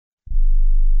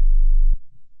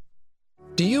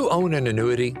Do you own an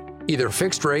annuity, either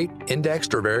fixed rate,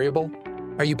 indexed, or variable?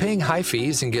 Are you paying high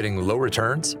fees and getting low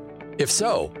returns? If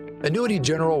so, Annuity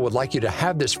General would like you to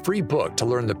have this free book to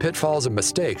learn the pitfalls and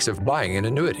mistakes of buying an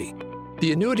annuity.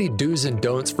 The Annuity Do's and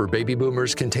Don'ts for Baby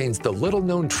Boomers contains the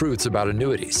little-known truths about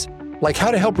annuities, like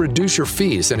how to help reduce your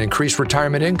fees and increase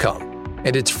retirement income.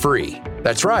 And it's free.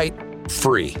 That's right,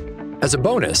 free. As a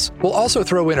bonus, we'll also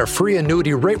throw in a free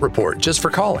annuity rate report just for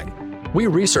calling. We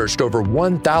researched over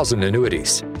 1,000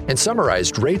 annuities and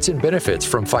summarized rates and benefits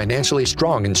from financially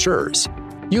strong insurers.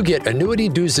 You get Annuity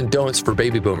Do's and Don'ts for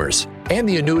Baby Boomers and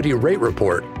the Annuity Rate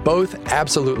Report, both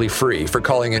absolutely free for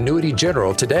calling Annuity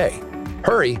General today.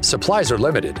 Hurry, supplies are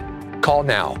limited. Call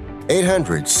now.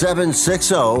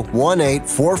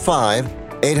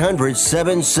 800-760-1845.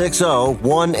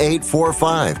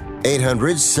 800-760-1845.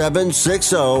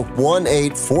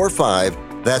 800-760-1845.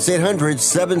 That's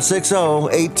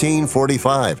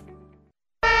 800-760-1845.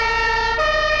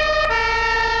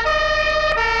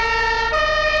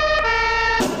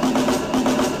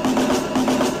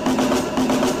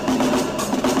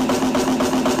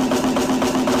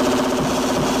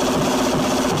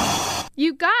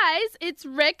 You guys, it's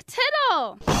Rick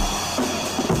Tittle.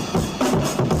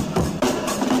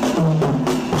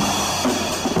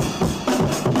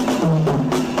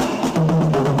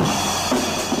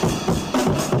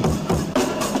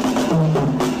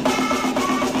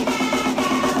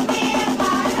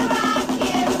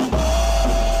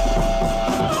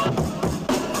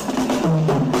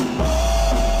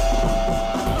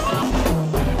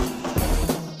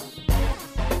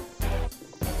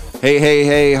 Hey, hey,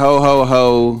 hey, ho, ho,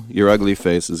 ho. Your ugly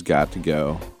face has got to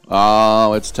go.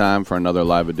 Oh, it's time for another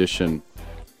live edition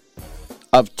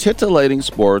of Titillating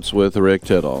Sports with Rick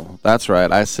Tittle. That's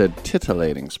right, I said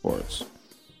titillating sports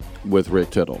with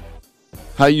Rick Tittle.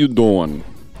 How you doing?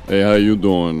 Hey, how you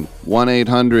doing?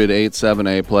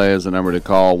 1-800-878-PLAY is the number to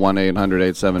call.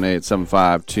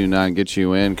 1-800-878-7529. Get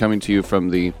you in. Coming to you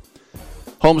from the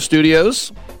home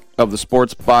studios of the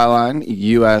Sports Byline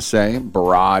USA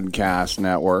Broadcast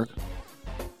Network.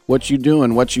 What you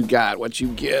doing? What you got? What you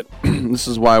get? This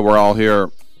is why we're all here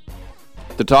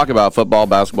to talk about football,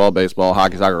 basketball, baseball,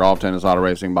 hockey, soccer, golf, tennis, auto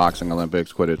racing, boxing,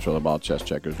 Olympics, Quidditch, rollerball, chess,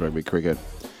 checkers, rugby, cricket.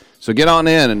 So get on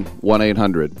in and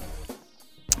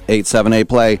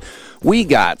 1-800-878-PLAY. We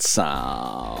got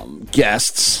some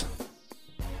guests.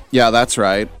 Yeah, that's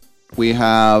right. We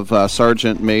have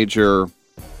Sergeant Major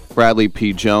Bradley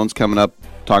P. Jones coming up.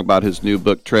 Talk about his new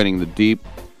book, Training the Deep.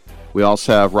 We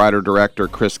also have writer-director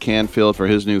Chris Canfield for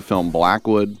his new film,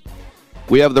 Blackwood.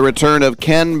 We have the return of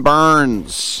Ken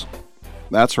Burns.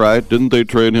 That's right. Didn't they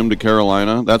trade him to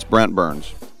Carolina? That's Brent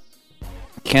Burns.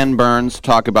 Ken Burns,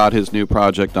 talk about his new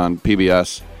project on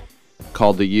PBS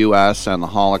called The U.S. and the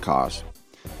Holocaust.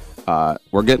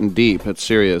 We're getting deep. It's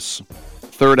serious.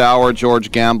 Third hour,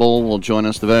 George Gamble will join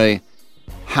us, the very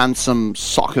handsome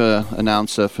soccer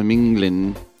announcer from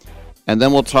England. And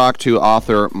then we'll talk to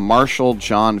author Marshall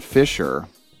John Fisher.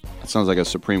 That sounds like a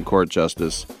Supreme Court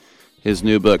justice. His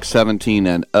new book,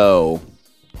 17-0, about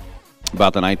the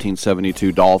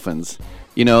 1972 Dolphins.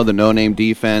 You know, the no-name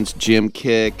defense, Jim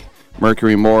Kick,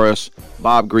 Mercury Morris,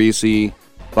 Bob Greasy,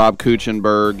 Bob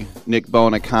Kuchenberg, Nick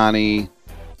Bonacani.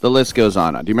 The list goes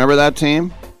on. Do you remember that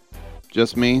team?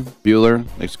 Just me? Bueller?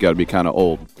 It's got to be kind of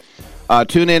old.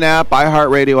 TuneIn app,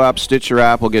 iHeartRadio app, Stitcher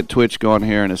app. We'll get Twitch going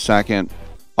here in a second.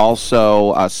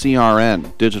 Also,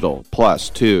 CRN Digital Plus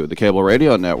 2, the cable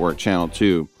radio network, channel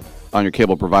 2, on your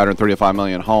cable provider in 35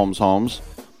 million homes.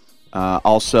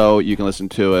 Also, you can listen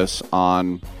to us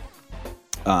on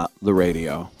the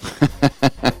radio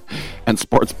and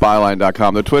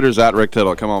sportsbyline.com. The Twitter's at Rick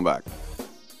Tittle. Come on back.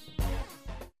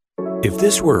 If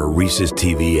this were a Reese's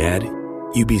TV ad,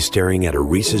 you'd be staring at a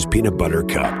Reese's peanut butter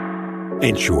cup.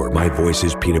 And sure, my voice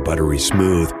is peanut buttery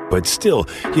smooth, but still,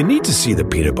 you need to see the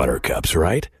peanut butter cups,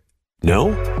 right?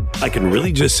 No? I can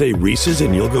really just say Reese's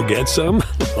and you'll go get some?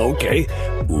 Okay.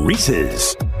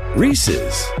 Reese's.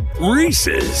 Reese's.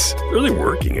 Reese's. Really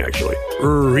working, actually.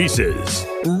 Reese's.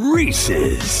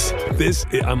 Reese's.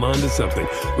 I'm on to something.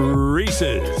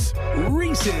 Reese's.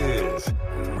 Reese's.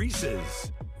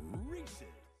 Reese's. Reese's.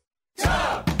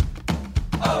 Tub!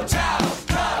 Oh, towel!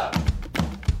 Tub!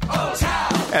 Oh, towel!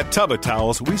 At Tubba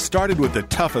Towels, we started with the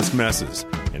toughest messes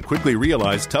and quickly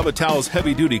realized Tubba Towels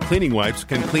heavy-duty cleaning wipes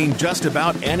can clean just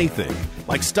about anything,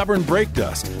 like stubborn brake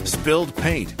dust, spilled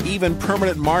paint, even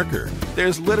permanent marker.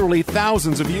 There's literally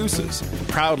thousands of uses.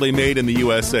 Proudly made in the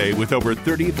USA with over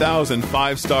 30,000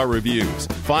 five-star reviews.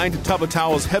 Find Tubba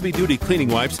Towels heavy-duty cleaning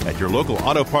wipes at your local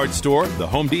auto parts store, the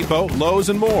Home Depot, Lowe's,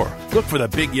 and more. Look for the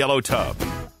big yellow tub.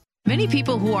 Many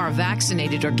people who are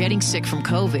vaccinated are getting sick from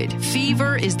COVID.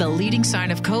 Fever is the leading sign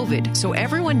of COVID, so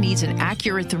everyone needs an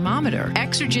accurate thermometer.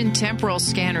 Exergen Temporal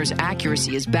Scanner's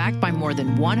accuracy is backed by more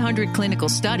than 100 clinical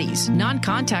studies.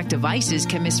 Non-contact devices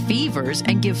can miss fevers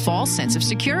and give false sense of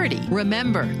security.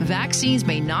 Remember, vaccines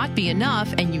may not be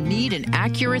enough, and you need an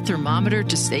accurate thermometer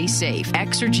to stay safe.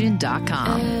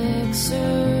 Exergen.com.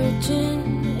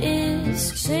 Exergen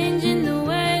is changing the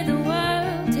way the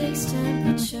world takes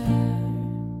temperature.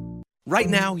 Right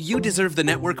now, you deserve the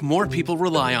network more people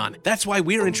rely on. That's why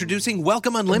we're introducing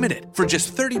Welcome Unlimited for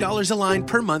just $30 a line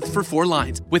per month for 4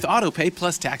 lines with autopay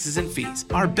plus taxes and fees.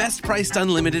 Our best priced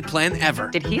unlimited plan ever.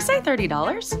 Did he say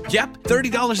 $30? Yep,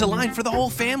 $30 a line for the whole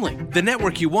family. The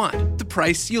network you want, the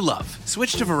price you love.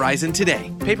 Switch to Verizon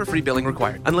today. Paper-free billing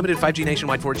required. Unlimited 5G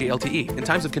nationwide 4G LTE. In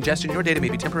times of congestion, your data may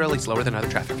be temporarily slower than other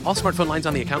traffic. All smartphone lines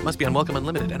on the account must be on Welcome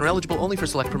Unlimited and are eligible only for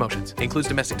select promotions. Includes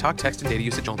domestic talk, text, and data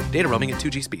usage only. Data roaming at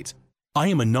 2G speeds. I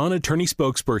am a non-attorney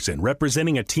spokesperson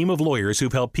representing a team of lawyers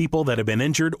who've helped people that have been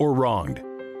injured or wronged.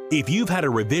 If you've had a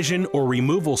revision or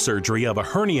removal surgery of a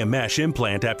hernia mesh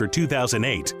implant after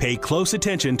 2008, pay close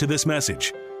attention to this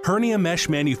message. Hernia mesh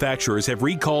manufacturers have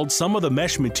recalled some of the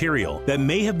mesh material that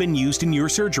may have been used in your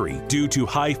surgery due to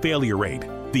high failure rate.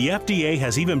 The FDA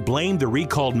has even blamed the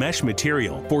recalled mesh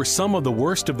material for some of the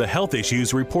worst of the health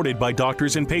issues reported by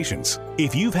doctors and patients.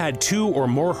 If you've had 2 or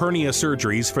more hernia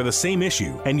surgeries for the same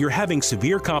issue and you're having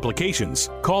severe complications,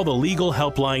 call the legal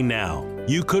helpline now.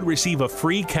 You could receive a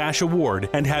free cash award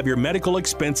and have your medical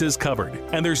expenses covered.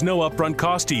 And there's no upfront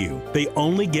cost to you. They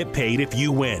only get paid if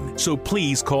you win. So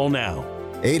please call now.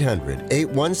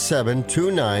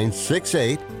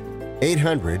 800-817-2968.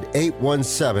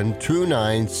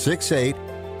 800-817-2968.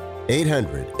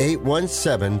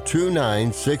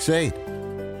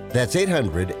 800-817-2968. That's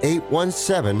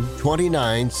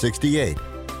 800-817-2968.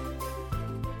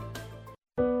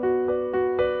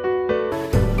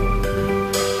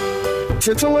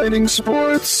 Titillating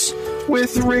Sports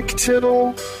with Rick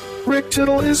Tittle. Rick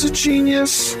Tittle is a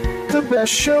genius, the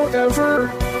best show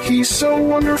ever. He's so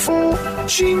wonderful,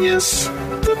 genius,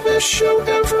 the best show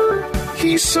ever.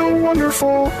 He's so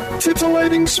wonderful.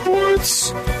 Titillating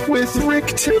Sports with Rick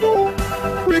Tittle.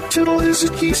 Rick Tittle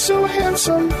he's so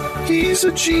handsome. He's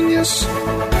a genius.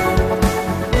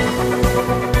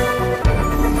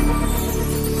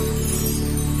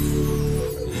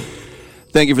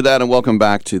 Thank you for that, and welcome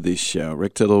back to the show.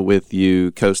 Rick Tittle with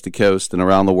you coast to coast and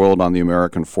around the world on the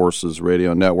American Forces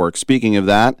Radio Network. Speaking of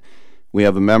that, we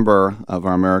have a member of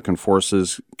our American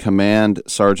Forces Command,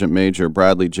 Sergeant Major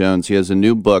Bradley Jones. He has a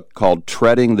new book called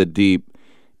Treading the Deep,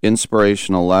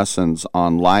 Inspirational Lessons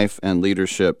on Life and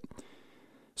Leadership.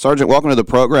 Sergeant, welcome to the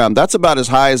program. That's about as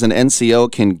high as an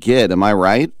NCO can get, am I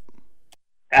right?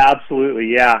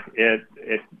 Absolutely, yeah.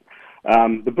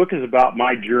 The book is about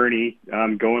my journey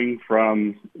going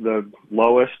from the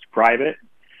lowest private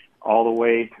all the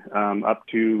way up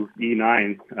to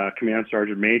E9, Command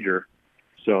Sergeant Major.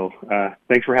 So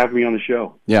thanks for having me on the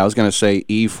show. Yeah, I was going to say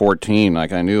E14.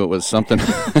 Like I knew it was something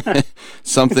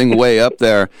something way up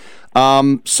there.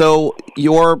 So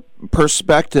your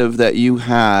perspective that you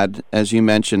had, as you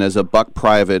mentioned, as a buck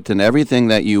private and everything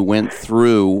that you went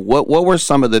through, what were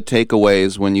some of the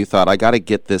takeaways when you thought, I got to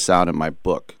get this out in my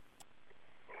book?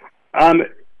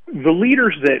 The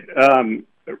leaders that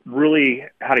really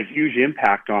had a huge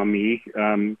impact on me,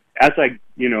 as I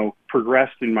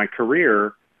progressed in my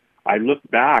career, I looked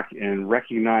back and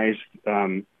recognized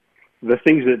the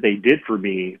things that they did for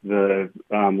me, the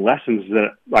lessons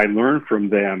that I learned from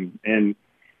them, and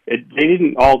they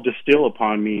didn't all distill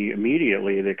upon me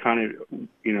immediately. They kind of,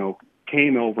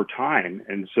 came over time,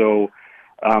 and so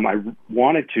I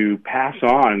wanted to pass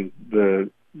on the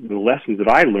lessons that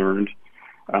I learned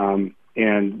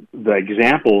and the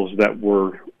examples that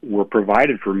were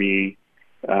provided for me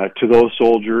to those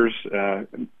soldiers.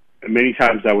 Many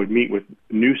times I would meet with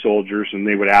new soldiers and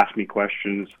they would ask me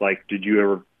questions like, did you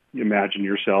ever imagine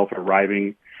yourself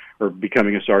arriving or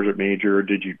becoming a sergeant major? Or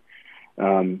did you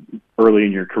early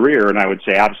in your career? And I would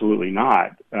say, absolutely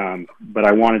not. But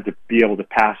I wanted to be able to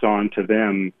pass on to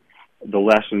them the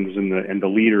lessons and the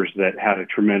leaders that had a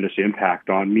tremendous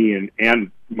impact on me and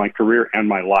my career and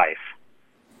my life.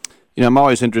 I'm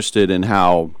always interested in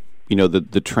how,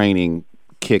 the training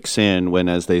kicks in when,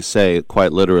 as they say,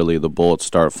 quite literally, the bullets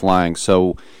start flying.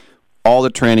 So all the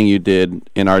training you did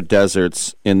in our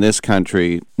deserts in this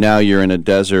country, now you're in a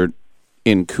desert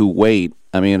in Kuwait.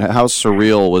 I mean, how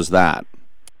surreal was that?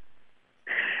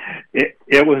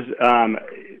 It was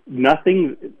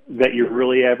nothing that you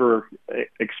really ever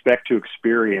expect to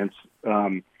experience,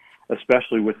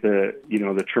 especially with the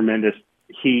tremendous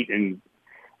heat and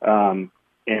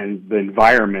the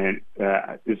environment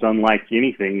is unlike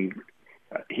anything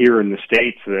here in the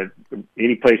States, that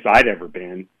any place I'd ever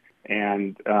been,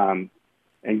 and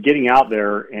getting out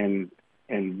there and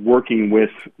working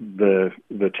with the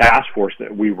task force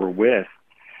that we were with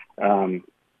in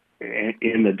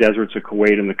the deserts of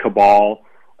Kuwait and the Cabal,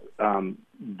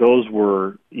 those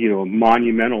were,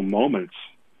 monumental moments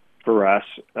for us,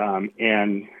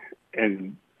 and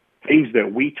things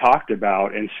that we talked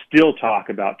about and still talk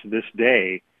about to this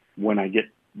day when I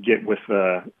get with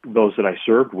those that I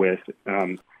served with.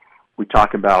 We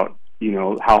talk about,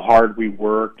 how hard we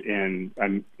worked, and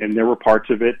there were parts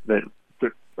of it that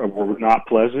were not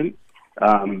pleasant,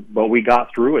 but we got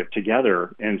through it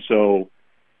together. And so,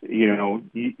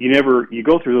 you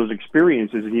go through those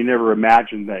experiences and you never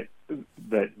imagine that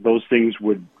those things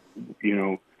would,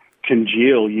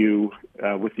 congeal you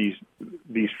with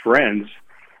these friends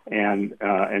and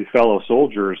fellow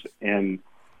soldiers, and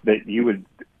that you would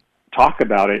talk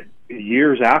about it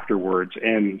years afterwards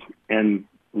and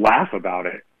laugh about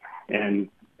it, and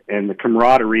the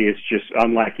camaraderie is just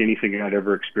unlike anything I'd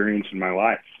ever experienced in my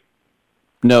life.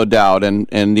 No doubt, and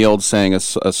the old saying, a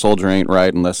soldier ain't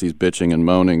right unless he's bitching and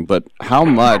moaning. But how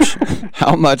much,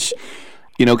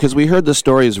 because we heard the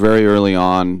stories very early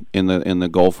on in the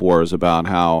Gulf Wars about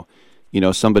how,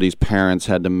 somebody's parents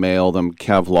had to mail them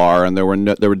Kevlar, and there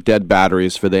were dead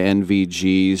batteries for the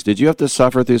NVGs. Did you have to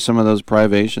suffer through some of those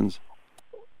privations?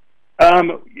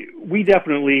 We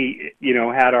definitely,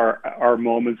 had our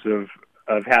moments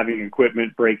of having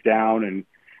equipment break down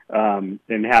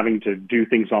and having to do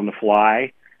things on the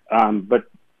fly. But,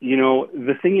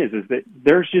 the thing is that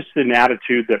there's just an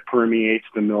attitude that permeates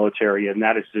the military, and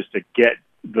that is just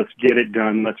let's get it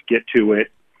done, let's get to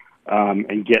it,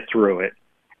 and get through it.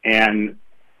 And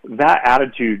that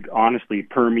attitude honestly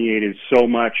permeated so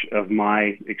much of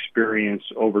my experience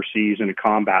overseas in a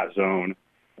combat zone.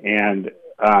 And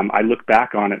I look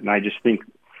back on it and I just think,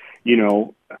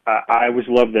 I always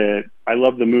loved I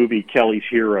love the movie Kelly's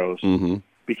Heroes, mm-hmm.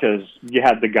 because you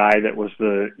had the guy that was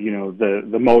the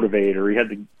motivator, you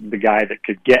had the guy that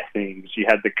could get things, you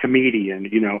had the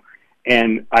comedian,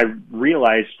 and I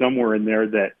realized somewhere in there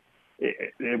that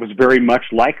it was very much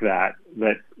like that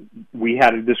we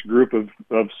had this group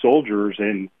of soldiers,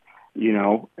 and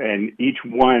each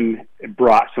one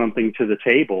brought something to the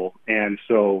table. And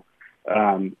so,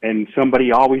 and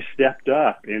somebody always stepped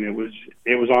up, and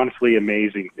it was honestly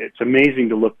amazing. It's amazing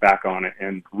to look back on it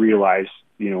and realize,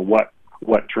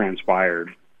 what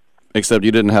transpired. Except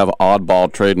you didn't have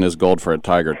Oddball trading his gold for a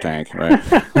Tiger tank, right?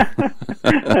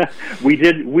 We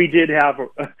did have,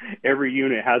 every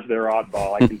unit has their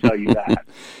oddball, I can tell you that.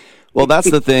 Well,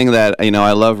 that's the thing that,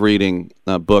 I love reading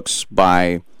books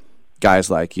by guys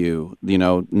like you,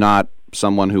 not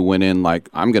someone who went in like,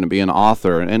 I'm going to be an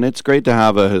author. And it's great to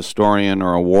have a historian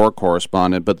or a war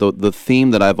correspondent, but the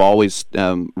theme that I've always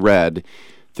read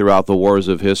throughout the wars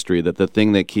of history, that the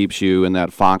thing that keeps you in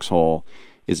that foxhole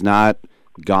is not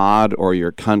God or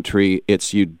your country,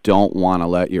 it's you don't want to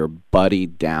let your buddy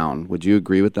down. Would you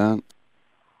agree with that?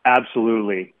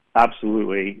 Absolutely.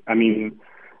 I mean,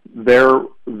 there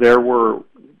were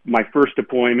my first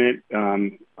deployment.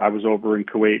 I was over in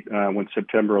Kuwait when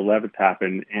September 11th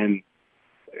happened, and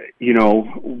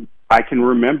I can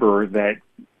remember that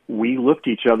we looked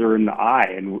each other in the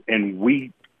eye, and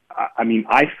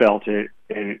I felt it,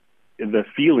 and the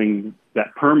feeling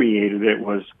that permeated it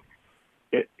was,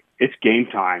 it's game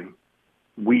time.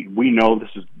 We know this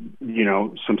is,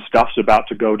 some stuff's about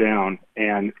to go down.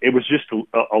 And it was just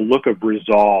a look of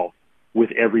resolve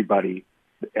with everybody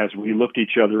as we looked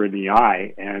each other in the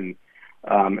eye. And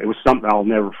it was something I'll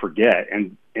never forget.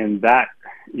 And that,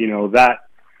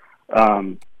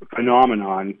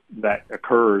 phenomenon that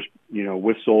occurs,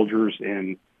 with soldiers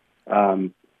and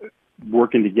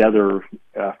working together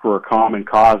for a common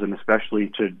cause, and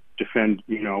especially to defend,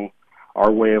 our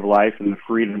way of life and the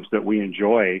freedoms that we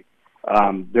enjoy.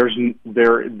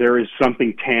 There is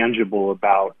something tangible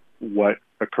about what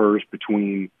occurs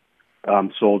between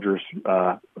soldiers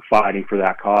fighting for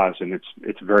that cause, and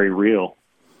it's very real.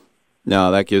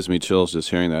 No, that gives me chills just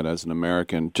hearing that as an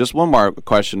American. Just one more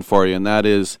question for you, and that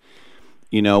is,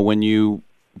 when you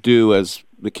do, as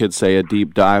the kids say, a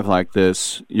deep dive like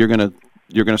this, you're gonna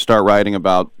start writing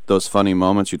about those funny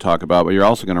moments you talk about, but you're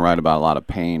also going to write about a lot of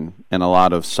pain and a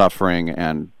lot of suffering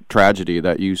and tragedy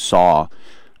that you saw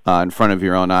in front of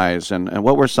your own eyes. And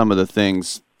what were some of the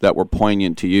things that were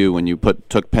poignant to you when you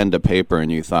took pen to paper and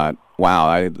you thought,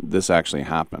 wow, this actually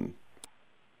happened?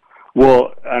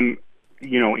 Well, in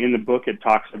the book it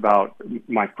talks about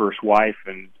my first wife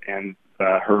and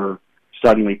her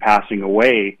suddenly passing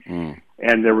away.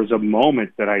 And there was a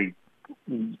moment that I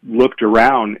looked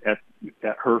around at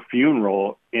her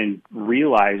funeral and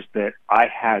realized that I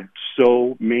had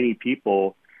so many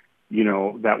people,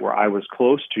 that I was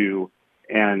close to,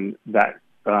 and that,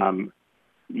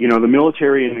 the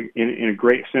military in a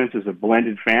great sense is a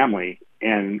blended family.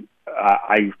 And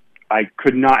I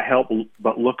could not help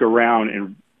but look around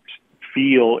and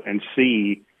feel and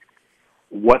see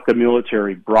what the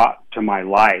military brought to my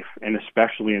life, and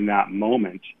especially in that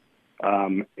moment.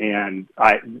 And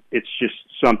it's just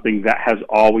something that has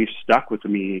always stuck with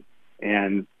me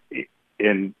and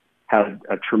had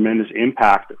a tremendous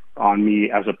impact on me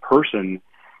as a person,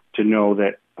 to know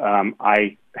that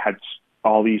I had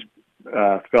all these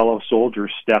fellow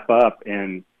soldiers step up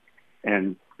and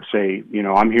say,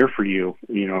 I'm here for you.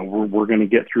 We're going to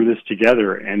get through this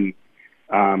together. And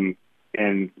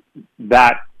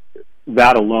that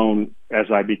alone,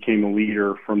 as I became a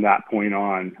leader from that point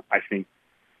on, I think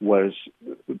was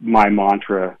my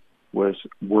mantra, was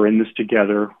we're in this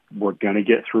together. We're going to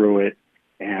get through it.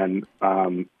 And,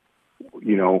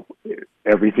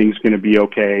 everything's going to be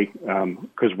okay,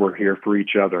 because we're here for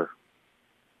each other.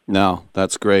 No,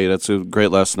 that's great. That's a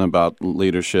great lesson about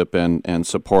leadership and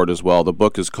support as well. The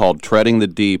book is called Treading the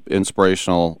Deep,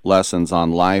 Inspirational Lessons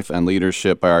on Life and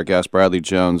Leadership, by our guest, Bradley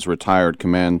Jones, retired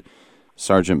Command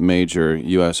Sergeant Major,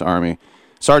 U.S. Army.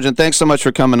 Sergeant, thanks so much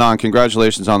for coming on.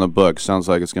 Congratulations on the book. Sounds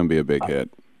like it's going to be a big hit.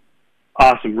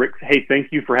 Awesome, Rick. Hey,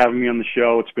 thank you for having me on the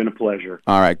show. It's been a pleasure.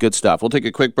 All right, good stuff. We'll take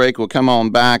a quick break. We'll come on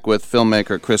back with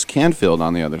filmmaker Chris Canfield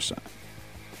on the other side.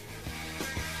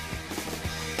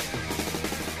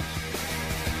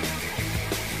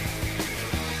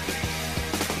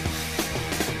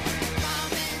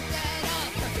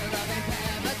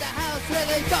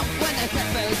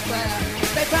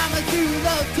 They promise you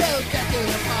love till death do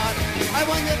them part. I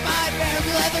wonder if my parents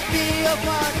will ever be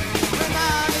apart. My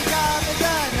mom is off at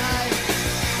the night.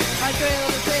 I thrill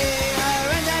to see her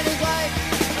and daddy's life.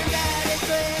 And daddy's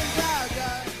dreams are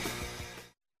gone.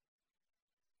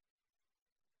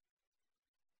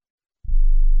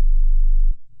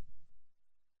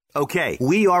 Okay,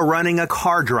 we are running a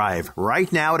car drive right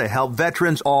now to help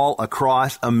veterans all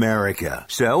across America.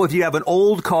 So if you have an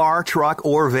old car, truck,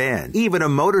 or van, even a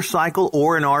motorcycle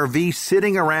or an RV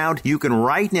sitting around, you can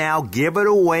right now give it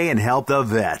away and help the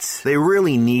vets. They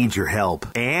really need your help.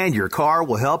 And your car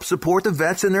will help support the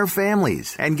vets and their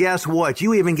families. And guess what?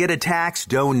 You even get a tax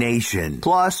donation.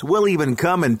 Plus, we'll even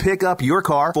come and pick up your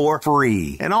car for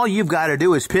free. And all you've got to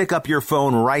do is pick up your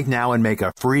phone right now and make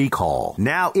a free call.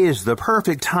 Now is the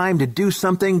perfect time to do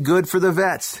something good for the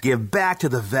vets. Give back to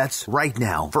the vets right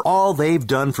now for all they've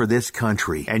done for this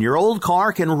country. And your old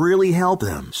car can really help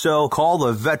them. So call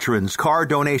the Veterans Car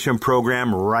Donation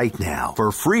Program right now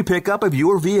for free pickup of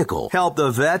your vehicle. Help the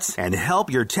vets and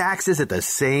help your taxes at the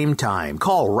same time.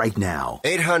 Call right now.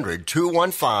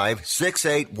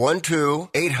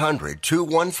 800-215-6812.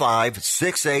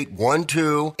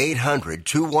 800-215-6812.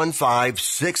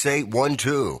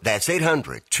 800-215-6812. That's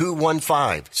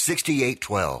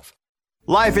 800-215-6812.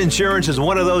 Life insurance is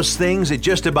one of those things that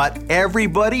just about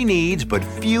everybody needs, but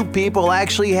few people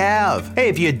actually have. Hey,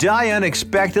 if you die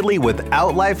unexpectedly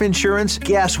without life insurance,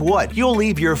 guess what? You'll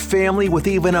leave your family with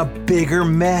even a bigger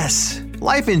mess.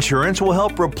 Life insurance will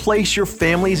help replace your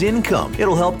family's income.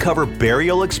 It'll help cover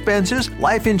burial expenses.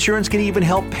 Life insurance can even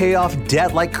help pay off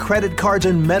debt like credit cards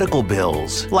and medical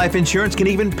bills. Life insurance can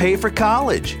even pay for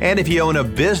college. And if you own a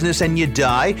business and you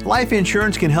die, life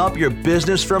insurance can help your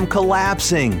business from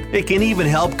collapsing. It can even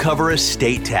help cover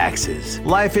estate taxes.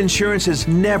 Life insurance has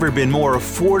never been more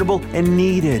affordable and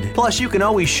needed. Plus, you can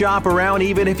always shop around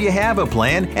even if you have a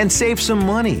plan and save some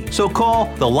money. So call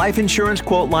the Life Insurance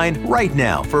Quote Line right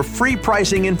now for free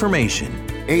pricing information.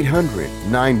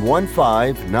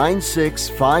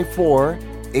 800-915-9654.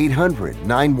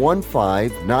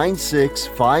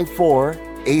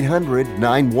 800-915-9654.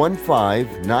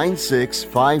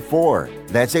 800-915-9654.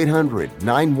 That's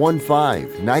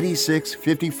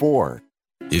 800-915-9654.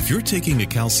 If you're taking a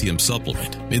calcium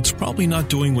supplement, it's probably not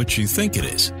doing what you think it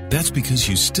is. That's because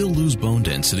you still lose bone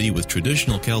density with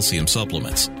traditional calcium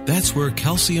supplements. That's where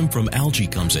calcium from algae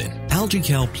comes in.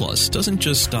 AlgaeCal Plus doesn't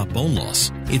just stop bone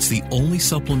loss. It's the only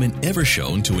supplement ever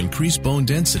shown to increase bone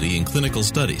density in clinical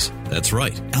studies. That's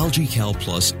right. AlgaeCal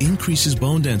Plus increases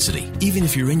bone density, even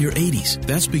if you're in your 80s.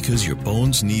 That's because your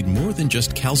bones need more than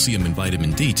just calcium and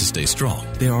vitamin D to stay strong.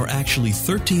 There are actually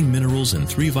 13 minerals and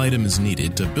 3 vitamins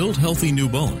needed to build healthy new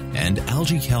bone. And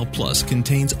AlgaeCal Plus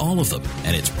contains all of them,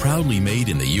 and it's proudly made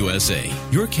in the USA.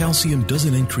 Your calcium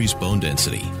doesn't increase bone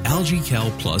density.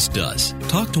 AlgaeCal Plus does.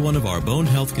 Talk to one of our bone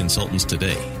health consultants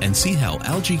today and see how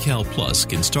AlgaeCal Plus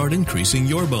can start increasing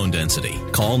your bone density.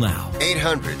 Call now.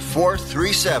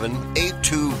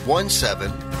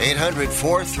 800-437-8217.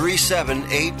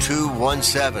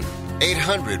 800-437-8217.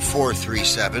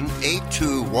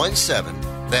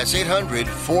 800-437-8217. That's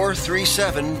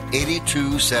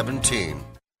 800-437-8217.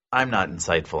 I'm not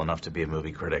insightful enough to be a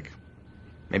movie critic.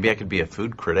 Maybe I could be a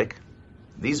food critic.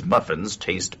 These muffins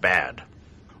taste bad.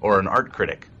 Or an art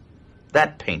critic.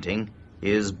 That painting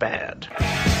is bad.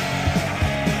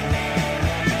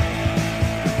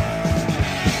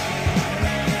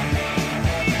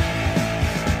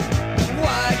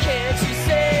 Why can't you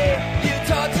say you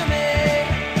talk to me?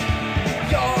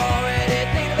 You're already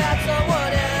thinking about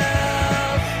someone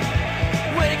else.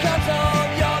 When it comes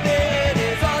home, your bed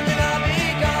is on and I'll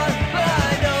be gone. But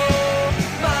I know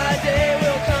my day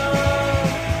will come.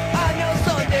 I know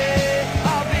someday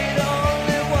I'll be the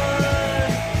only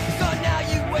one. So now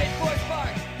you wait for a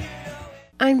spark.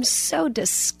 I'm so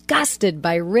disgusted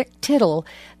by Rick Tittle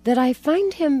that I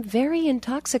find him very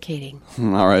intoxicating.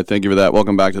 All right, thank you for that.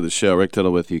 Welcome back to the show. Rick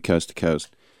Tittle with you, coast to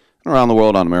coast, around the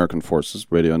world on American Forces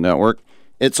Radio Network.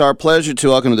 It's our pleasure to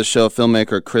welcome to the show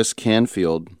filmmaker Chris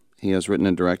Canfield. He has written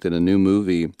and directed a new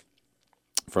movie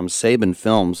from Saban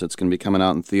Films. It's going to be coming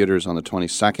out in theaters on the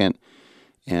 22nd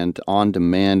and on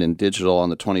demand and digital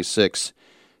on the 26th.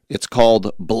 It's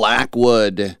called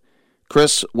Blackwood.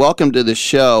 Chris, welcome to the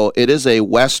show. It is a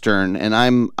Western, and I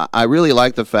really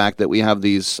like the fact that we have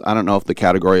these, I don't know if the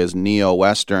category is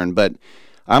neo-Western, but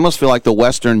I almost feel like the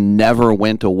Western never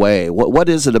went away. What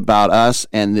is it about us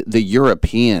and the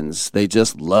Europeans? They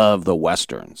just love the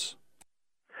Westerns.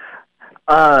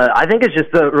 I think it's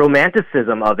just the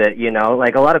romanticism of it, you know?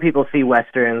 Like, a lot of people see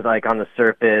Westerns, like, on the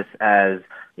surface as,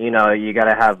 you know, you got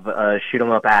to have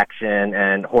shoot-'em-up action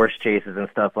and horse chases and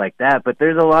stuff like that, but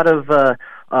there's a lot of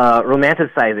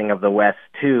romanticizing of the West,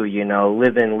 too, you know,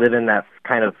 living that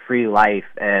kind of free life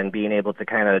and being able to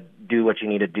kind of do what you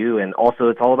need to do, and also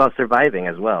it's all about surviving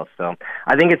as well. So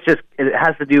I think it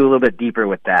has to do a little bit deeper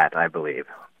with that, I believe.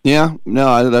 Yeah,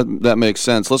 no, that makes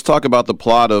sense. Let's talk about the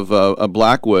plot of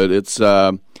Blackwood. It's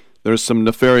there's some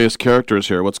nefarious characters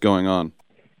here. What's going on?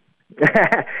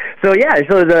 So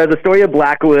the story of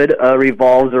Blackwood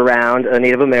revolves around a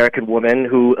Native American woman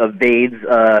who evades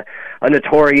a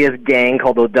notorious gang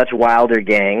called the Dutch Wilder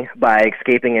Gang by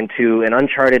escaping into an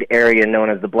uncharted area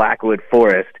known as the Blackwood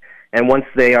Forest. And once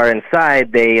they are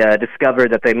inside, they discover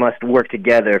that they must work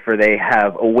together, for they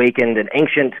have awakened an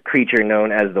ancient creature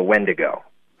known as the Wendigo.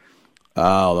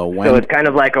 Oh, the Wendigo. So it's kind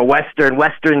of like a Western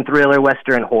thriller,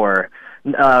 Western horror,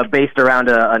 based around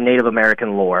a Native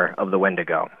American lore of the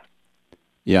Wendigo.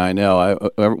 Yeah, I know.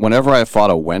 Whenever I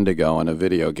fought a Wendigo in a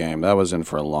video game, that was in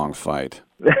for a long fight.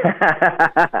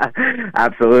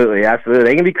 Absolutely.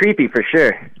 They can be creepy for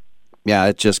sure. Yeah,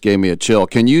 it just gave me a chill.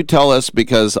 Can you tell us,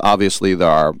 because obviously there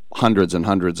are hundreds and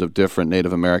hundreds of different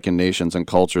Native American nations and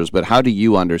cultures, but how do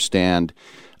you understand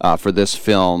for this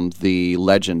film the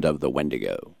legend of the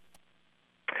Wendigo?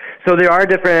 So there are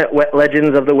different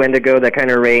legends of the Wendigo that kind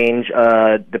of range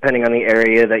depending on the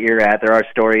area that you're at. There are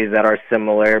stories that are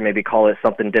similar, maybe call it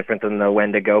something different than the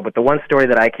Wendigo. But the one story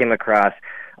that I came across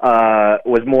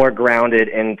was more grounded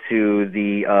into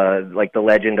the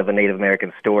legend of a Native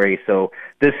American story. So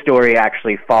this story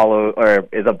actually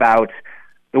is about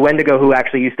the Wendigo, who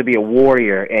actually used to be a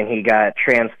warrior, and he got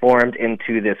transformed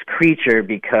into this creature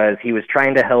because he was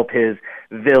trying to help his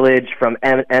village from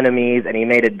enemies, and he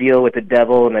made a deal with the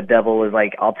devil, and the devil was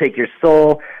like, I'll take your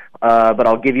soul, but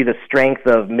I'll give you the strength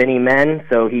of many men.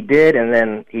 So he did, and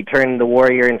then he turned the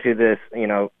warrior into this, you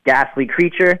know, ghastly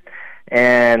creature.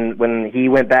 And when he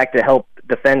went back to help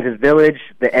defend his village,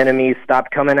 the enemies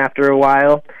stopped coming after a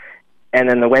while. And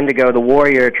then the Wendigo, the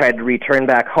warrior, tried to return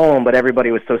back home, but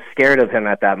everybody was so scared of him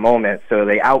at that moment, so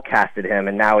they outcasted him,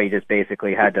 and now he just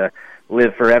basically had to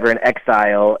live forever in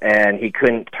exile, and he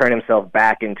couldn't turn himself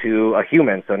back into a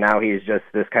human. So now he's just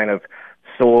this kind of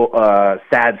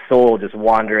sad soul just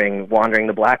wandering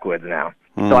the Blackwoods now.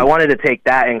 So I wanted to take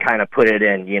that and kind of put it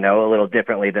in, you know, a little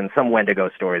differently than some Wendigo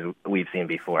stories we've seen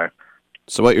before.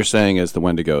 So what you're saying is the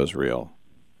Wendigo is real.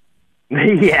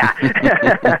 Yeah,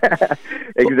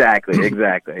 exactly.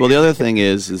 Well, the other thing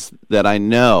is that I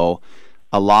know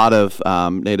a lot of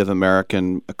Native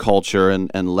American culture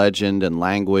and legend and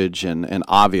language and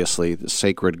obviously the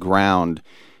sacred ground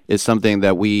is something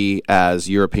that we as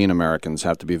European Americans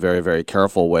have to be very, very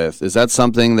careful with. Is that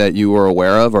something that you were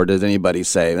aware of, or did anybody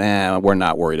say, we're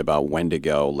not worried about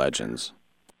Wendigo legends?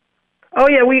 Oh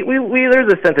yeah, we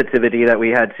there's a sensitivity that we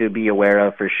had to be aware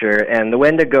of for sure. And the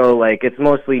Wendigo, like, it's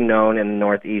mostly known in the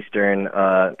northeastern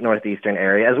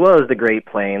area as well as the Great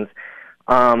Plains.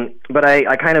 But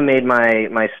I kind of made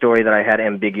my story that I had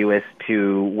ambiguous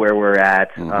to where we're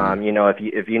at. Mm-hmm.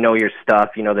 If you know your stuff,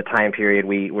 the time period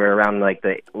we're around, like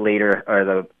the later or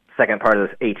the second part of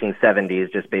the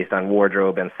 1870s, just based on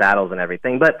wardrobe and saddles and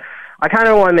everything. But I kind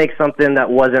of want to make something that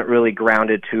wasn't really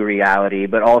grounded to reality,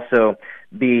 but also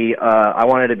I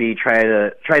wanted to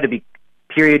try to be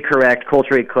period correct,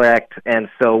 culturally correct, and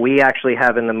so we actually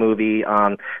have in the movie,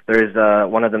 there's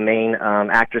one of the main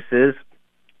actresses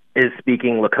is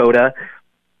speaking Lakota,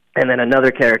 and then another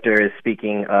character is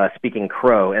speaking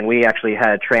Crow, and we actually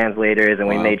had translators, and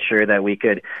we made sure that we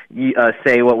could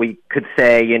say what we could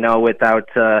say, without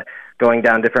going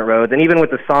down different roads. And even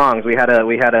with the songs, we had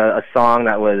a song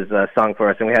that was sung for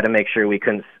us, and we had to make sure we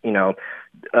couldn't,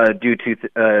 do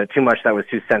too much that was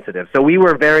too sensitive. So we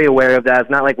were very aware of that. It's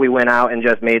not like we went out and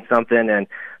just made something and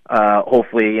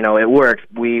hopefully, it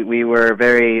worked. We were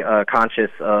very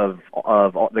conscious of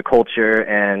the culture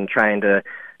and trying to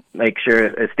make sure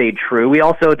it stayed true. We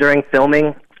also, during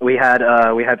filming, we had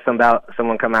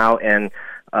someone come out and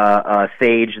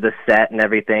sage the set and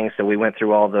everything. So we went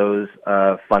through all those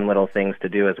fun little things to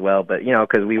do as well. But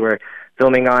because we were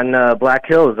filming on Black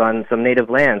Hills on some native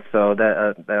land, so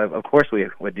that of course we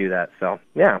would do that. So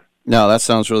yeah. No, that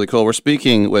sounds really cool. We're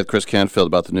speaking with Chris Canfield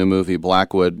about the new movie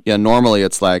Blackwood. Yeah, normally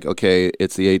it's like, okay,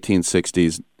 it's the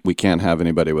 1860s. We can't have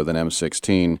anybody with an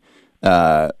M16.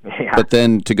 But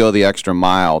then to go the extra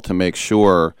mile to make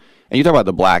sure, and you talk about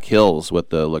the Black Hills with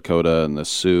the Lakota and the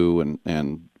Sioux,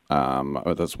 and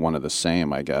that's one of the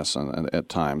same, I guess, at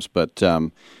times. But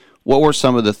what were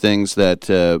some of the things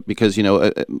that, because,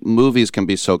 movies can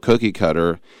be so cookie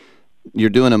cutter,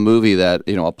 you're doing a movie that,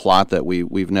 a plot that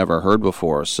we've never heard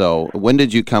before. So when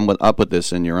did you come up with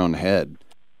this in your own head?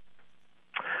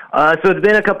 So it's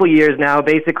been a couple years now.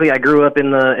 Basically, I grew up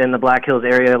in the Black Hills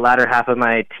area, latter half of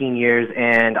my teen years,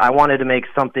 and I wanted to make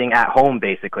something at home,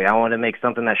 basically. I wanted to make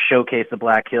something that showcased the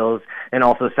Black Hills and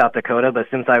also South Dakota. But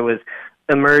since I was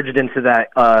emerged into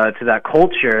that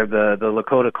culture, the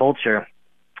Lakota culture,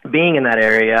 being in that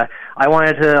area, I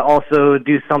wanted to also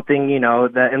do something,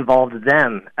 that involved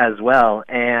them as well.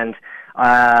 And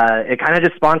it kind of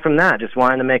just spawned from that. Just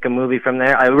wanted to make a movie from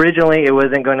there. Originally, it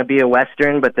wasn't going to be a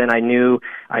Western, but then I knew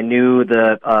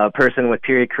the person with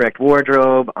period correct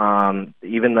wardrobe,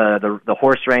 even the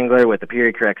horse wrangler with the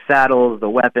period correct saddles, the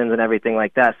weapons, and everything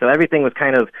like that. So everything was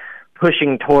kind of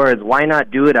pushing towards, why not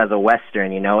do it as a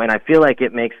Western, And I feel like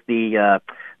it makes the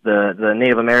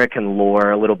Native American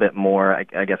lore a little bit more,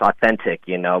 I guess, authentic,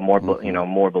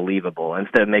 more believable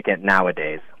instead of making it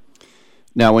nowadays.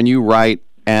 Now, when you write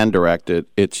and direct it,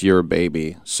 it's your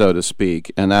baby, so to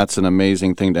speak, and that's an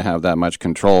amazing thing to have that much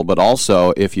control. But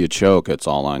also, if you choke, it's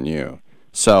all on you.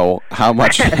 So, how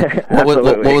much?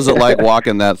 what was it like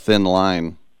walking that thin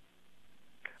line?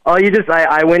 Oh,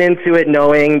 I went into it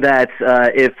knowing that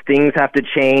if things have to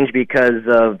change because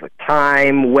of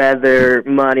time, weather,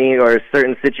 money, or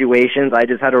certain situations, I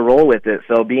just had to roll with it.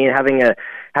 So having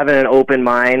an open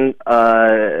mind,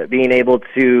 being able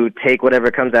to take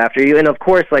whatever comes after you, and of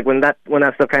course, like when that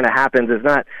stuff kind of happens, it's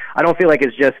not. I don't feel like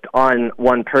it's just on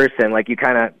one person. Like you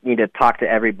kind of need to talk to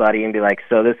everybody and be like,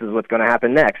 so this is what's going to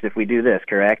happen next if we do this,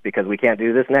 correct? Because we can't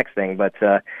do this next thing, but.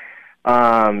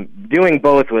 Doing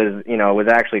both was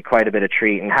actually quite a bit of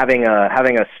treat, and having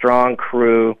a strong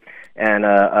crew and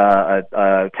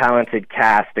a talented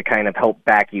cast to kind of help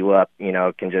back you up,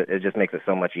 it just makes it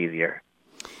so much easier.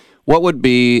 What would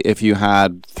be, if you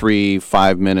had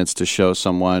 3-5 minutes to show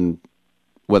someone,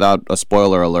 without a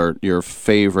spoiler alert, your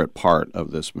favorite part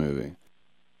of this movie?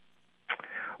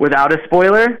 Without a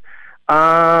spoiler?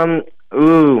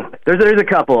 There's a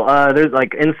couple. There's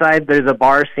like inside. There's a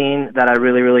bar scene that I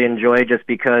really, really enjoy, just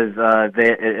because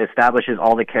it establishes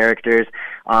all the characters.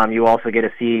 You also get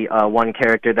to see one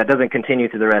character that doesn't continue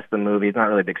through the rest of the movie. It's not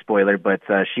really a big spoiler, but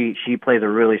she plays a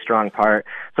really strong part.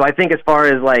 So I think as far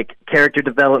as like character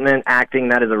development, acting,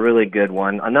 that is a really good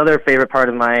one. Another favorite part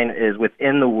of mine is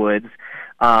Within the Woods.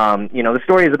 The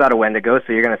story is about a Wendigo,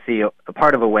 so you're going to see a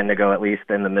part of a Wendigo, at least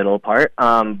in the middle part.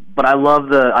 But I love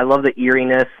the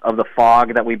eeriness of the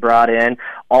fog that we brought in.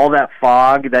 All that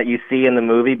fog that you see in the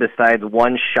movie, besides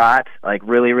one shot, like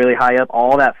really, really high up,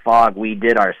 all that fog we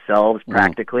did ourselves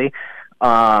practically.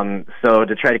 So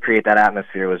to try to create that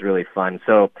atmosphere was really fun.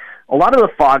 So a lot of the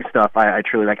fog stuff I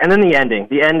truly like. And then the ending.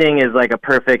 The ending is like a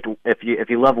perfect, if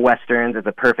you love Westerns, it's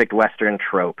a perfect Western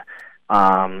trope.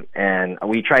 And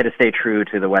we try to stay true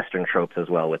to the Western tropes as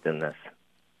well within this.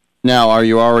 Now, are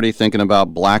you already thinking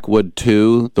about Blackwood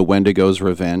 2, The Wendigo's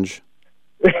Revenge?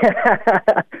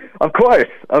 Of course.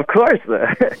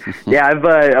 Yeah,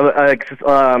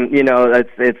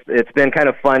 it's been kind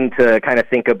of fun to kind of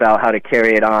think about how to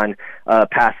carry it on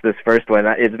past this first one.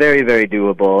 It's very, very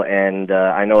doable, and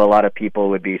I know a lot of people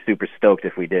would be super stoked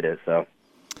if we did it. So.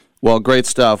 Well, great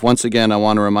stuff. Once again, I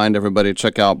want to remind everybody to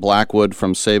check out Blackwood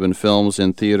from Saban Films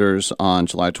in theaters on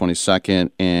July 22nd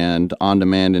and on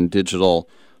demand and digital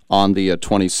on the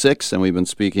 26th. And we've been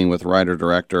speaking with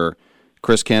writer-director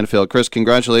Chris Canfield. Chris,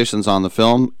 congratulations on the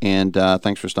film, and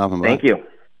thanks for stopping by. Thank you.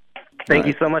 Thank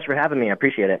you so much for having me. I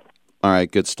appreciate it. All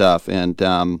right, good stuff. And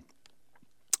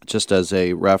just as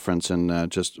a reference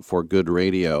and just for good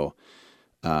radio,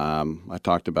 I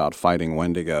talked about fighting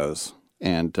Wendigos.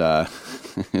 And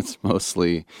it's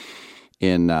mostly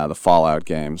in the Fallout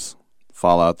games,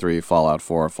 Fallout 3, Fallout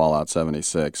 4, Fallout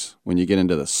 76, when you get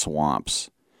into the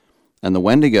swamps. And the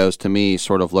Wendigos, to me,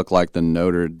 sort of look like the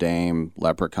Notre Dame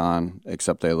leprechaun,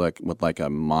 except they look with like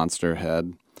a monster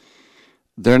head.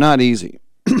 They're not easy.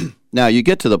 Now, you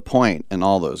get to the point in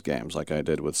all those games, like I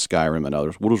did with Skyrim and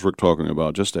others. What is Rick talking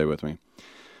about? Just stay with me.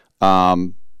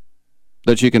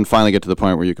 That you can finally get to the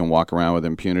point where you can walk around with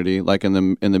impunity. Like in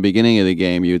the beginning of the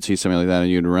game, you'd see something like that,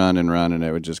 and you'd run, and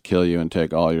it would just kill you and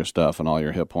take all your stuff and all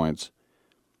your hit points.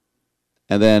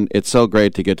 And then it's so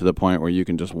great to get to the point where you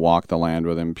can just walk the land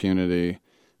with impunity,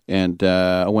 and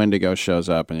a Wendigo shows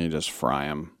up, and you just fry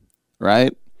him.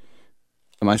 Right?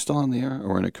 Am I still on the air, or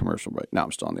we're in a commercial break? No,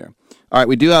 I'm still on the air. All right,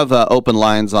 we do have open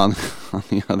lines on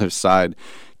the other side.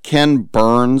 Ken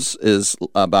Burns is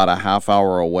about a half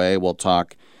hour away. We'll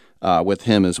talk with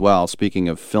him as well. Speaking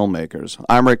of filmmakers,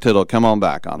 I'm Rick Tittle. Come on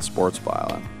back on Sports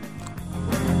Byline.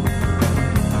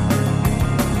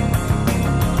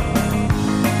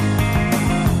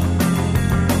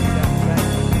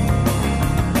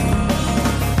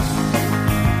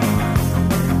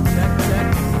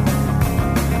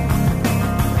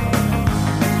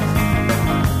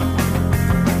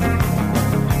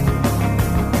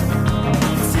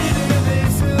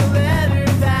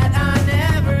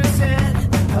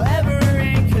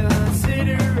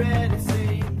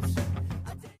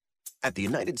 At the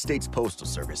United States Postal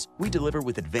Service, we deliver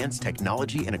with advanced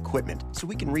technology and equipment so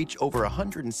we can reach over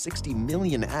 160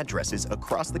 million addresses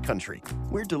across the country.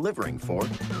 We're delivering for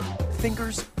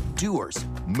thinkers, doers,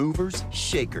 movers,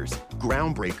 shakers,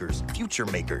 groundbreakers, future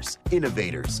makers,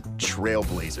 innovators,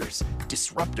 trailblazers,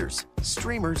 disruptors,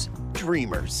 streamers,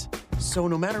 dreamers. So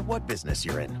no matter what business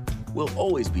you're in, we'll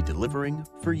always be delivering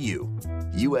for you.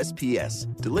 USPS,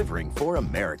 delivering for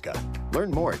America.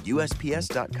 Learn more at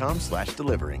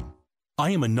USPS.com/delivering.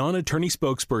 I am a non-attorney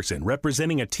spokesperson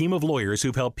representing a team of lawyers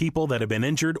who've helped people that have been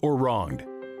injured or wronged.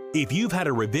 If you've had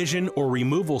a revision or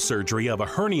removal surgery of a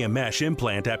hernia mesh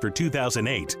implant after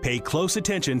 2008, pay close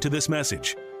attention to this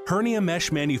message. Hernia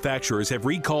mesh manufacturers have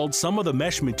recalled some of the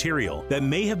mesh material that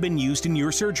may have been used in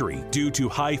your surgery due to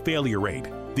high failure rate.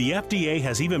 The FDA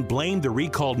has even blamed the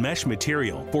recalled mesh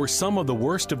material for some of the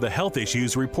worst of the health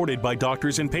issues reported by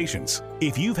doctors and patients.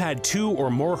 If you've had 2 or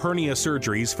more hernia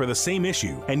surgeries for the same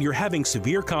issue and you're having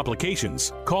severe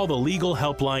complications, call the legal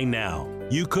helpline now.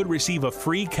 You could receive a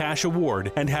free cash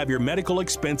award and have your medical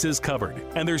expenses covered.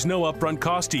 And there's no upfront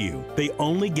cost to you. They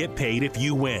only get paid if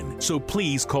you win. So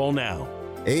please call now.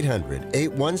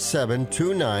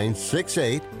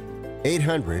 800-817-2968.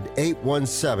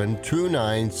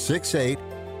 800-817-2968.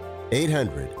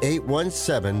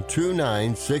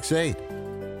 800-817-2968.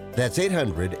 That's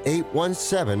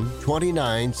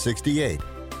 800-817-2968.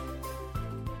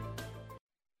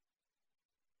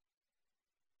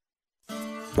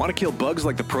 Want to kill bugs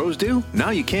like the pros do? Now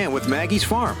you can with Maggie's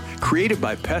Farm. Created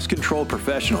by pest control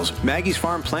professionals, Maggie's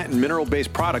Farm plant and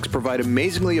mineral-based products provide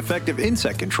amazingly effective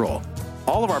insect control.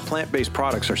 All of our plant-based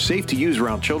products are safe to use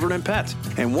around children and pets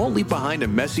and won't leave behind a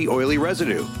messy, oily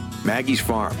residue. Maggie's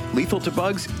Farm. Lethal to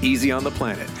bugs, easy on the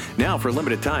planet. Now, for a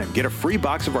limited time, get a free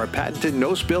box of our patented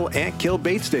no-spill ant kill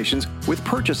bait stations with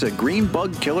purchase at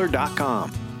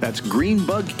greenbugkiller.com. That's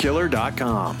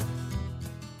greenbugkiller.com.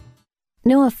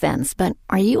 No offense, but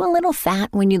are you a little fat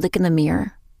when you look in the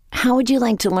mirror? How would you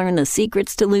like to learn the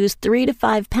secrets to lose 3 to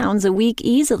 5 pounds a week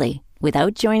easily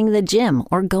without joining the gym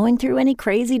or going through any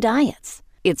crazy diets?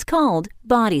 It's called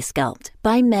Body Sculpt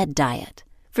by Med Diet.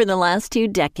 For the last 2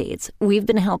 decades, we've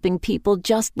been helping people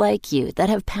just like you that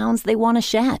have pounds they want to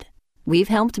shed. We've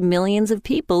helped millions of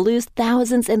people lose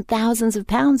thousands and thousands of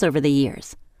pounds over the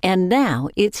years. And now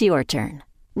it's your turn.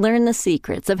 Learn the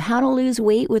secrets of how to lose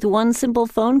weight with one simple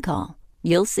phone call.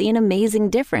 You'll see an amazing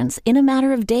difference in a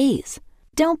matter of days.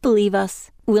 Don't believe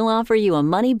us? We'll offer you a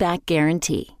money-back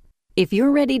guarantee. If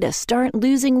you're ready to start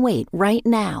losing weight right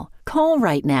now,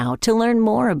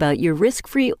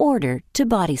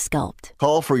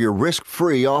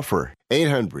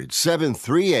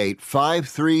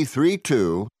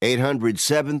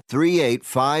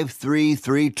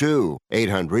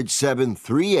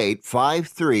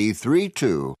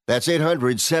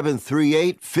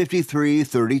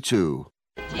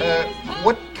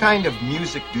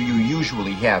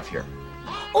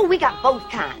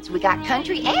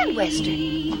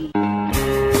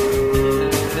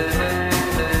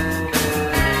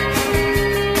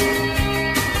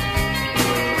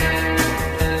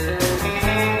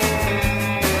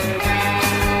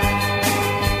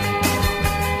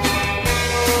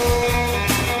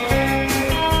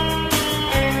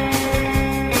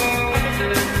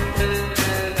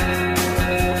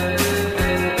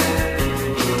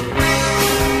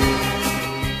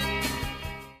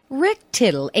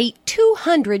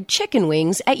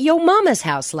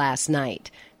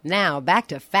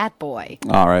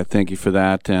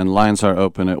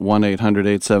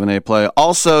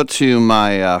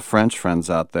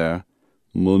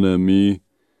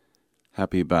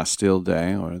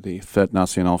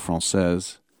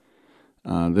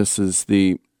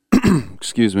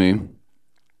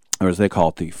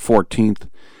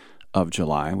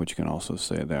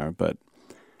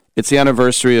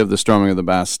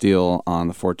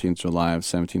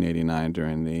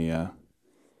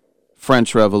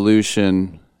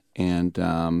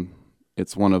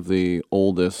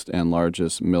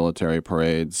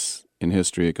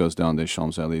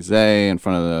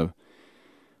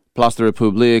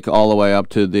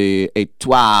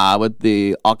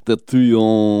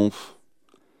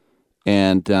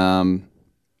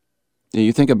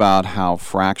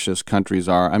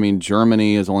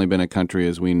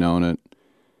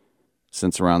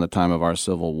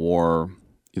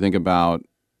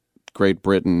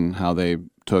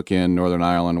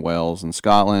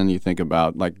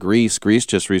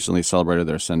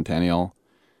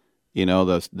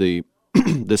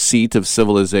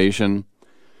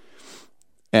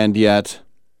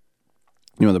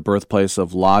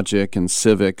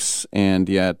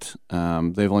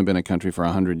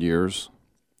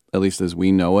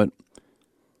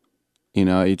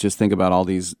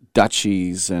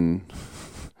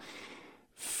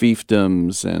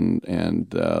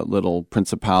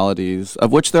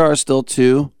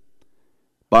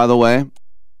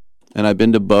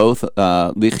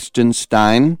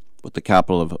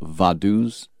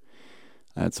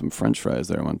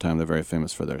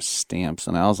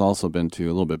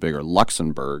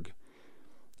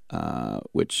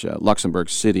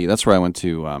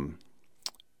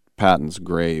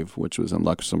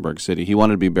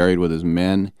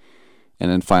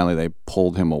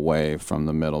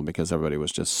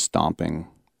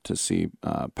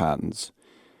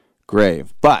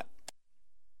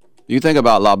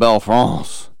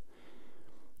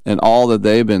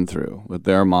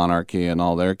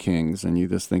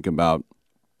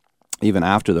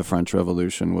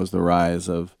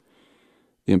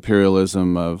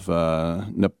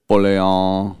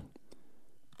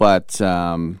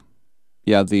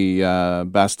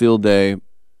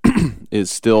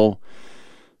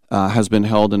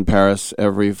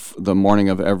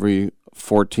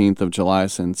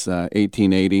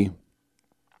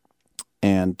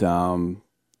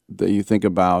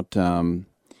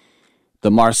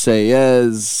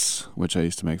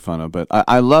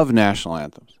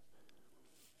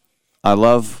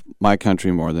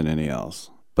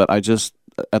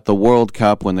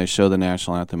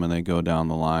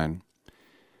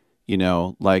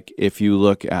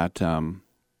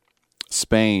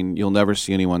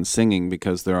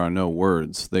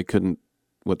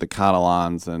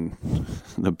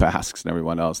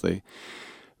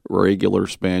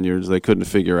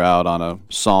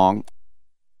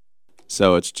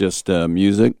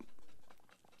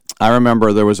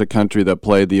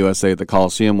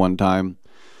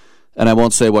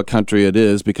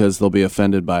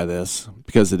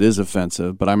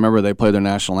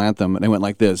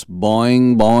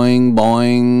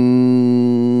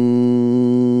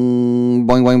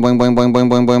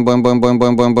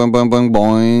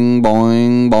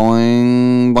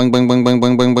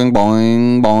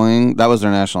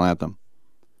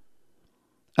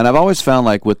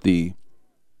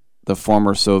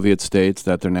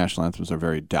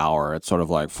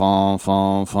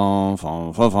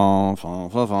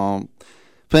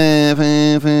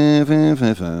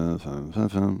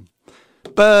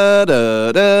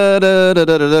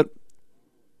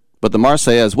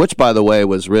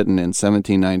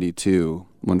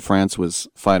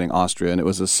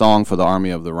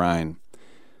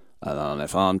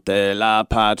 la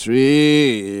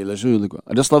patrie.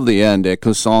 I just love the end.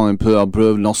 Coussant un peu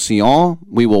abreuve l'océan.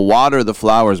 We will water the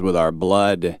flowers with our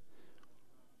blood.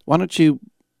 Why don't you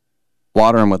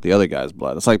water them with the other guy's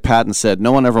blood? It's like Patton said,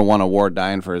 no one ever won a war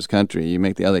dying for his country. You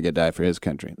make the other guy die for his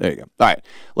country. There you go. All right,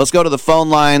 let's go to the phone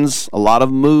lines. A lot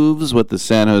of moves with the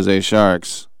San Jose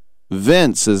Sharks.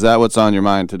 Vince, is that what's on your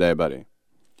mind today, buddy?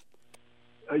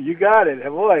 You got it.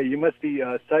 Boy, you must be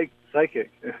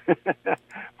psychic.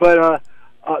 But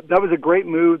that was a great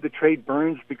move to trade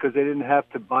Burns because they didn't have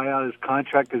to buy out his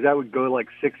contract because that would go like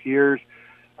 6 years.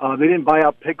 They didn't buy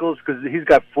out Pickles because he's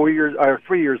got 3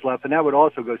 years left, and that would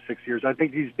also go 6 years. I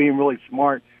think he's being really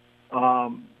smart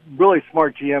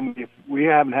GM. If we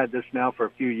haven't had this now for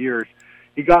a few years.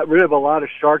 He got rid of a lot of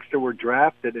Sharks that were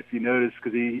drafted, if you notice,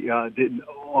 because he didn't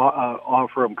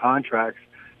offer them contracts.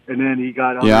 And then he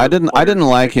got. Yeah, I didn't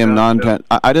like him. I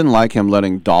didn't like him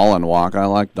letting Dolan walk. I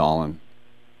like Dolan.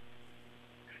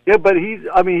 Yeah, but he's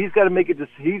got to make it.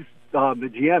 He's the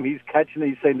GM. He's catching it.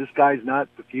 He's saying this guy's not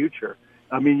the future.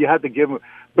 I mean, you have to give him.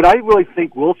 But I really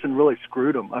think Wilson really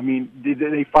screwed him. I mean,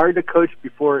 they fired the coach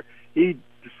before he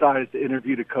decided to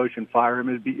interview the coach and fire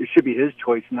him. It should be his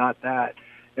choice, not that.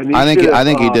 And I think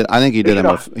he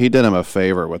did him a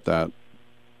favor with that.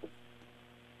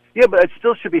 Yeah, but it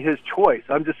still should be his choice.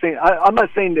 I'm just saying. I'm not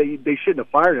saying that they shouldn't have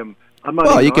fired him. I'm not.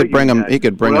 Well, he could bring him. He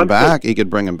could bring him back. He could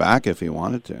bring him back if he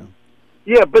wanted to.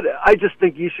 Yeah, but I just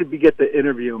think you should get to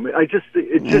interview him.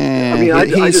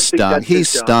 He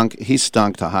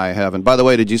stunk to high heaven. By the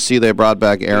way, did you see they brought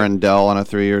back Aaron Dell on a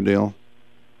 3-year deal?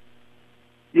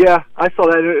 Yeah, I saw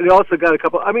that. They also got a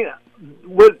couple. I mean,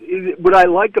 what I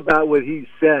like about what he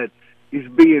said, he's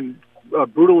being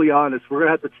brutally honest. We're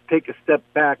going to have to take a step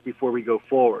back before we go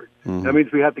forward. Mm-hmm. That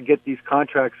means we have to get these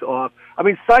contracts off. I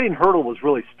mean, signing Hurdle was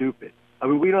really stupid. I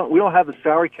mean, we don't have the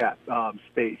salary cap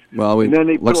space. Well,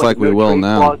 looks like we will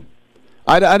now.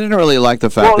 I didn't really like the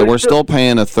fact that we're still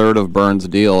paying a third of Burns'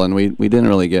 deal, and we didn't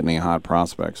really get any hot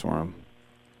prospects for him.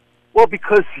 Well,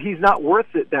 because he's not worth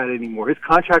that anymore. His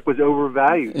contract was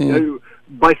overvalued. Yeah.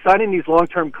 By signing these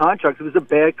long-term contracts, it was a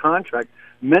bad contract.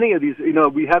 Many of these,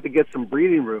 we have to get some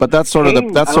breathing room. But that's sort of the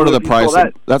price.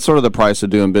 That's sort of the price of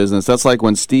doing business. That's like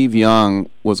when Steve Young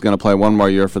was going to play one more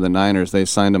year for the Niners. They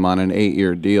signed him on an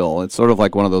 8-year deal. It's sort of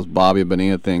like one of those Bobby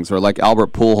Bonilla things, or like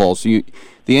Albert Pujols.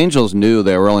 The Angels knew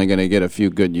they were only going to get a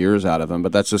few good years out of him,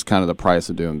 but that's just kind of the price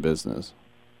of doing business.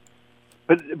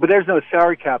 But there's no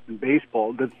salary cap in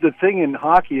baseball. The thing in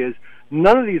hockey is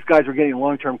none of these guys are getting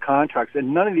long-term contracts,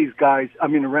 and none of these guys,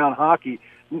 around hockey.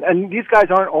 And these guys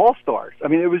aren't all-stars. I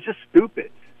mean, it was just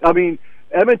stupid. I mean,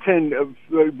 Edmonton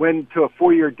went to a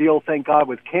 4-year deal, thank God,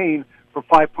 with Kane for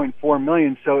 $5.4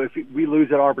 million. So if we lose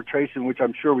that arbitration, which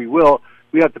I'm sure we will,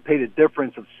 we have to pay the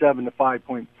difference of 7 to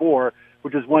 5.4,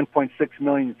 which is $1.6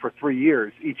 million for 3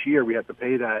 years. Each year we have to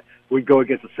pay that. We go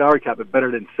against the salary cap, but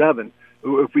better than 7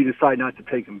 if we decide not to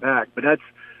take him back. But that's,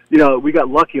 we got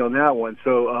lucky on that one.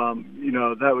 So,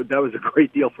 that was a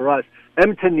great deal for us.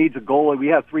 Edmonton needs a goalie. We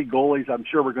have 3 goalies. I'm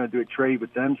sure we're going to do a trade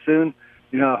with them soon.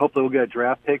 Hopefully we'll get a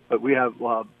draft pick. But we have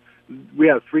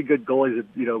 3 good goalies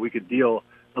that we could deal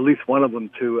at least one of them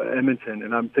to Edmonton,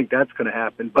 and I think that's going to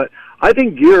happen. But I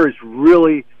think Gear is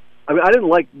really. I didn't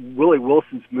like Willie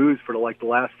Wilson's moves for the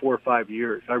last 4 or 5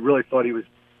 years. I really thought he was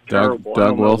terrible. Doug I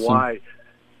don't Wilson. know why.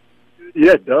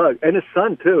 Yeah, Doug, and his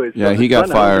son too. He got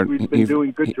fired. He's been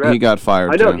doing good draft. He got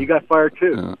fired. I know too. he got fired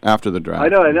too after the draft. I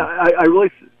know, and I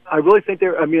really think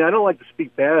they're. I don't like to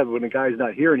speak bad when the guy's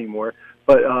not here anymore,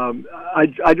 but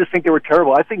I just think they were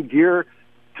terrible. I think Gear,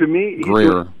 to me, he's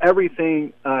doing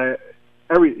everything.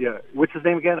 What's his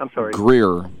name again? I'm sorry.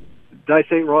 Greer. Did I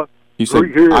say it wrong? You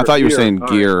said. Gear, I thought you were Gear. saying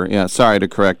Gear. Right. Yeah. Sorry to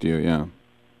correct you. Yeah.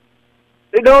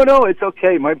 No, it's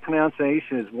okay. My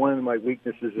pronunciation is one of my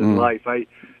weaknesses in life. I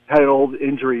had an old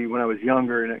injury when I was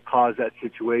younger, and it caused that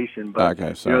situation. But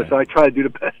okay, sorry. So I try to do the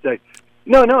best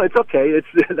No, it's okay.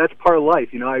 That's part of life.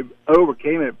 I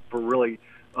overcame it for really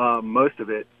most of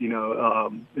it.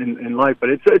 In life, but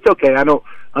it's okay. I'm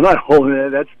not holding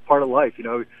it. That's part of life.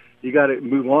 You got to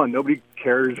move on. Nobody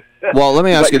cares. Well, let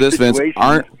me ask you this, Vince.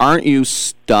 Aren't you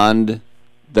stunned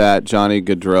that Johnny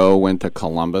Gaudreau went to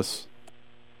Columbus?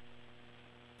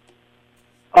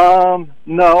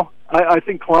 No. I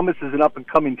think Columbus is an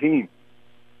up-and-coming team.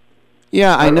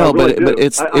 Yeah, I know, really but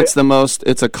it's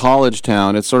a college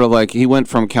town. It's sort of like he went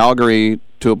from Calgary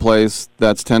to a place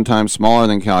that's 10 times smaller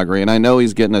than Calgary, and I know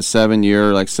he's getting a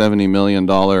 7-year, $70 million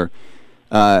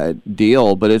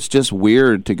deal, but it's just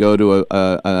weird to go to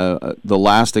the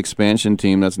last expansion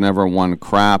team that's never won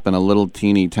crap in a little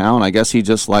teeny town. I guess he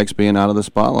just likes being out of the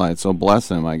spotlight, so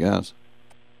bless him, I guess.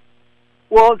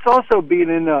 Well, it's also being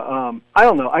in. I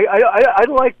don't know. I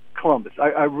like Columbus.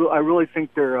 I really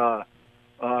think they're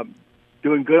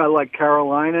doing good. I like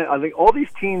Carolina. I think all these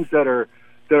teams that are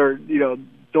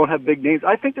don't have big names.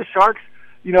 I think the Sharks.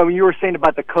 When you were saying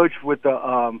about the coach with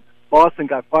the Boston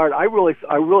got fired, I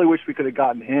really wish we could have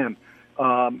gotten him,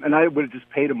 and I would have just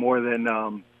paid him more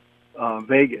than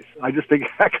Vegas. I just think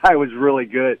that guy was really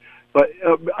good. But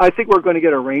I think we're going to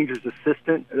get a Rangers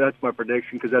assistant. That's my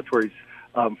prediction because that's where he's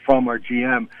from, our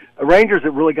GM. Rangers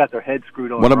have really got their head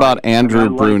screwed on. What about Andrew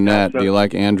Brunette? Like Do you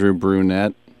like Andrew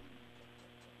Brunette?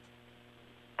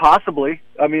 Possibly.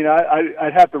 I mean,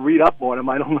 I'd have to read up on him.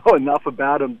 I don't know enough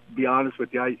about him, to be honest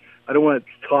with you. I don't want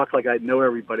to talk like I know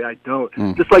everybody. I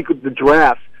don't. Just like the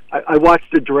drafts. I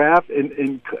watched the draft,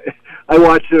 and I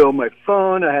watched it on my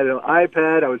phone. I had an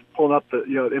iPad. I was pulling up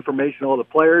the information on all the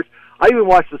players. I even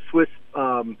watched the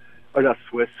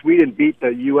Sweden beat the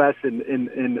U.S. in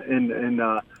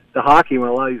the hockey when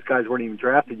a lot of these guys weren't even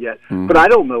drafted yet. But I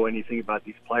don't know anything about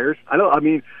these players.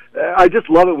 I just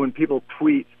love it when people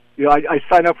tweet. I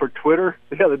signed up for Twitter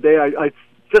the other day. I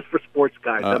just for sports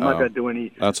guys. I'm not going to do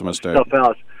any That's a mistake. stuff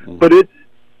else. But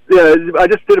I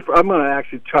just did it. I'm going to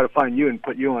actually try to find you and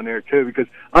put you on there too because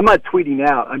I'm not tweeting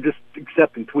out. I'm just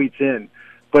accepting tweets in.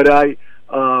 But I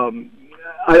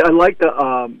like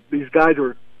these guys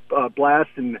who are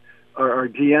blasting our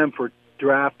GM for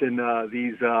drafting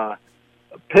these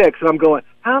picks, and I'm going,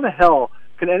 how the hell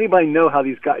can anybody know how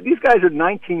these guys are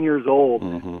 19 years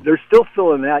old. They're still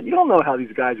filling that. You don't know how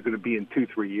these guys are going to be in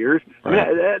 2-3 years. Right.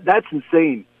 I mean, that's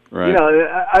insane. Right.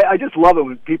 I just love it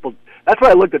when people. That's why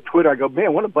I looked at Twitter. I go,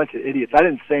 man, what a bunch of idiots. I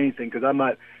didn't say anything because I'm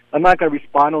not going to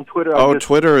respond on Twitter.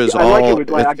 Twitter is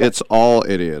it's all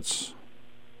idiots.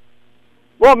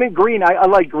 Well, I mean, Green. I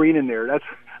like Green in there.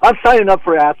 I'm signing up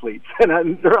for athletes, and I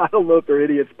don't know if they're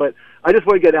idiots, but I just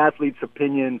want to get athletes'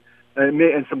 opinion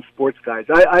and some sports guys.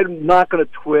 I'm not going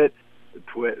to tweet.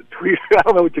 I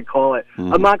don't know what you call it.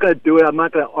 I'm not going to do it. I'm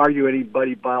not going to argue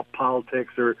anybody about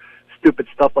politics or stupid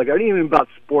stuff like that. Or even about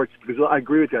sports because I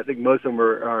agree with you. I think most of them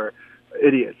are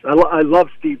idiots. I love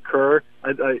Steve Kerr.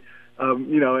 But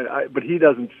he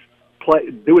doesn't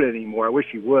do it anymore. I wish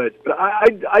he would. But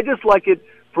I just like it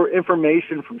for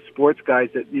information from sports guys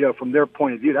that from their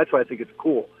point of view. That's why I think it's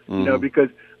cool. Because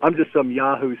I'm just some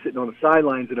yahoo sitting on the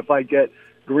sidelines, and if I get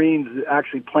Greens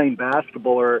actually playing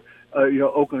basketball or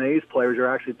Oakland A's players are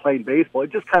actually playing baseball,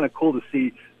 it's just kind of cool to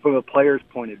see from a player's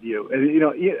point of view. And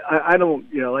I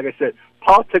don't like I said,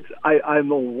 politics. I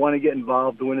don't want to get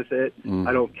involved with it.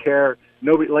 I don't care.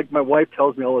 Nobody, like my wife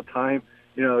tells me all the time.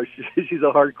 She's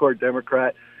a hardcore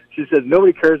Democrat. She says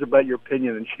nobody cares about your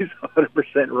opinion, and she's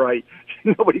 100% right.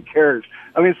 Nobody cares.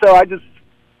 I mean, so I just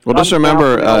just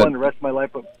remember the rest of my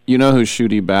life. You know who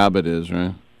Shooty Babbitt is,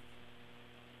 right?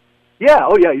 Yeah.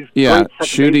 Oh, yeah. He's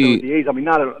Shooty. The A's. I mean,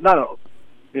 not a.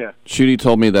 Yeah. Shooty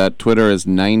told me that Twitter is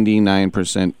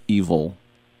 99% evil,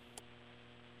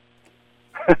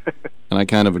 and I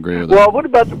kind of agree with that. Well, what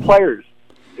about the players?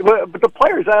 But the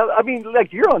players, I mean,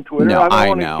 like you're on Twitter. No,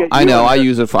 I know. I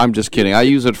use it for. I'm just kidding. I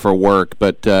use it for work,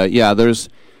 but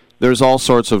there's all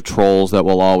sorts of trolls that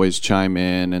will always chime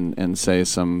in and say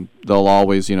some. They'll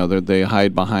always, they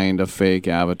hide behind a fake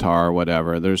avatar or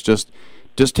whatever. There's just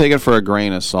take it for a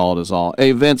grain of salt is all.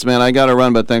 Hey, Vince, man, I got to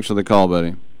run, but thanks for the call,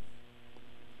 buddy.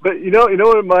 But you know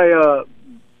what my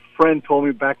friend told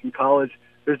me back in college?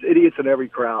 There's idiots in every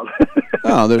crowd.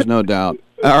 Oh, there's no doubt.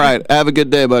 All right, have a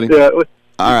good day, buddy. Yeah.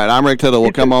 All right, I'm Rick Tittle.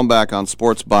 We'll come on back on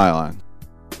Sports Byline.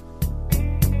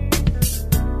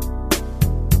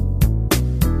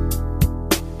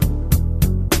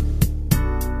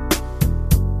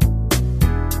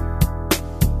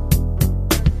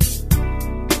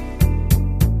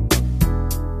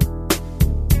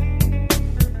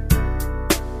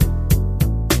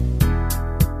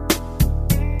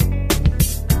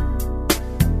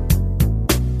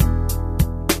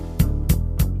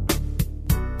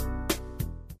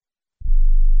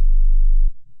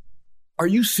 Are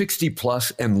you 60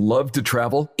 plus and love to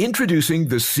travel? Introducing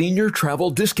the Senior Travel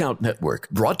Discount Network,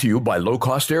 brought to you by Low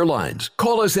Cost Airlines.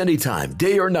 Call us anytime,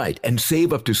 day or night, and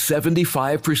save up to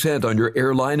 75% on your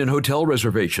airline and hotel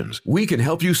reservations. We can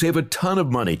help you save a ton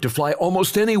of money to fly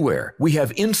almost anywhere. We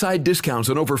have inside discounts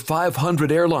on over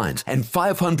 500 airlines and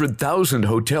 500,000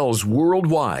 hotels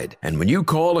worldwide. And when you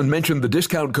call and mention the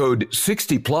discount code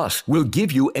 60 plus, we'll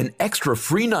give you an extra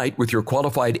free night with your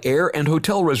qualified air and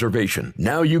hotel reservation.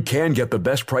 Now you can get the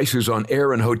best prices on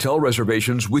air and hotel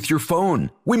reservations with your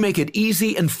phone. We make it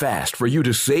easy and fast for you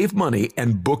to save money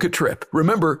and book a trip.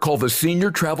 Remember, call the Senior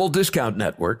Travel Discount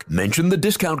Network, mention the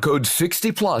discount code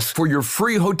 60 plus for your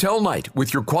free hotel night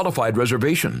with your qualified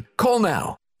reservation. Call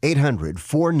now.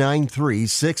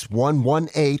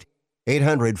 800-493-6118.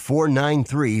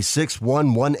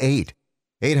 800-493-6118.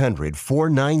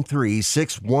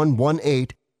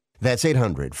 800-493-6118. That's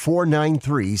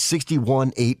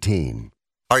 800-493-6118.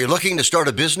 Are you looking to start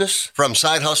a business? From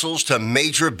side hustles to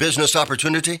major business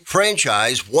opportunity?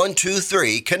 Franchise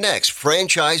 123 connects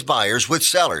franchise buyers with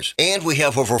sellers. And we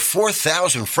have over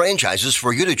 4,000 franchises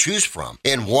for you to choose from.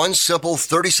 In one simple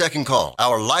 30-second call,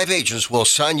 our live agents will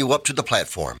sign you up to the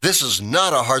platform. This is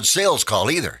not a hard sales call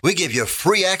either. We give you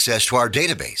free access to our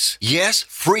database. Yes,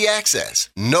 free access.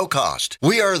 No cost.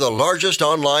 We are the largest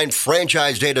online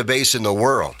franchise database in the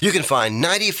world. You can find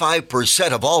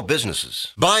 95% of all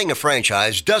businesses. Buying a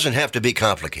franchise doesn't have to be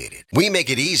complicated. We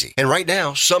make it easy. And right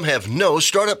now, some have no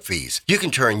startup fees. You can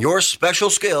turn your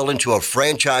special skill into a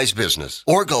franchise business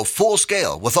or go full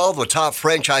scale with all the top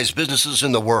franchise businesses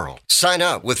in the world. Sign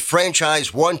up with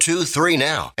Franchise 123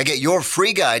 now and get your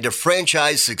free guide to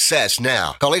franchise success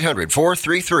now. Call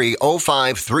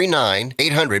 800-433-0539,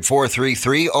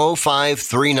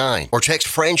 800-433-0539, or text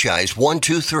Franchise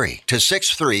 123 to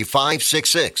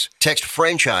 63566. Text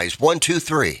Franchise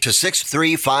 123 to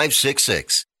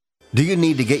 63566. Do you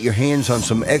need to get your hands on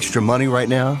some extra money right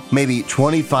now? Maybe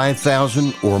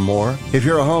 $25,000 or more? If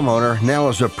you're a homeowner, now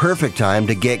is a perfect time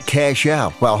to get cash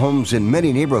out while homes in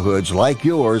many neighborhoods like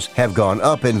yours have gone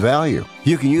up in value.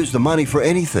 You can use the money for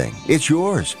anything. It's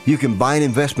yours. You can buy an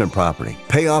investment property,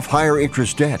 pay off higher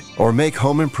interest debt, or make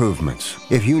home improvements.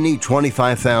 If you need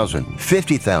 $25,000,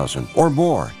 $50,000, or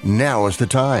more, now is the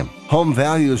time. Home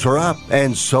values are up,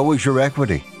 and so is your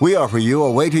equity. We offer you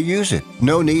a way to use it.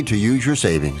 No need to use your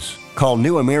savings. Call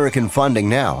New American Funding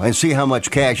now and see how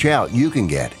much cash out you can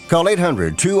get. Call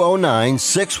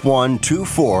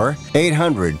 800-209-6124,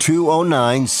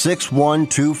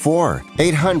 800-209-6124,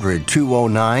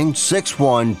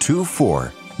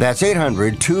 800-209-6124. That's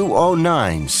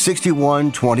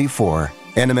 800-209-6124.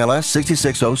 NMLS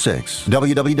 6606.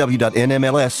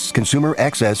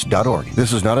 www.nmlsconsumeraccess.org.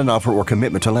 This is not an offer or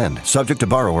commitment to lend. Subject to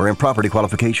borrower and property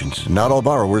qualifications. Not all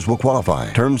borrowers will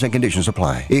qualify. Terms and conditions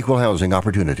apply. Equal housing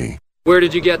opportunity. Where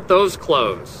did you get those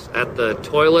clothes? At the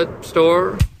toilet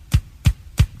store?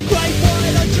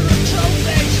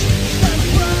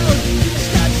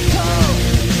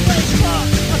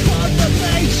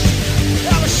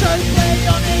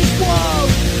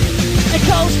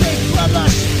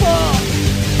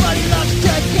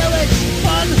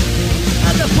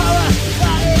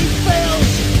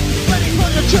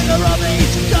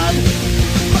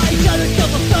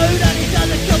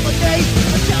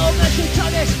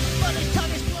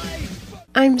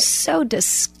 I'm so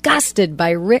disgusted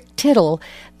by Rick Tittle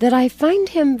that I find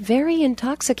him very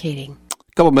intoxicating.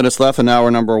 A couple minutes left in hour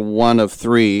number 1 of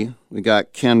 3. We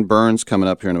got Ken Burns coming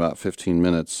up here in about 15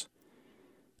 minutes.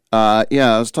 I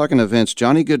was talking to Vince.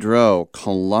 Johnny Gaudreau,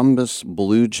 Columbus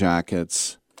Blue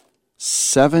Jackets,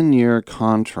 7-year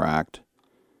contract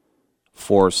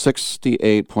for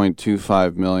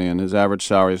 $68.25 million. His average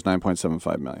salary is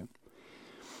 $9.75 million.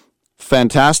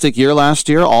 Fantastic year last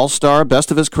year, all-star,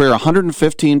 best of his career,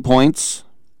 115 points.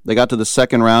 They got to the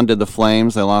second round, did the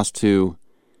Flames. They lost to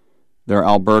their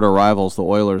Alberta rivals, the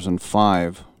Oilers, in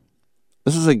 5.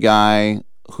 This is a guy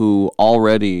who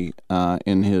already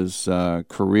in his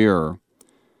career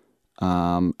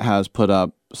has put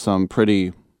up some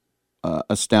pretty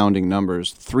astounding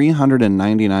numbers.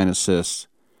 399 assists,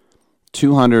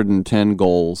 210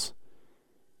 goals.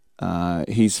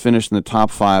 He's finished in the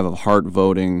top 5 of Hart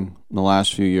voting in the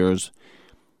last few years.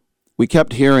 We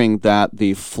kept hearing that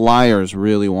the Flyers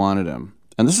really wanted him.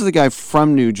 And this is a guy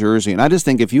from New Jersey. And I just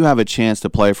think if you have a chance to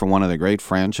play for one of the great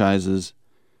franchises,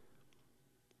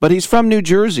 but he's from New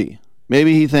Jersey.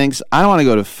 Maybe he thinks, I don't want to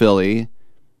go to Philly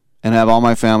and have all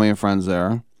my family and friends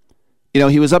there. You know,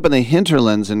 he was up in the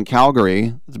hinterlands in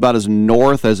Calgary. It's about as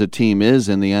north as a team is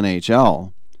in the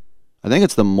NHL. I think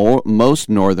it's the most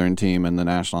northern team in the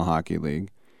National Hockey League.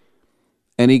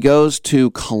 And he goes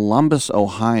to Columbus,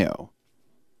 Ohio,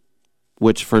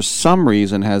 which for some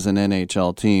reason has an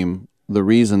NHL team. The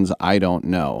reasons I don't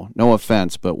know. No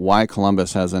offense, but why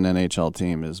Columbus has an NHL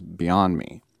team is beyond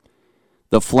me.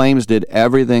 The Flames did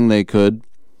everything they could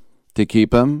to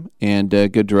keep him, and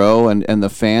Gaudreau and the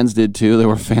fans did too. There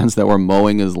were fans that were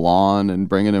mowing his lawn and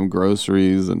bringing him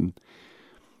groceries, and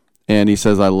he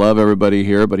says, I love everybody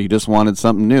here, but he just wanted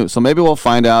something new. So maybe we'll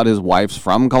find out his wife's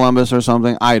from Columbus or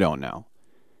something. I don't know.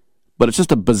 But it's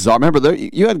just a bizarre... Remember,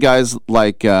 you had guys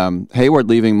like Hayward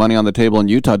leaving money on the table in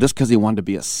Utah just because he wanted to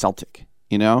be a Celtic,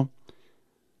 you know?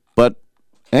 But,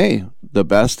 hey, the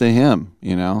best to him,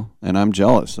 you know? And I'm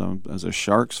jealous. So, as a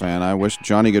Sharks fan, I wish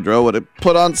Johnny Gaudreau would have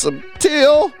put on some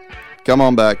teal. Come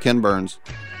on back, Ken Burns.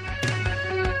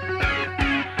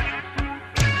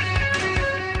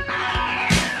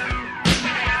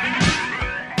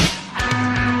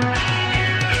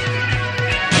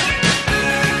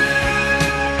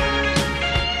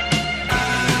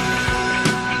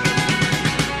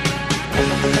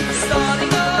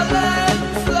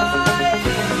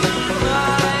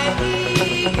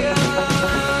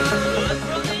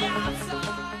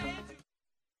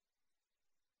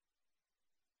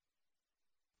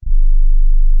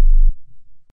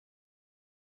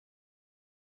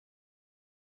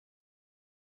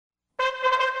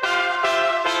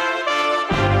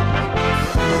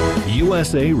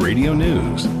 USA Radio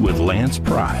News with Lance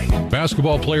Pry.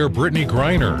 Basketball player Brittany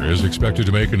Griner is expected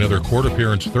to make another court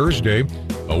appearance Thursday,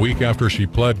 a week after she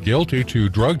pled guilty to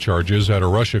drug charges at a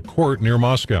Russia court near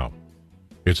Moscow.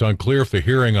 It's unclear if the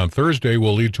hearing on Thursday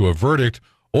will lead to a verdict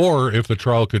or if the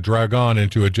trial could drag on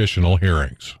into additional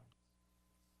hearings.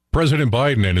 President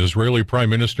Biden and Israeli Prime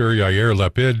Minister Yair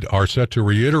Lapid are set to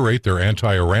reiterate their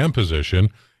anti-Iran position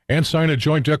and sign a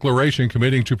joint declaration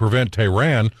committing to prevent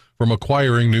Tehran from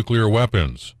acquiring nuclear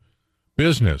weapons.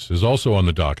 Business is also on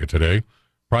the docket today.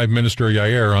 Prime Minister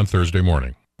Yair on Thursday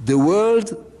morning. The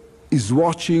world is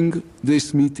watching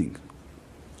this meeting.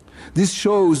 This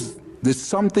shows that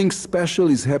something special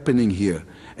is happening here.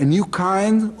 A new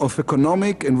kind of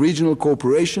economic and regional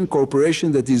cooperation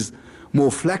that is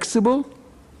more flexible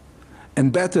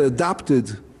and better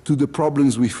adapted to the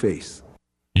problems we face.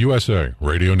 USA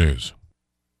Radio News.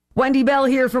 Wendy Bell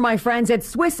here for my friends at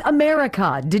Swiss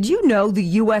America. Did you know the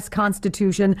U.S.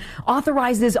 Constitution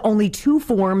authorizes only two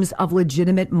forms of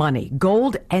legitimate money,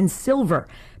 gold and silver?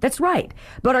 That's right.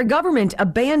 But our government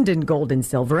abandoned gold and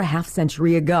silver a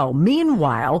half-century ago.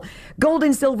 Meanwhile, gold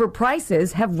and silver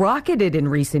prices have rocketed in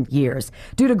recent years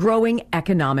due to growing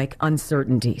economic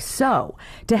uncertainty. So,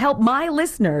 to help my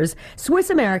listeners, Swiss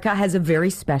America has a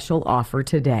very special offer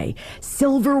today.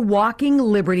 Silver Walking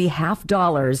Liberty $half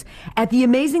at the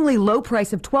amazingly low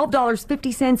price of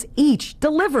 $12.50 each,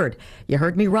 delivered. You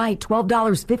heard me right,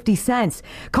 $12.50.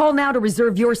 Call now to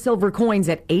reserve your silver coins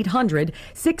at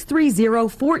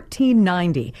 800-630-1490.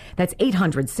 That's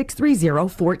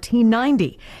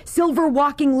 800-630-1490. Silver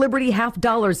Walking Liberty $half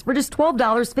for just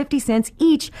 $12.50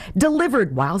 each,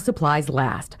 delivered while supplies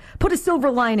last. Put a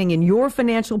silver lining in your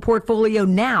financial portfolio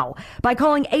now by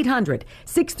calling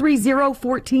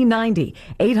 800-630-1490.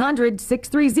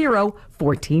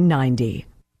 800-630-1490.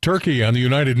 Turkey and the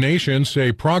United Nations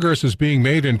say progress is being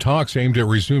made in talks aimed at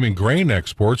resuming grain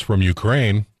exports from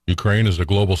Ukraine. Ukraine is a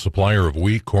global supplier of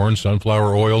wheat, corn,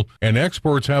 sunflower oil, and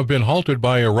exports have been halted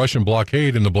by a Russian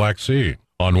blockade in the Black Sea.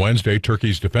 On Wednesday,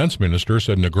 Turkey's defense minister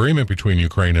said an agreement between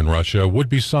Ukraine and Russia would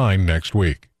be signed next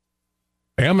week.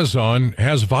 Amazon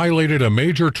has violated a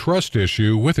major trust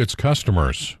issue with its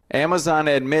customers. Amazon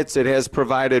admits it has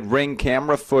provided Ring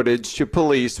camera footage to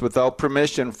police without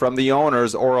permission from the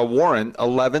owners or a warrant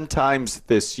 11 times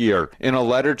this year. In a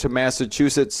letter to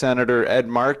Massachusetts Senator Ed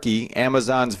Markey,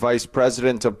 Amazon's vice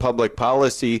president of public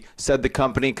policy said the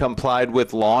company complied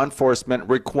with law enforcement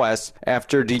requests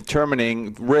after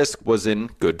determining risk was in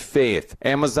good faith.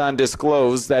 Amazon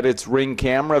disclosed that its Ring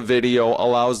camera video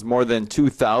allows more than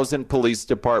 2,000 police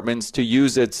departments to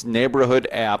use its neighborhood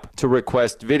app to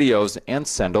request videos and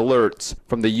send alerts.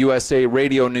 From the USA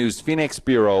Radio News Phoenix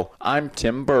Bureau, I'm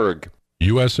Tim Berg.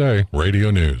 USA Radio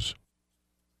News.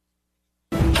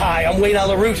 Hi, I'm Wayne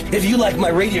Alaroot. If you like my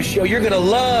radio show, you're going to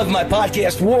love my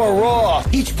podcast, War Raw.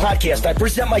 Each podcast, I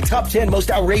present my top 10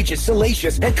 most outrageous,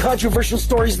 salacious, and controversial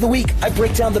stories of the week. I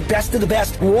break down the best of the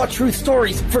best raw truth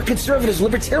stories for conservatives,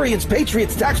 libertarians,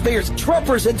 patriots, taxpayers,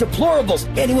 Trumpers, and deplorables.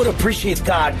 Anyone who appreciates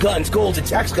God, guns, gold, and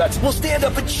tax cuts will stand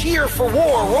up and cheer for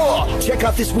War Raw. Check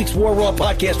out this week's War Raw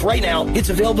podcast right now. It's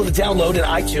available to download in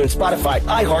iTunes, Spotify,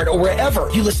 iHeart, or wherever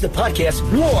you listen to podcasts.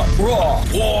 War Raw.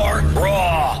 War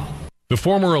Raw. The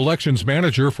former elections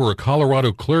manager for a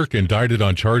Colorado clerk indicted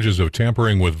on charges of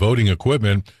tampering with voting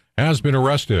equipment has been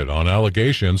arrested on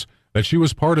allegations that she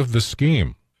was part of the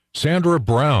scheme. Sandra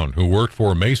Brown, who worked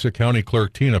for Mesa County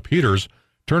Clerk Tina Peters,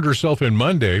 turned herself in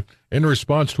Monday in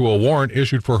response to a warrant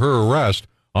issued for her arrest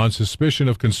on suspicion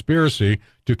of conspiracy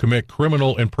to commit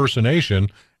criminal impersonation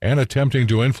and attempting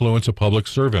to influence a public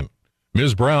servant.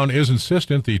 Ms. Brown is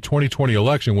insistent the 2020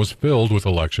 election was filled with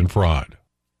election fraud.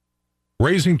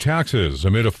 Raising taxes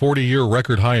amid a 40-year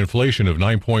record-high inflation of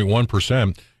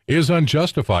 9.1% is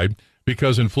unjustified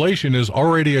because inflation is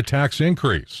already a tax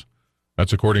increase.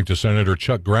 That's according to Senator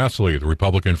Chuck Grassley, the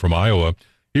Republican from Iowa.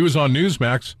 He was on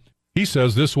Newsmax. He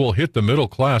says this will hit the middle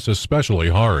class especially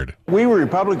hard. We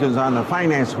Republicans on the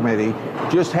Finance Committee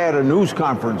just had a news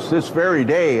conference this very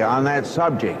day on that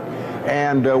subject.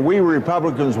 And we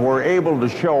Republicans were able to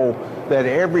show that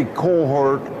every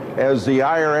cohort, as the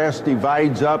IRS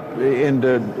divides up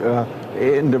into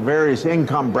various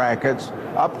income brackets,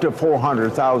 up to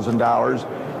 $400,000,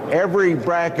 every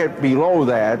bracket below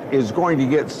that is going to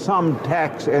get some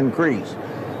tax increase.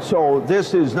 So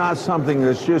this is not something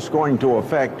that's just going to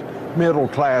affect middle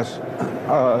class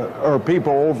or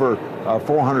people over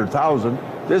 400,000.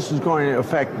 This is going to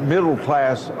affect middle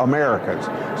class Americans,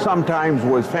 sometimes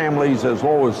with families as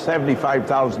low as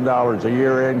 $75,000 a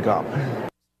year income.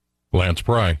 Lance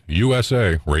Pry,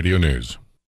 USA Radio News.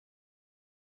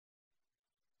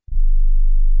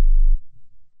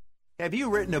 Have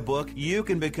you written a book? You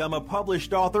can become a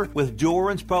published author with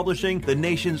Dorrance Publishing, the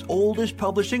nation's oldest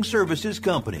publishing services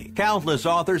company. Countless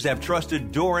authors have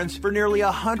trusted Dorrance for nearly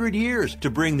 100 years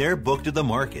to bring their book to the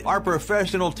market. Our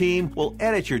professional team will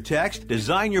edit your text,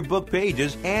 design your book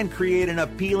pages, and create an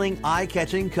appealing,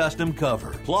 eye-catching custom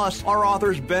cover. Plus, our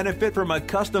authors benefit from a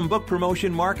custom book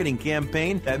promotion marketing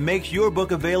campaign that makes your book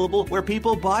available where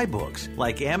people buy books,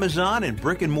 like Amazon and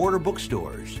brick-and-mortar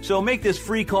bookstores. So make this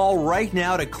free call right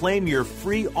now to claim your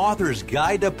free author's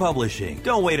guide to publishing.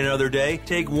 Don't wait another day.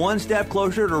 Take one step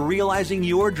closer to realizing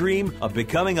your dream of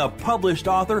becoming a published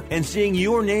author and seeing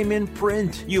your name in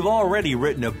print. You've already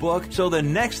written a book, so the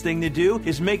next thing to do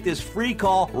is make this free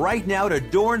call right now to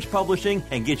Dorrance Publishing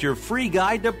and get your free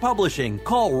guide to publishing.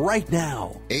 Call right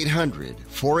now.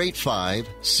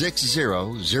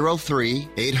 800-485-6003.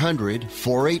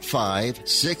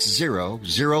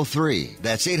 800-485-6003.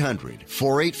 That's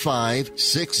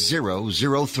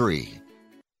 800-485-6003.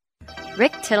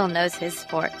 Rick Tittle knows his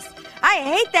sports. I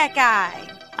hate that guy.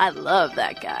 I love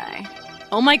that guy.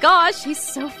 Oh my gosh, he's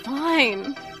so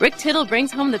fine. Rick Tittle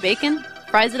brings home the bacon,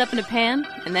 fries it up in a pan,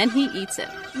 and then he eats it.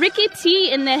 Ricky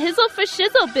T in the hizzle for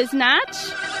shizzle,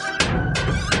 biznatch.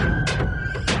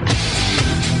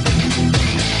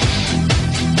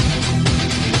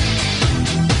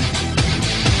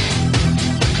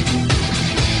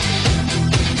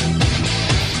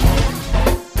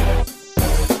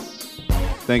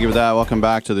 Thank you for that. Welcome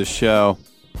back to the show.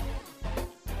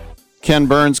 Ken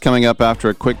Burns coming up after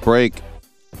a quick break.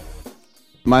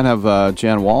 Might have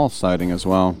Jan Wall sighting as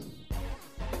well.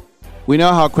 We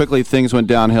know how quickly things went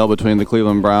downhill between the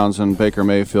Cleveland Browns and Baker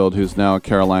Mayfield, who's now a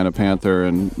Carolina Panther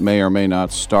and may or may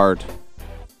not start.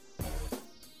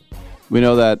 We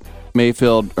know that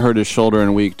Mayfield hurt his shoulder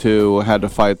in week 2, had to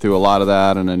fight through a lot of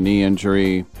that and a knee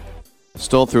injury.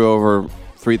 Still threw over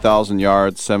 3,000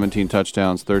 yards, 17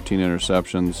 touchdowns, 13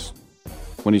 interceptions.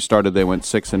 When he started, they went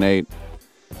 6-8.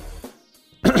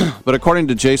 But according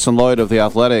to Jason Lloyd of The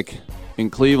Athletic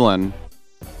in Cleveland,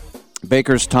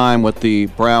 Baker's time with the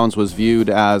Browns was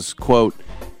viewed as, quote,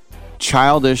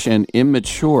 childish and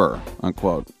immature,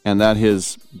 unquote, and that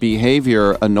his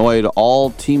behavior annoyed all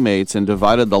teammates and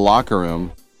divided the locker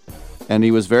room, and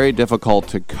he was very difficult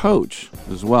to coach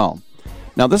as well.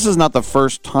 Now, this is not the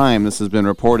first time this has been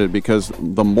reported, because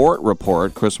the Mort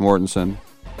report, Chris Mortensen,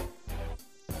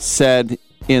 said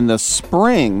in the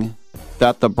spring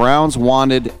that the Browns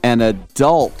wanted an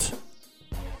adult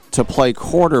to play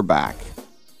quarterback.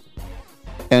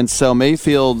 And so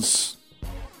Mayfield's,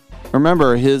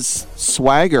 remember, his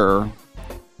swagger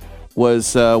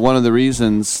was one of the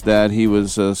reasons that he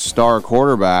was a star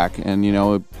quarterback. And, you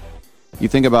know, you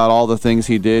think about all the things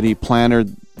he did. He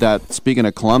planted that, speaking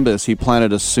of Columbus, he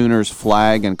planted a Sooners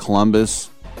flag in Columbus.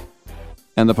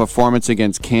 And the performance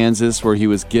against Kansas where he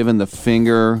was given the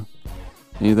finger.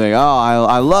 And you think, oh,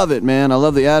 I love it, man. I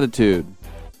love the attitude.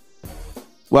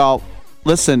 Well,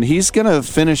 listen, he's going to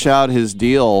finish out his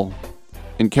deal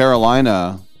in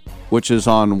Carolina, which is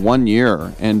on 1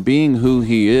 year. And being who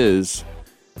he is,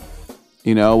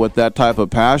 you know, with that type of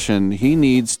passion, he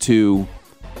needs to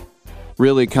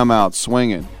really come out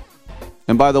swinging.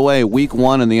 And by the way, week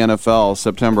 1 in the NFL,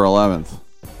 September 11th.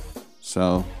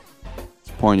 So it's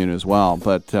poignant as well.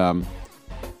 But,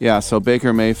 yeah, so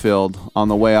Baker Mayfield, on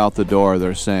the way out the door,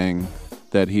 they're saying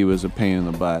that he was a pain in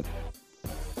the butt.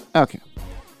 Okay.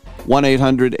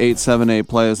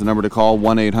 1-800-878-PLAY is the number to call.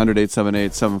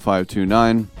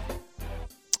 1-800-878-7529.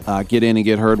 Get in and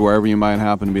get heard wherever you might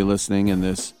happen to be listening in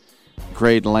this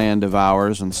great land of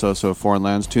ours and so foreign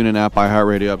lands. TuneIn app,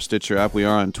 iHeartRadio app, Stitcher app. We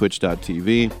are on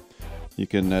Twitch.tv. You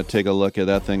can take a look at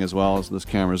that thing as well, as this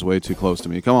camera's way too close to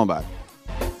me. Come on back.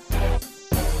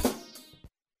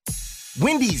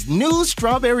 Wendy's new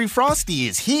Strawberry Frosty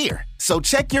is here, so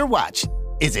check your watch.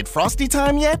 Is it Frosty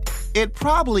time yet? It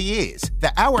probably is.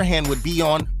 The hour hand would be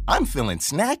on, I'm feeling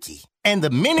snacky. And the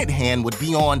minute hand would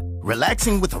be on,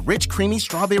 relaxing with a rich, creamy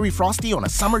Strawberry Frosty on a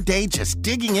summer day, just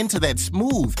digging into that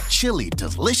smooth, chilly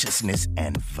deliciousness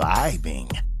and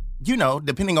vibing. You know,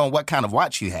 depending on what kind of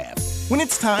watch you have. When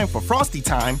it's time for Frosty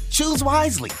time, choose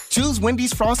wisely. Choose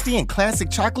Wendy's Frosty and Classic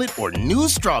Chocolate or New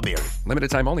Strawberry. Limited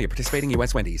time only at participating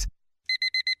U.S. Wendy's.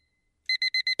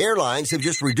 Airlines have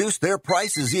just reduced their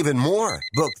prices even more.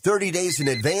 Book 30 days in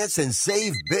advance and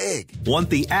save big. Want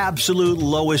the absolute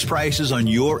lowest prices on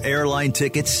your airline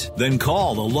tickets? Then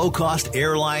call the Low Cost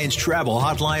Airlines Travel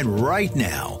Hotline right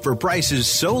now for prices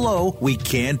so low we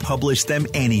can't publish them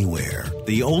anywhere.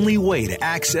 The only way to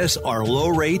access our low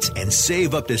rates and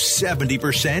save up to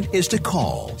 70% is to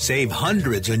call. Save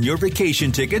hundreds on your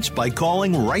vacation tickets by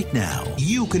calling right now.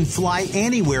 You can fly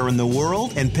anywhere in the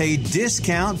world and pay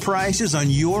discount prices on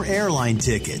your your airline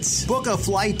tickets. Book a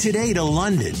flight today to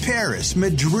London, Paris,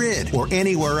 Madrid, or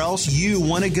anywhere else you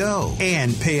want to go.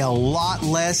 And pay a lot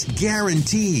less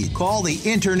guaranteed. Call the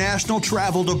International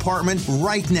Travel Department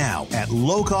right now at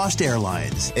Low Cost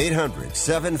Airlines.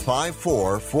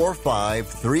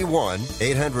 800-754-4531.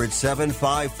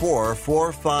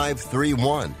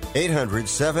 800-754-4531.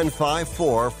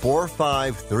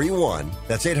 800-754-4531.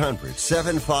 That's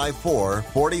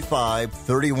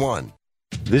 800-754-4531.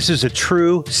 This is a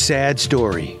true, sad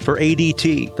story for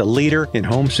ADT, the leader in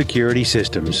home security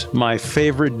systems. My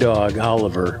favorite dog,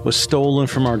 Oliver, was stolen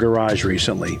from our garage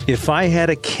recently. If I had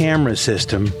a camera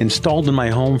system installed in my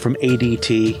home from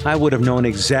ADT, I would have known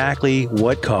exactly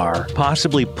what car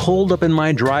possibly pulled up in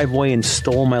my driveway and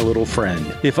stole my little friend.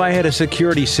 If I had a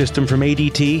security system from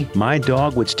ADT, my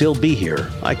dog would still be here.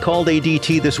 I called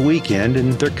ADT this weekend,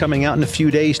 and they're coming out in a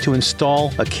few days to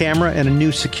install a camera and a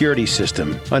new security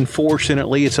system. Unfortunately,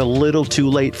 it's a little too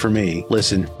late for me.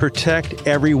 Listen, protect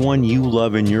everyone you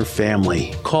love in your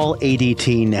family. Call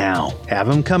ADT now. Have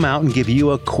them come out and give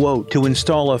you a quote to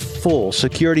install a full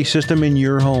security system in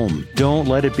your home. Don't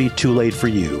let it be too late for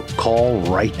you. Call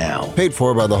right now. Paid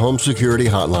for by the Home Security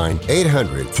Hotline.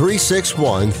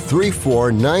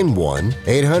 800-361-3491.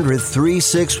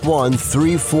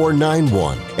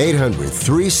 800-361-3491.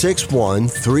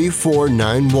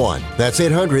 800-361-3491. That's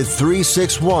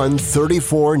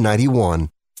 800-361-3491.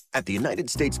 At the United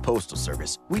States Postal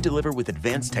Service, we deliver with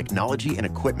advanced technology and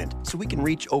equipment so we can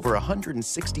reach over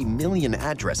 160 million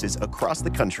addresses across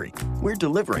the country. We're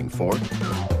delivering for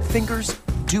thinkers,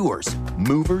 doers,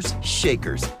 movers,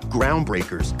 shakers,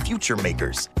 groundbreakers, future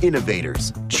makers,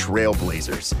 innovators,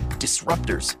 trailblazers,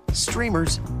 disruptors,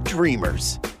 streamers,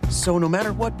 dreamers. So no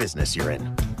matter what business you're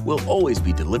in, we'll always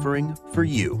be delivering for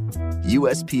you.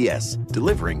 USPS,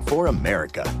 delivering for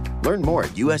America. Learn more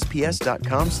at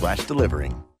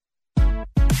USPS.com/delivering.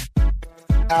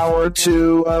 Hour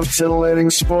 2 of titillating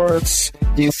sports.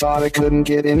 You thought it couldn't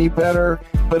get any better,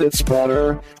 but it's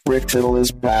better. Rick Tittle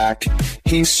is back.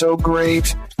 He's so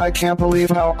great. I can't believe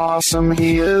how awesome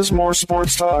he is. More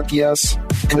sports talk, yes.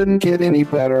 Couldn't get any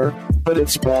better, but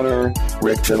it's better.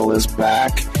 Rick Tittle is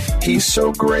back. He's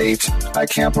so great. I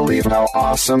can't believe how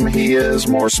awesome he is.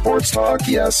 More sports talk,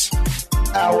 yes.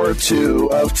 Hour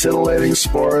 2 of titillating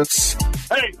sports.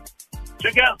 Hey!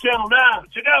 Check out Channel 9.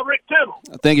 Check out Rick Tittle.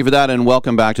 Thank you for that, and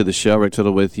welcome back to the show. Rick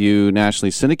Tittle with you,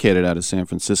 nationally syndicated out of San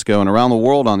Francisco and around the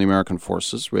world on the American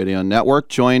Forces Radio Network,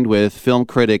 joined with film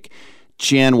critic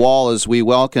Jan Wall as we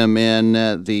welcome in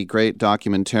the great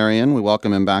documentarian. We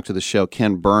welcome him back to the show,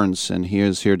 Ken Burns, and he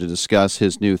is here to discuss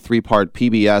his new 3-part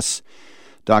PBS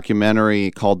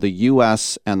documentary called The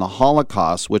U.S. and the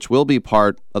Holocaust, which will be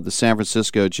part of the San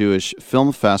Francisco Jewish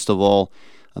Film Festival.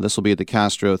 This will be at the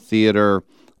Castro Theater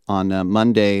on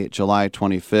Monday, July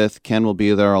 25th. Ken will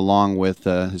be there along with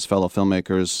his fellow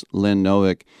filmmakers, Lynn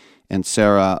Novick and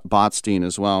Sarah Botstein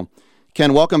as well.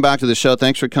 Ken, welcome back to the show.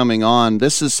 Thanks for coming on.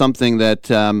 This is something that,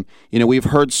 we've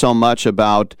heard so much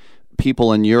about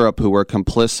people in Europe who were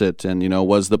complicit and,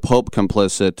 was the Pope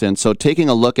complicit? And so taking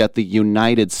a look at the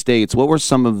United States, what were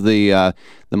some of the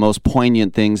most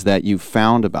poignant things that you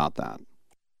found about that?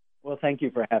 Well, thank you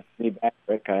for having me back,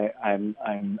 Rick. I'm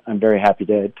very happy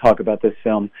to talk about this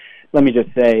film. Let me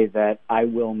just say that I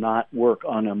will not work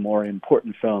on a more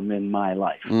important film in my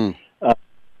life.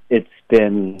 It's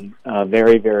been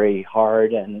very, very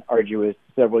hard and arduous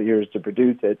several years to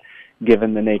produce it,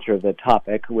 given the nature of the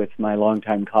topic, with my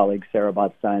longtime colleagues Sarah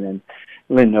Botstein and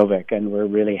Lynn Novick, and we're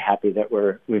really happy that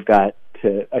we've got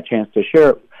a chance to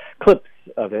share clips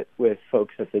of it with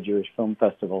folks at the Jewish Film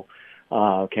Festival.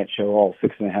 Can't show all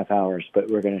 6.5 hours, but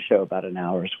we're going to show about an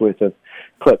hour's worth of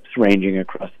clips ranging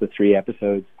across the 3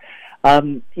 episodes.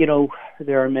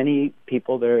 There are many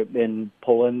people there in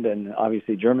Poland and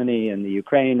obviously Germany and the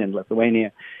Ukraine and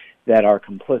Lithuania that are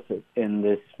complicit in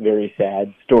this very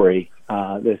sad story,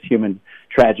 this human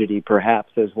tragedy,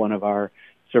 perhaps, as one of our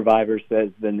survivors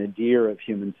says, the nadir of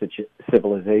human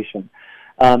civilization.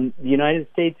 The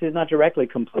United States is not directly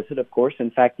complicit, of course.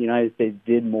 In fact, the United States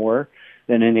did more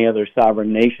than any other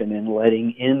sovereign nation in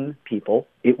letting in people.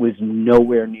 It was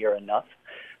nowhere near enough.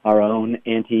 Our own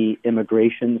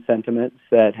anti-immigration sentiments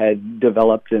that had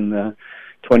developed in the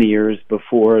 20 years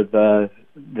before the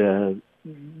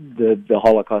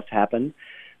Holocaust happened,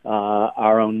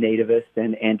 our own nativist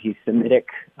and anti-Semitic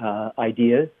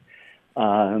ideas,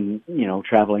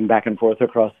 traveling back and forth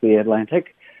across the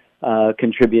Atlantic,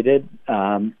 contributed.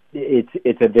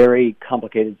 It's a very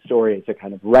complicated story. It's a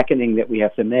kind of reckoning that we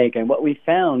have to make. And what we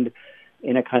found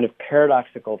in a kind of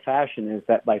paradoxical fashion is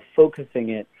that by focusing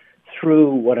it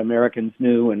through what Americans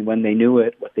knew and when they knew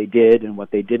it, what they did and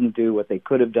what they didn't do, what they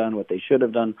could have done, what they should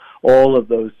have done, all of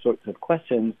those sorts of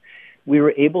questions, we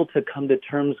were able to come to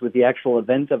terms with the actual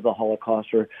event of the Holocaust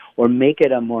or make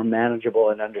it a more manageable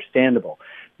and understandable.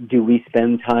 Do we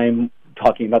spend time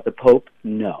talking about the Pope?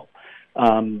 No.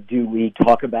 Do we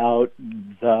talk about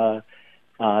the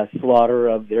slaughter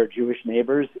of their Jewish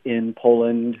neighbors in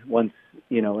Poland once,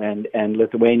 and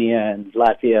Lithuania and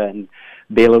Latvia and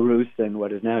Belarus and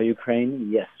what is now Ukraine?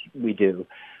 Yes, we do.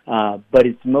 But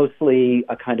it's mostly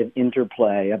a kind of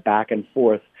interplay, a back and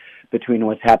forth between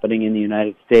what's happening in the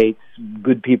United States,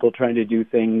 good people trying to do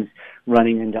things,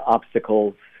 running into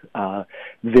obstacles,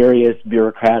 various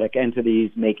bureaucratic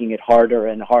entities making it harder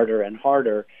and harder and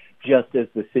harder, just as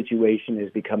the situation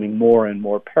is becoming more and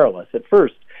more perilous. At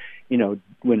first,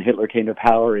 when Hitler came to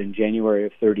power in January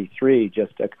of 1933,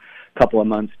 just a couple of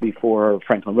months before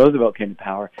Franklin Roosevelt came to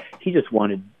power, he just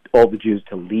wanted all the Jews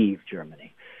to leave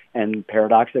Germany. And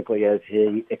paradoxically, as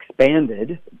he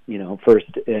expanded, first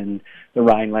in the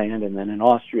Rhineland and then in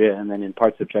Austria and then in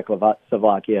parts of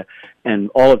Czechoslovakia and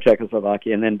all of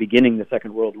Czechoslovakia and then beginning the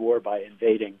Second World War by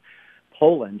invading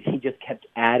Poland, he just kept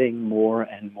adding more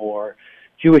and more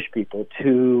Jewish people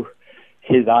to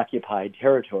his occupied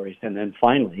territories. And then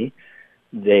finally,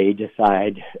 they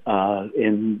decide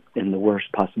in the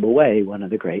worst possible way, one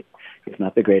of the great, if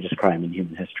not the greatest crime in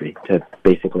human history, to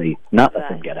basically not let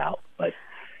them get out, but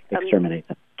exterminate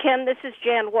them. Ken, this is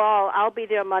Jan Wall. I'll be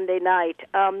there Monday night.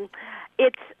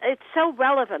 It's so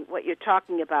relevant what you're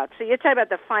talking about. So you're talking about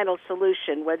the final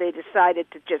solution where they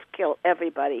decided to just kill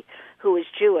everybody who is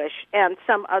Jewish and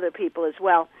some other people as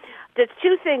well. There's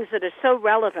two things that are so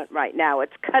relevant right now.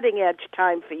 It's cutting-edge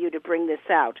time for you to bring this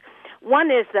out.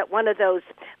 One is that one of those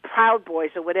Proud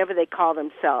Boys, or whatever they call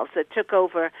themselves, that took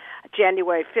over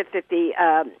January 5th at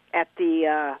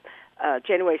the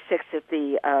January 6th at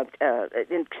the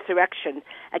insurrection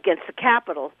against the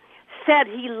Capitol, said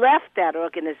he left that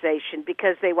organization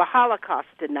because they were Holocaust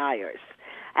deniers.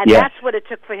 And yes. That's what it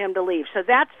took for him to leave. So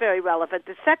that's very relevant.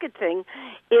 The second thing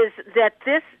is that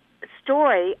this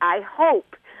story, I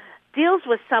hope, deals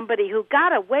with somebody who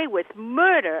got away with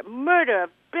murder of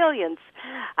billions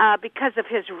because of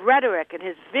his rhetoric and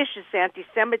his vicious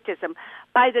anti-Semitism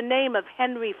by the name of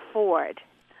Henry Ford.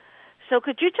 So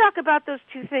could you talk about those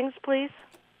two things, please?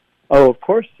 Oh, of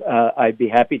course. I'd be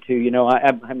happy to.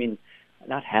 I mean,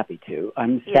 not happy to.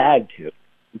 I'm sad to.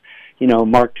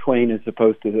 Mark Twain is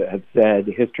supposed to have said,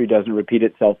 history doesn't repeat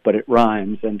itself, but it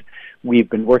rhymes. And we've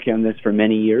been working on this for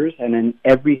many years. And in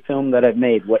every film that I've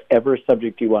made, whatever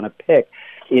subject you want to pick,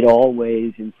 it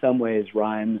always, in some ways,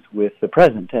 rhymes with the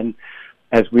present. And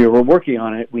as we were working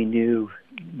on it, we knew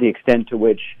the extent to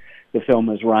which the film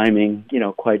is rhyming,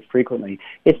 quite frequently.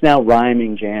 It's now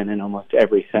rhyming, Jan, in almost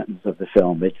every sentence of the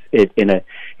film. It's in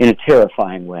a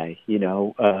terrifying way,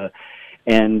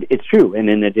 and it's true. And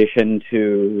in addition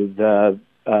to the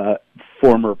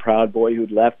former Proud Boy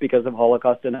who'd left because of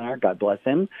Holocaust denial, God bless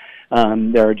him,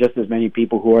 there are just as many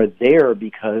people who are there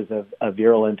because of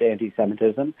virulent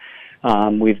anti-Semitism.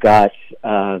 We've got,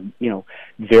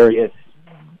 various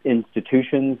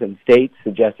institutions and states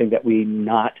suggesting that we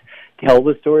not tell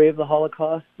the story of the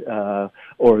Holocaust,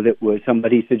 or that was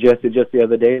somebody suggested just the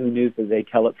other day in the news that they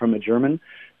tell it from a German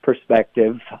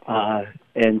perspective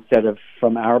instead of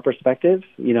from our perspective.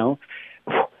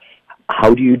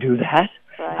 How do you do that?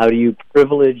 Right. How do you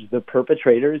privilege the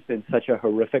perpetrators in such a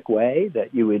horrific way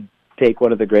that you would take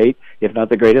one of the great, if not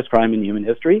the greatest crime in human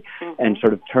history, and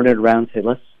sort of turn it around and say,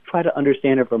 let's try to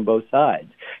understand it from both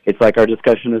sides. It's like our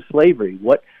discussion of slavery.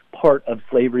 What part of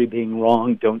slavery being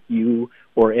wrong don't you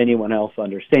or anyone else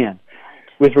understand?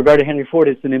 With regard to Henry Ford,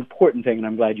 it's an important thing, and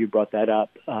I'm glad you brought that up.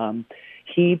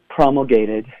 He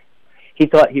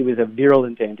thought he was a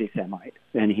virulent anti-Semite,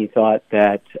 and he thought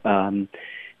that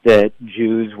that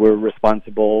Jews were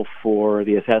responsible for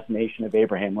the assassination of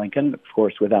Abraham Lincoln, of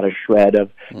course, without a shred of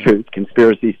truth,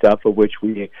 conspiracy stuff of which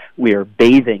we are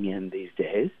bathing in these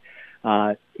days.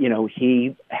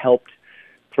 He helped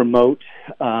promote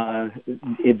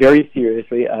very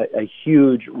seriously a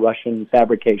huge Russian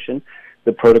fabrication,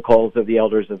 the Protocols of the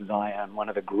Elders of Zion, one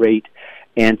of the great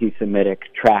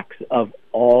anti-Semitic tracts of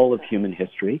all of human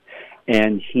history.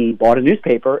 And he bought a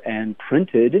newspaper and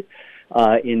printed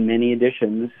in many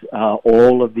editions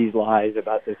all of these lies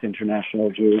about this international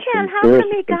Jewish Ken, how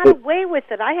come he got away with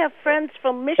it? I have friends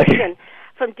from Michigan,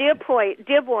 from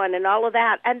Dearborn and all of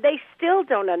that, and they still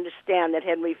don't understand that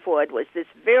Henry Ford was this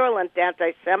virulent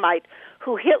anti-Semite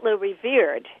who Hitler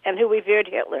revered and who revered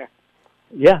Hitler.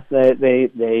 Yeah, they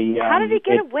how did he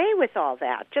get away with all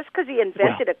that? Just because he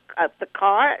invented the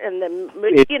car and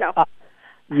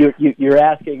you're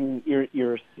asking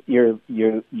your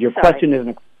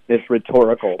question is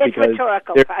rhetorical. It's because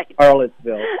rhetorical, there's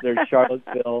right?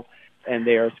 Charlottesville, and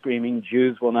they are screaming,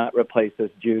 "Jews will not replace us.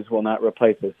 Jews will not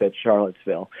replace us." At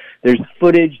Charlottesville, there's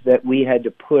footage that we had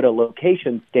to put a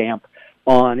location stamp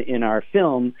on in our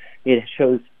film. It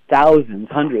shows thousands,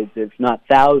 hundreds, if not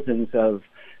thousands, of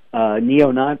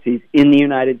neo-Nazis in the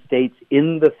United States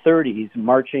in the 30s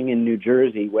marching in New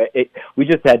Jersey. We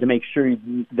just had to make sure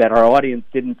that our audience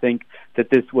didn't think that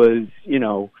this was,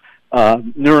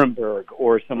 Nuremberg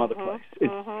or some other place.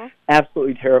 It's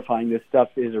absolutely terrifying. This stuff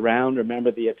is around.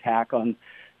 Remember the attack on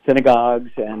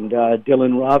synagogues and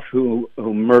Dylan Ruff, who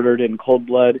murdered in cold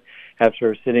blood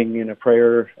after sitting in a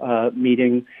prayer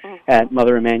meeting at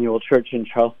Mother Emanuel Church in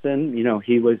Charleston.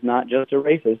 He was not just a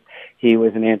racist. He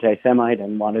was an anti-Semite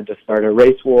and wanted to start a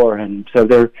race war. And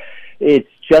so it's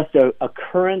just a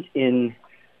current in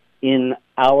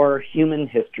our human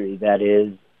history that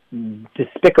is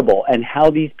despicable. And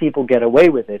how these people get away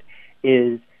with it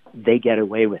is they get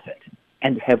away with it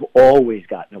and have always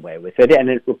gotten away with it. And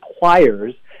it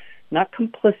requires not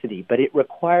complicity, but it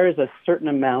requires a certain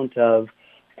amount of,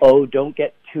 don't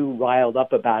get too riled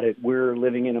up about it. We're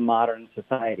living in a modern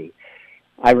society.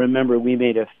 I remember we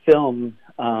made a film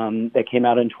that came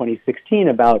out in 2016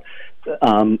 about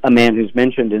a man who's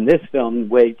mentioned in this film,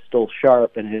 Wade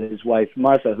Stoll-Sharp, and his wife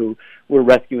Martha, who were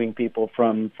rescuing people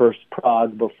from first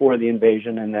Prague before the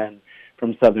invasion and then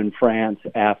from southern France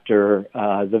after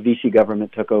the Vichy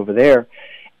government took over there.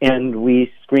 And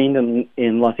we screened them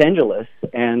in Los Angeles,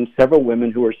 and several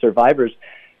women who were survivors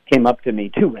came up to me,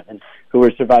 2 women who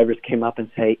were survivors came up and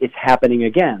say, it's happening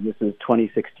again. This is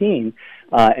 2016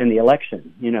 and the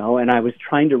election, and I was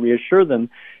trying to reassure them,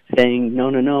 saying,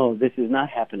 no, this is not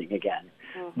happening again.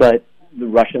 But the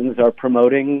Russians are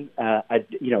promoting,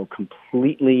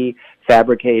 completely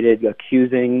fabricated,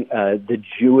 accusing the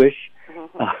Jewish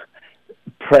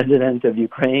president of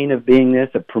Ukraine of being this,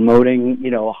 of promoting,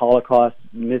 Holocaust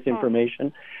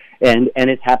misinformation. And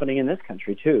it's happening in this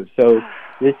country too. So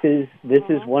this is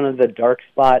one of the dark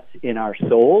spots in our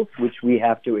souls, which we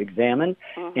have to examine.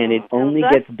 And it only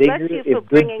gets bigger if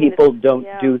good people don't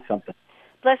do something.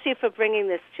 Bless you for bringing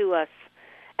this to us,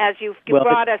 as you've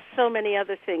brought us so many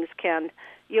other things, Ken.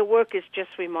 Your work is just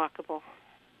remarkable.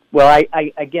 Well, I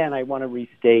want to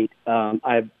restate.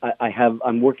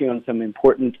 I'm working on some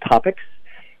important topics,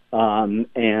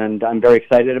 and I'm very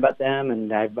excited about them.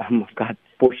 And I've got,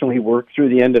 fortunately, work through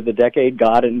the end of the decade,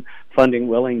 God and funding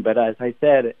willing. But as I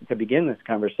said to begin this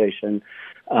conversation,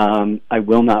 I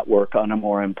will not work on a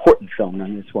more important film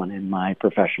than this one in my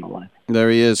professional life. There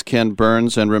he is, Ken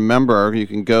Burns. And remember, you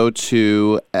can go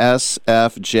to sfjff.com.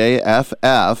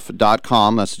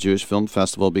 That's the Jewish Film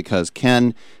Festival, because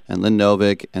Ken and Lynn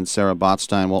Novick and Sarah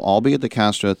Botstein will all be at the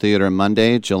Castro Theater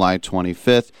Monday, July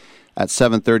 25th at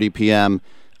 7:30 p.m.,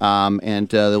 and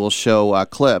they will show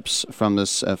clips from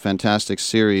this fantastic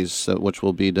series, which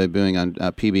will be debuting on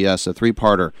PBS, a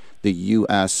 3-parter, The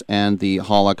U.S. and the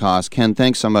Holocaust. Ken,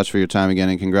 thanks so much for your time again,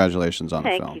 and congratulations on the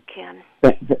film. Thank you, Ken.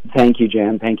 Thank you,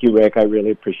 Jan. Thank you, Rick. I really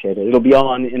appreciate it. It'll be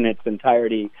on in its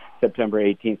entirety September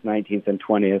 18th, 19th, and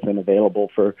 20th, and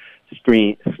available for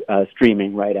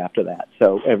streaming right after that.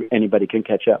 So anybody can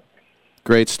catch up.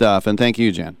 Great stuff, and thank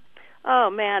you, Jan. Oh,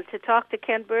 man, to talk to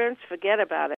Ken Burns, forget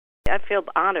about it. I feel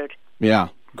honored. Yeah,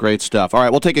 great stuff. All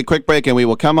right, we'll take a quick break, and we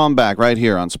will come on back right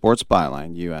here on Sports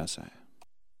Byline USA.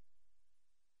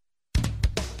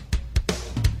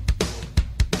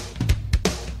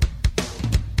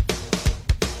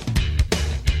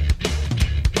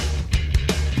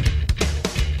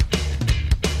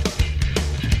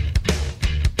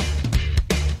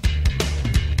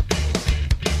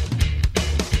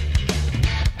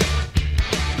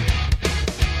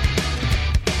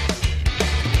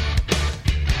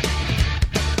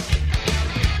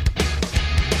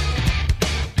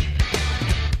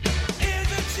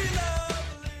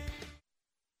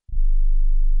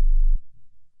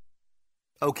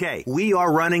 Okay, we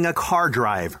are running a car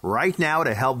drive right now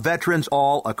to help veterans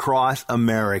all across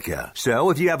America. So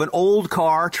if you have an old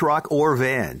car, truck, or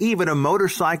van, even a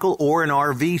motorcycle or an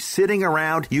RV sitting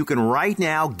around, you can right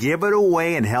now give it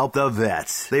away and help the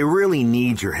vets. They really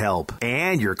need your help.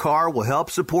 And your car will help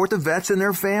support the vets and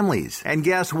their families. And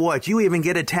guess what? You even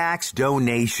get a tax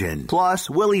donation. Plus,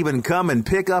 we'll even come and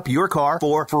pick up your car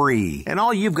for free. And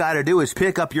all you've got to do is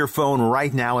pick up your phone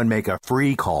right now and make a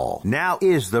free call. Now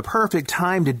is the perfect time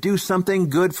time to do something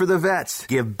good for the vets.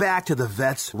 Give back to the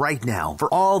vets right now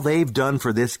for all they've done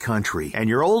for this country. And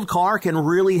your old car can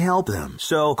really help them.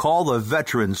 So call the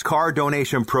Veterans Car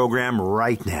Donation Program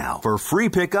right now for free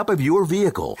pickup of your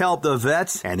vehicle. Help the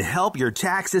vets and help your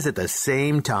taxes at the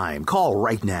same time. Call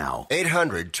right now.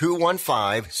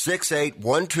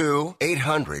 800-215-6812.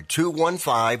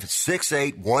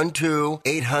 800-215-6812.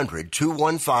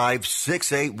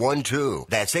 800-215-6812.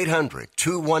 That's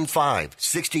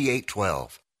 800-215-6812.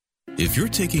 If you're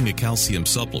taking a calcium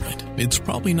supplement, it's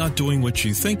probably not doing what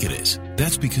you think it is.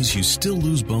 That's because you still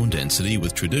lose bone density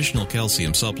with traditional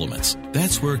calcium supplements.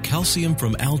 That's where calcium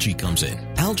from algae comes in.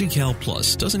 AlgaeCal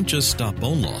Plus doesn't just stop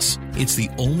bone loss. It's the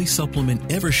only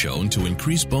supplement ever shown to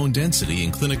increase bone density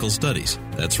in clinical studies.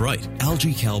 That's right.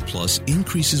 AlgaeCal Plus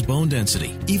increases bone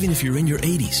density, even if you're in your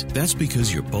 80s. That's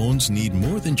because your bones need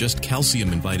more than just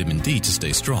calcium and vitamin D to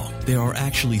stay strong. There are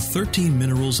actually 13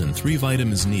 minerals and 3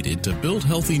 vitamins needed to build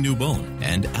healthy new bone,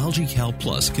 and AlgaeCal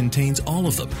Plus contains all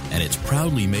of them, and it's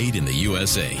proudly made in the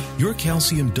USA. Your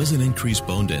calcium doesn't increase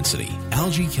bone density.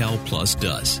 AlgaeCal Plus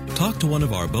does. Talk to one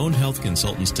of our bone health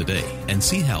consultants today and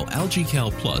see how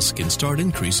AlgaeCal Plus can start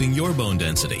increasing your bone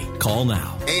density. Call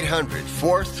now.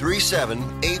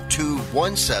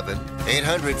 800-437-8217.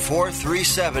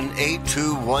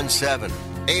 800-437-8217.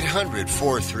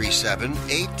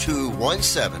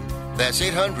 800-437-8217. That's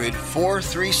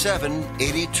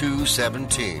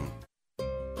 800-437-8217.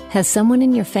 Has someone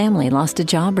in your family lost a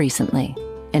job recently,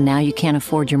 and now you can't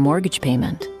afford your mortgage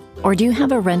payment? Or do you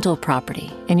have a rental property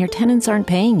and your tenants aren't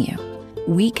paying you?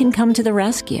 We can come to the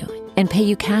rescue and pay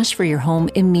you cash for your home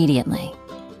immediately.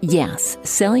 Yes,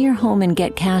 sell your home and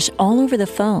get cash all over the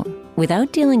phone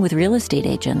without dealing with real estate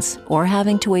agents or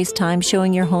having to waste time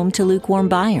showing your home to lukewarm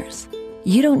buyers.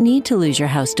 You don't need to lose your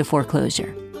house to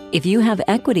foreclosure. If you have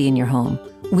equity in your home,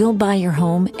 we'll buy your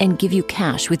home and give you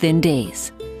cash within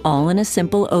days, all in a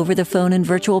simple over-the-phone and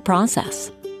virtual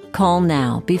process. Call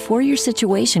now before your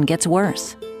situation gets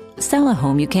worse. Sell a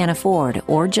home you can't afford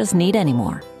or just need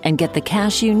anymore and get the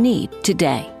cash you need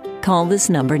today. Call this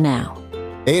number now.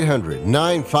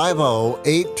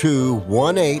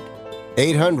 800-950-8218.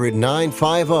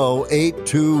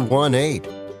 800-950-8218.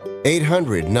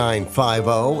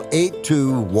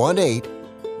 800-950-8218.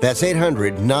 That's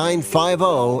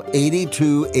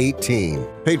 800-950-8218.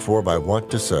 Paid for by Want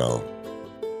to Sell.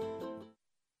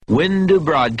 When do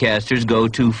broadcasters go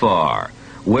too far?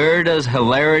 Where does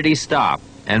hilarity stop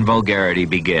and vulgarity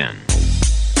begin?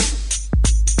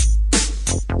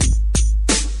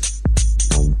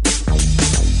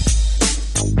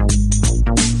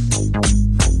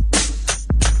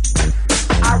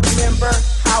 I remember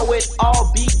how it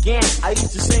all began. I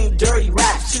used to sing dirty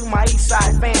raps to my East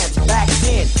Side fans. Back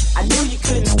then, I knew you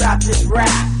couldn't stop this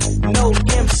rap. No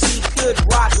MC could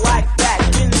rock like that.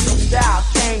 Then the new style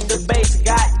came, the bass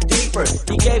got deeper.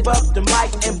 He gave up the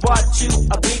mic and bought you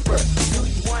a beeper. Do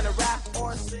you want to rap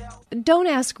or sell? Don't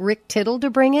ask Rick Tittle to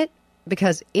bring it,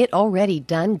 because it already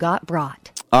done got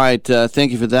brought. All right,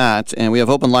 thank you for that. And we have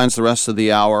open lines the rest of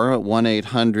the hour,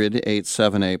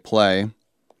 1-800-878-PLAY.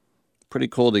 Pretty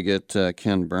cool to get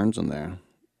Ken Burns in there.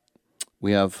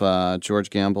 We have George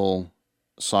Gamble,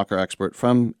 soccer expert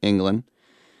from England.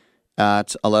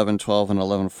 At 11:12 and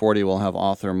 11:40, we'll have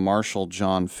author Marshall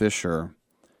John Fisher,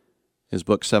 his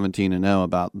book 17-0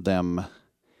 about them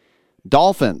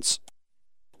Dolphins,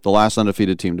 the last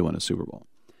undefeated team to win a Super Bowl.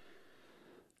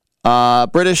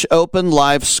 British Open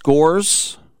live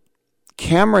scores.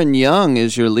 Cameron Young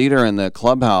is your leader in the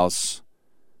clubhouse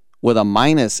with a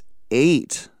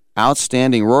 -8.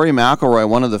 Outstanding. Rory McIlroy,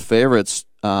 one of the favorites,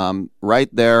 right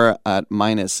there at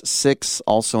 -6,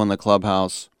 also in the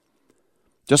clubhouse.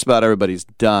 Just about everybody's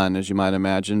done, as you might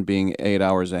imagine, being 8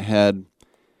 hours ahead.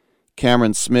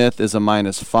 Cameron Smith is a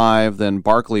 -5. Then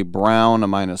Barkley Brown, a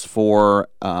 -4.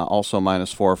 Also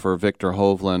 -4 for Victor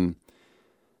Hovland,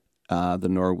 the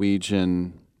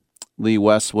Norwegian. Lee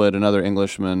Westwood, another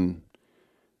Englishman.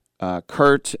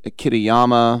 Kurt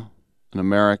Kitayama, an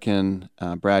American.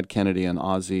 Brad Kennedy, an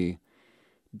Aussie.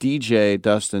 DJ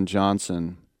Dustin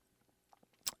Johnson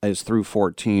is through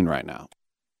 14 right now.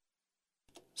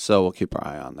 So we'll keep our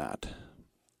eye on that.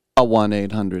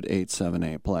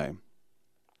 1-800-878-PLAY.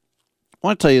 I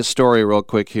want to tell you a story real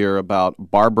quick here about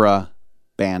Barbara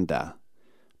Banda.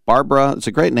 Barbara, it's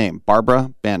a great name,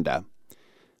 Barbara Banda.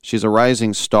 She's a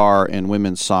rising star in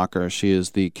women's soccer. She is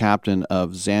the captain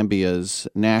of Zambia's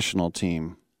national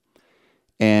team.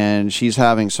 And she's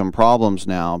having some problems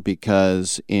now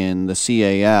because in the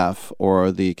CAF,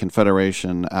 or the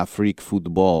Confederation Afrique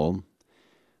Football,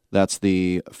 that's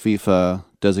the FIFA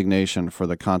designation for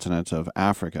the continent of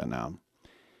Africa now.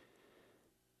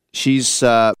 She's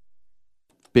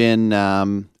been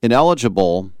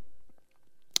ineligible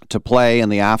to play in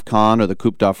the AFCON or the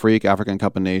Coupe d'Afrique, African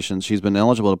Cup of Nations. She's been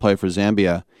eligible to play for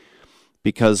Zambia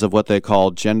because of what they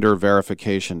call gender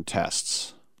verification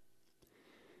tests.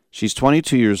 She's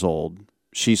 22 years old.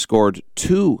 She scored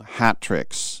 2 hat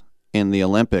tricks in the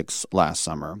Olympics last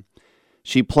summer.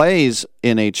 She plays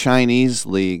in a Chinese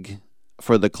league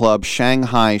for the club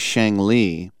Shanghai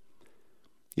Shangli.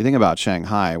 You think about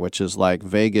Shanghai, which is like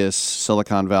Vegas,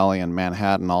 Silicon Valley, and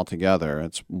Manhattan all together.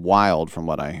 It's wild from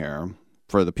what I hear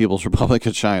for the People's Republic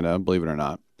of China, believe it or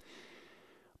not.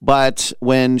 But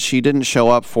when she didn't show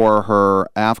up for her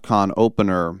AFCON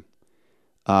opener,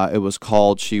 it was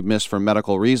called she missed for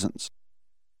medical reasons.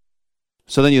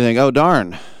 So then you think, oh,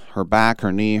 darn, her back,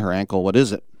 her knee, her ankle, what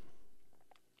is it?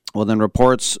 Well, then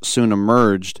reports soon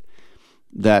emerged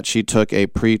that she took a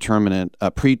pre-tournament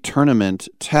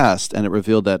test, and it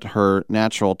revealed that her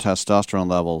natural testosterone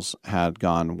levels had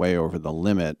gone way over the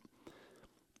limit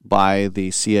by the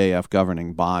CAF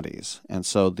governing bodies. And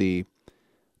so the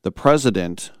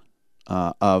president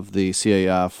of the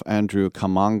CAF, Andrew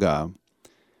Kamanga,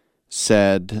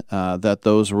 said that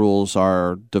those rules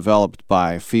are developed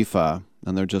by FIFA,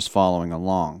 and they're just following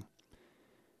along.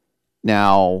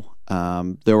 Now,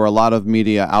 there were a lot of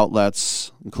media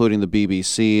outlets, including the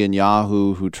BBC and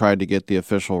Yahoo, who tried to get the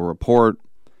official report,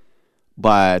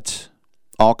 but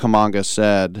all Kamanga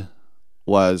said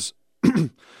was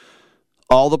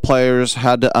all the players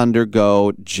had to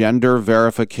undergo gender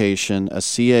verification, a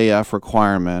CAF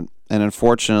requirement, and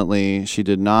unfortunately, she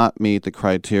did not meet the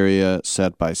criteria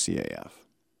set by CAF.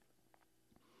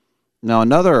 Now,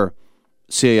 another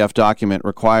CAF document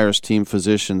requires team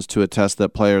physicians to attest that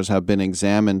players have been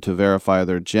examined to verify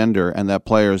their gender and that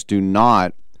players do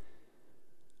not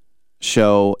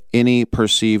show any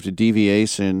perceived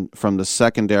deviation from the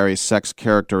secondary sex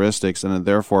characteristics and are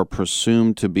therefore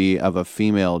presumed to be of a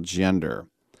female gender.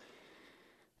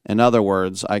 In other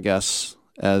words, I guess,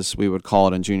 as we would call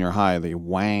it in junior high, the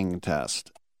Wang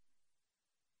test.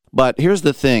 But here's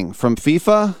the thing. From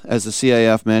FIFA, as the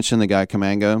CAF mentioned, the guy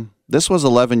Kamanga, this was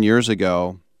 11 years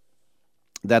ago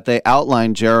that they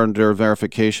outlined gender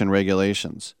verification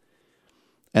regulations.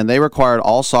 And they required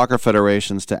all soccer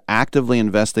federations to actively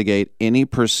investigate any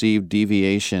perceived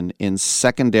deviation in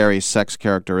secondary sex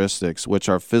characteristics, which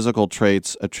are physical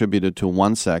traits attributed to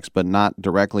one sex but not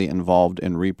directly involved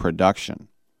in reproduction.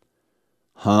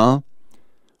 Huh?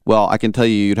 Well, I can tell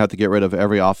you, you'd have to get rid of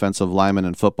every offensive lineman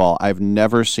in football. I've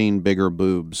never seen bigger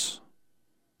boobs.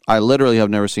 I literally have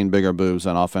never seen bigger boobs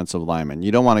than offensive linemen.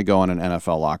 You don't want to go in an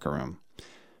NFL locker room.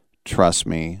 Trust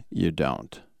me, you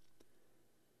don't.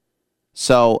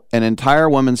 So an entire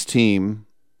women's team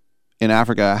in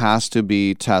Africa has to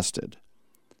be tested.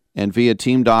 And via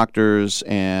team doctors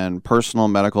and personal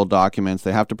medical documents,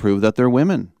 they have to prove that they're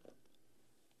women.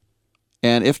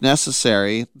 And if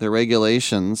necessary, the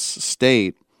regulations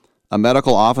state a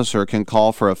medical officer can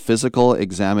call for a physical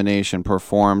examination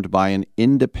performed by an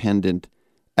independent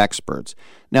experts.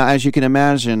 Now, as you can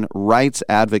imagine, rights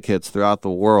advocates throughout the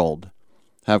world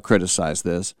have criticized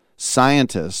this.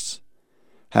 Scientists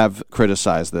have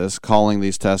criticized this, calling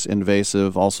these tests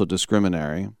invasive, also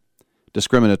discriminatory,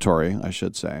 I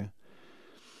should say.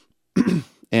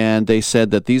 And they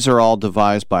said that these are all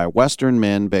devised by Western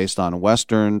men based on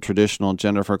Western traditional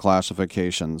gender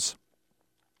classifications,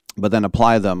 but then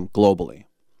apply them globally,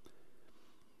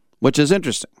 which is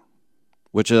interesting.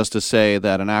 Which is to say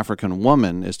that an African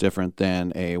woman is different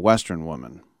than a Western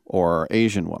woman or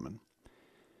Asian woman.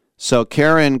 So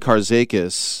Karen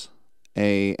Karzakis,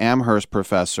 a Amherst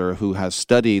professor who has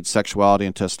studied sexuality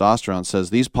and testosterone, says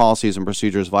these policies and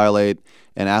procedures violate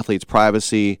an athlete's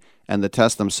privacy and the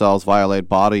tests themselves violate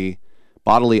bodily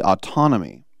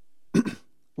autonomy.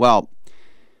 Well,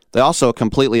 they also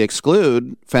completely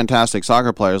exclude fantastic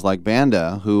soccer players like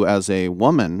Banda, who as a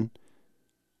woman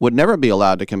would never be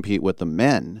allowed to compete with the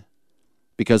men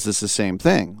because it's the same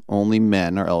thing. Only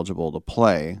men are eligible to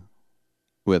play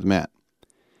with men.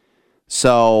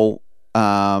 So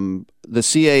the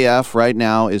CAF right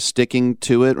now is sticking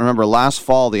to it. Remember, last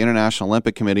fall, the International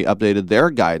Olympic Committee updated their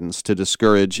guidance to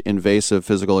discourage invasive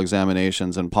physical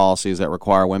examinations and policies that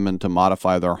require women to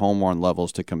modify their hormone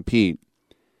levels to compete.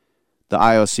 The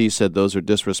IOC said those are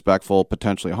disrespectful,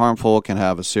 potentially harmful, can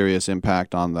have a serious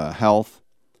impact on the health.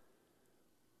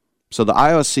 So the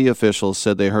IOC officials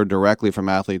said they heard directly from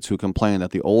athletes who complained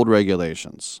that the old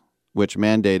regulations, which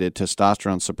mandated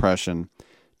testosterone suppression,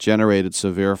 generated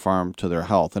severe harm to their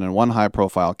health. And in one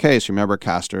high-profile case, remember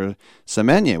Caster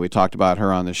Semenya, we talked about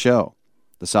her on the show,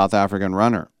 the South African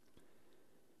runner.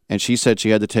 And she said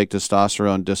she had to take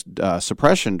testosterone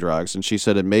suppression drugs. And she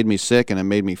said it made me sick and it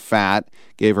made me fat,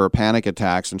 gave her panic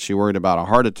attacks, and she worried about a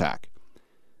heart attack.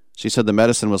 She said the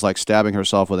medicine was like stabbing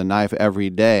herself with a knife every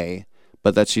day,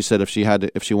 but that she said if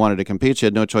she wanted to compete, she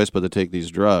had no choice but to take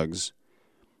these drugs.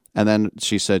 And then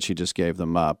she said she just gave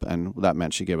them up, and that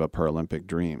meant she gave up her Olympic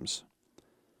dreams.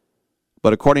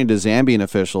 But according to Zambian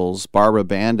officials, Barbara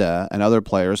Banda and other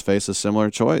players face a similar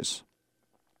choice.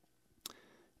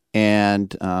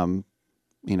 And,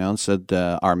 said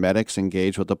our medics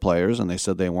engaged with the players, and they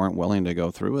said they weren't willing to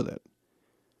go through with it.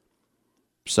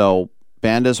 So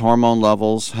Banda's hormone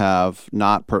levels have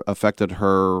not affected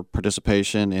her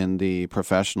participation in the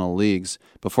professional leagues.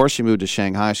 Before she moved to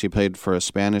Shanghai, she played for a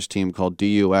Spanish team called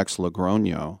DUX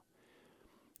Logroño.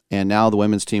 And now the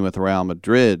women's team with Real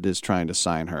Madrid is trying to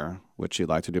sign her, which she'd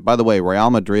like to do. By the way, Real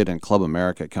Madrid and Club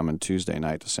America come in Tuesday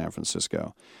night to San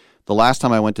Francisco. The last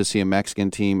time I went to see a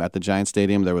Mexican team at the Giant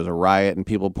Stadium, there was a riot and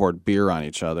people poured beer on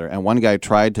each other. And one guy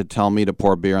tried to tell me to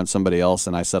pour beer on somebody else,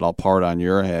 and I said, I'll pour it on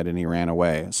your head, and he ran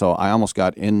away. So I almost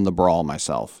got in the brawl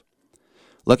myself.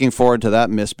 Looking forward to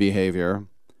that misbehavior.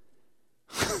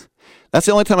 That's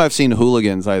the only time I've seen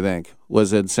hooligans, I think,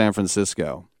 was in San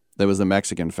Francisco. There was the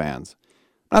Mexican fans.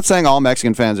 I'm not saying all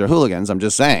Mexican fans are hooligans. I'm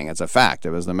just saying it's a fact. It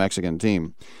was the Mexican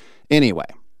team. Anyway,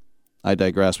 I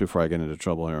digress before I get into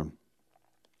trouble here.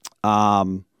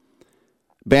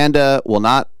 Banda will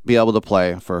not be able to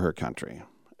play for her country.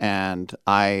 And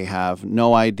I have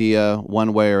no idea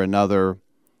one way or another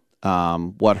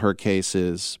what her case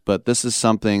is. But this is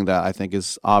something that I think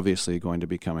is obviously going to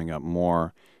be coming up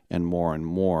more and more and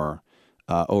more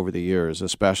over the years,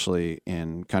 especially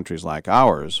in countries like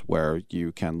ours where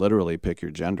you can literally pick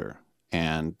your gender.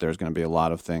 And there's going to be a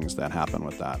lot of things that happen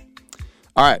with that.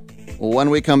 All right. Well, when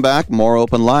we come back, more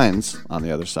open lines on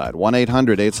the other side.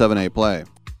 1-800-878-PLAY.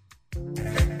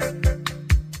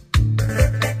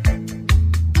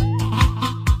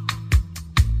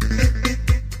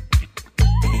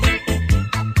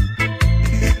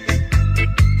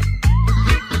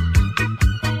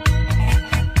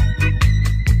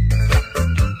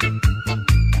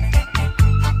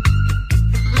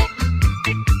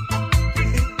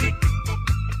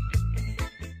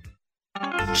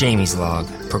 Jamie's Log,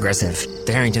 Progressive,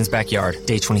 The Harrington's Backyard,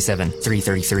 day 27,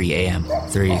 3:33 a.m.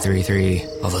 333.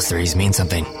 All those threes mean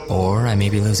something. Or I may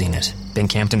be losing it. Been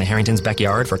camped in the Harrington's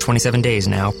backyard for 27 days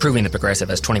now, proving that Progressive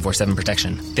has 24/7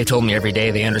 protection. They told me every day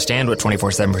they understand what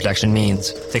 24/7 protection means.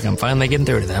 Think I'm finally getting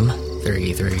through to them.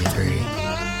 333.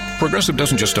 Progressive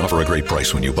doesn't just offer a great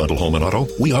price when you bundle home and auto.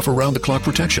 We offer round-the-clock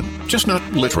protection. Just not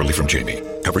literally from Jamie.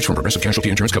 Coverage from Progressive Casualty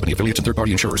Insurance Company, affiliates, and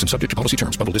third-party insurers, and subject to policy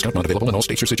terms. Bundle discount not available in all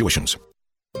states or situations.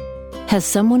 Has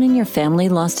someone in your family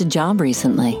lost a job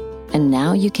recently, and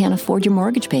now you can't afford your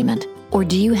mortgage payment? Or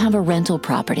do you have a rental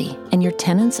property and your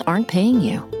tenants aren't paying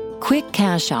you? Quick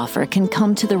Cash Offer can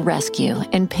come to the rescue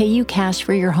and pay you cash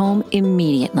for your home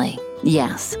immediately.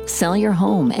 Yes, sell your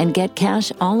home and get cash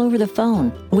all over the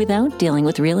phone without dealing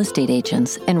with real estate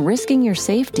agents and risking your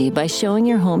safety by showing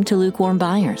your home to lukewarm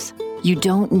buyers. You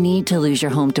don't need to lose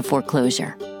your home to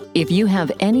foreclosure. If you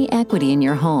have any equity in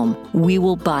your home, we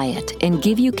will buy it and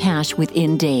give you cash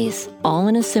within days, all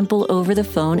in a simple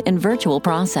over-the-phone and virtual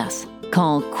process.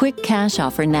 Call Quick Cash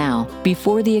Offer now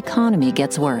before the economy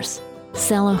gets worse.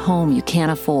 Sell a home you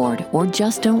can't afford or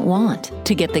just don't want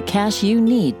to get the cash you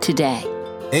need today.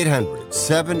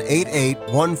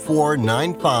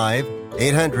 800-788-1495.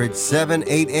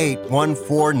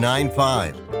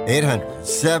 800-788-1495.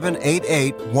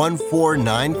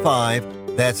 800-788-1495.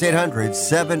 That's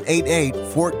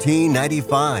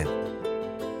 800-788-1495.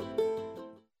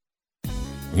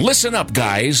 Listen up,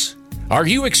 guys. Are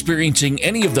you experiencing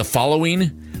any of the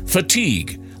following?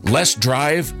 Fatigue, less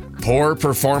drive, poor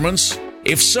performance?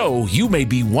 If so, you may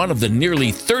be one of the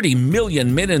nearly 30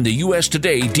 million men in the U.S.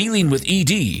 today dealing with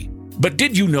ED. But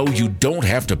did you know you don't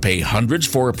have to pay hundreds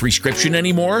for a prescription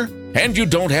anymore? And you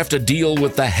don't have to deal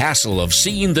with the hassle of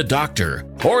seeing the doctor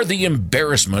or the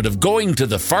embarrassment of going to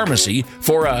the pharmacy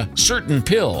for a certain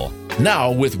pill.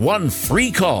 Now, with one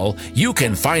free call, you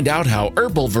can find out how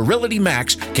Herbal Virility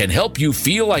Max can help you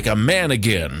feel like a man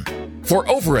again. For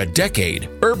over a decade,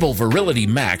 Herbal Virility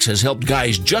Max has helped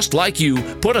guys just like you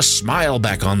put a smile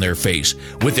back on their face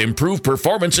with improved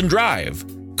performance and drive.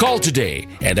 Call today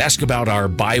and ask about our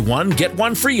buy one, get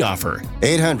one free offer.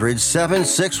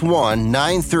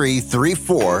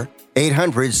 800-761-9334.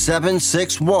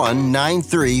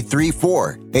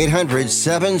 800-761-9334.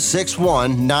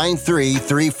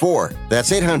 800-761-9334.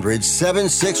 That's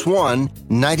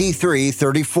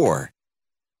 800-761-9334.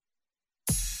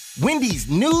 Wendy's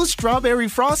new Strawberry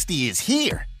Frosty is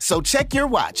here, so check your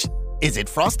watch. Is it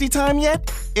Frosty time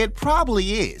yet? It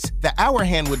probably is. The hour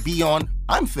hand would be on,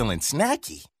 I'm feeling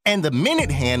snacky. And the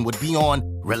minute hand would be on,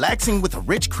 relaxing with a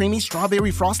rich, creamy strawberry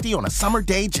Frosty on a summer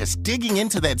day, just digging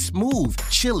into that smooth,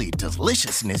 chilly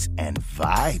deliciousness and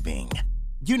vibing.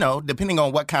 You know, depending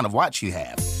on what kind of watch you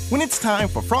have. When it's time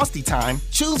for Frosty time,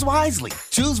 choose wisely.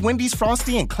 Choose Wendy's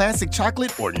Frosty and Classic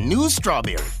Chocolate or New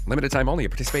Strawberry. Limited time only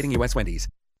at participating U.S. Wendy's.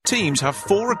 Teams have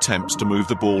 4 attempts to move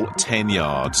the ball 10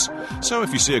 yards. So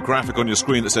if you see a graphic on your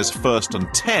screen that says first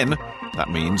and 10,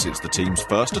 that means it's the team's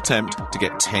first attempt to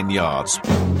get 10 yards.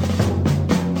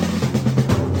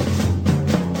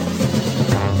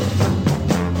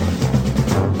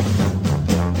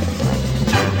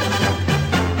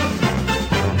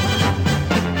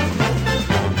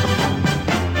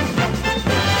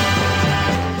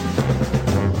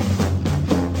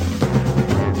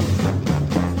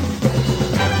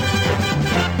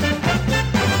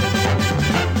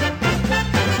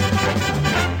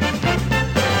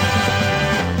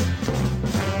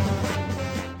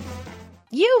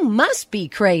 Must be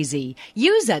crazy.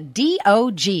 Use a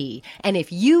DOG. And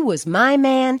if you was my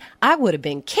man, I would have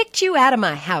been kicked you out of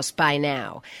my house by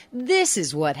now. This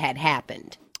is what had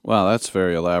happened. Wow, that's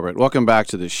very elaborate. Welcome back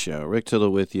to the show. Rick Tittle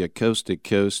with you, coast to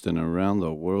coast and around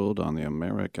the world on the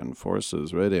American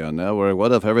Forces Radio Network.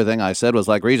 What if everything I said was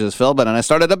like Regis Philbin and I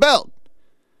started to build?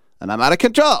 And I'm out of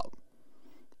control.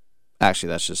 Actually,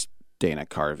 that's just Dana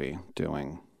Carvey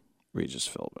doing Regis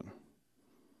Philbin.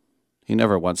 He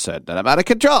never once said that I'm out of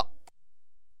control.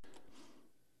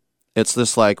 It's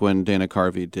this like when Dana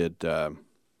Carvey did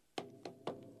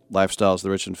Lifestyles of the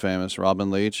Rich and Famous, Robin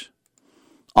Leach.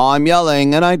 I'm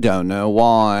yelling and I don't know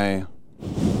why.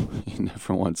 He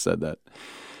never once said that.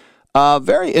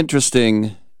 Very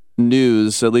interesting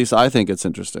news, at least I think it's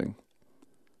interesting.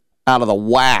 Out of the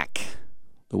WAC,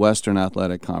 the Western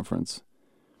Athletic Conference.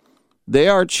 They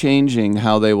are changing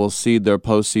how they will seed their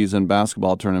postseason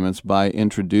basketball tournaments by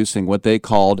introducing what they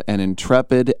called an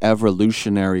intrepid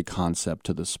evolutionary concept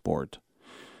to the sport.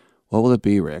 What will it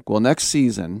be, Rick? Well, next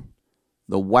season,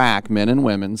 the WAC men and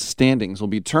women's standings will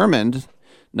be determined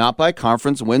not by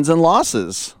conference wins and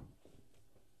losses.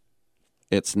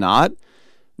 It's not?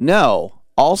 No.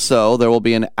 Also, there will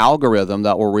be an algorithm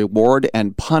that will reward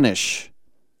and punish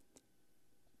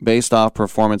based off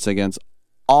performance against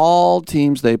all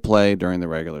teams they play during the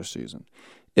regular season.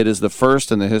 It is the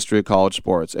first in the history of college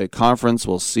sports. A conference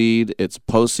will seed its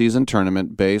postseason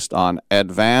tournament based on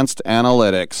advanced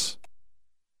analytics.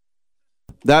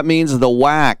 That means the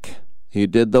WAC. He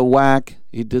did the WAC.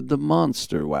 He did the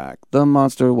Monster WAC. The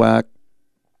Monster WAC.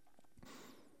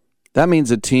 That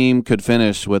means a team could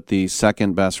finish with the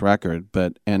second best record,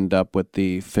 but end up with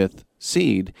the 5th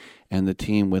seed, and the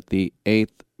team with the 8th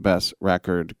best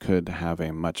record could have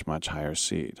a much, much higher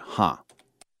seed.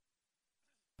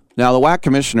 Now, the WAC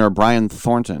commissioner, Brian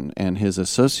Thornton, and his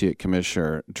associate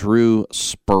commissioner, Drew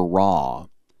Speraw.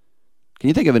 Can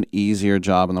you think of an easier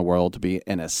job in the world to be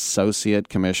an associate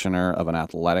commissioner of an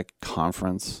athletic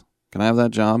conference? Can I have that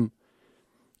job?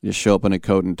 You show up in a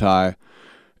coat and tie.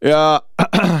 Yeah,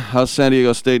 how's San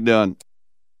Diego State doing?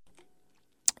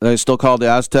 They still called the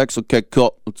Aztecs? Okay,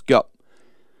 cool. Let's go.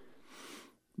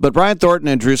 But Brian Thornton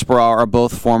and Drew Speraw are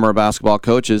both former basketball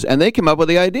coaches, and they came up with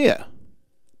the idea.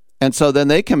 And so then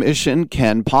they commissioned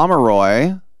Ken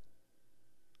Pomeroy.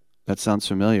 That sounds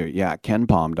familiar. Yeah,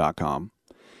 kenpom.com.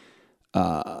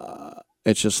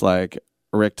 It's just like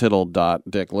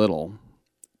ricktittle.dicklittle.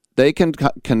 They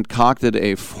concocted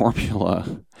a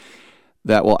formula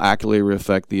that will accurately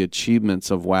reflect the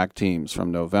achievements of WAC teams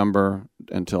from November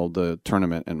until the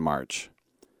tournament in March.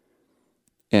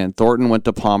 And Thornton went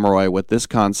to Pomeroy with this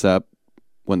concept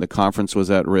when the conference was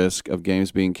at risk of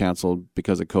games being canceled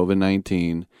because of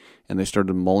COVID-19, and they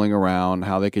started mulling around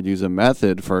how they could use a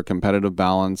method for competitive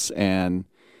balance and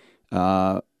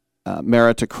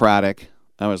meritocratic.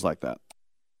 I always like that.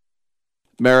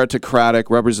 Meritocratic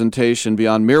representation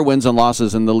beyond mere wins and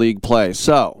losses in the league play.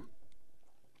 So,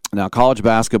 now college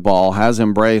basketball has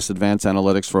embraced advanced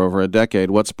analytics for over a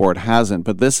decade. What sport hasn't?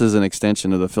 But this is an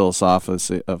extension of the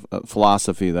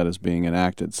philosophy that is being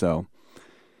enacted. So,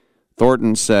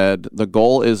 Thornton said, the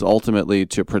goal is ultimately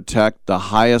to protect the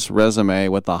highest resume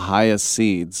with the highest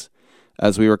seeds.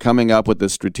 As we were coming up with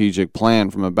this strategic plan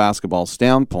from a basketball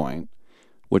standpoint,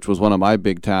 which was one of my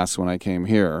big tasks when I came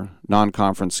here,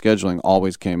 non-conference scheduling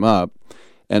always came up.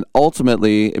 And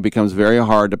ultimately, it becomes very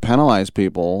hard to penalize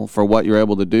people for what you're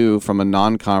able to do from a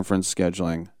non-conference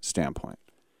scheduling standpoint.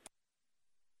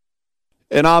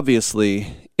 And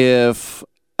obviously, if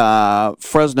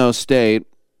Fresno State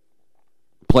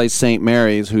plays St.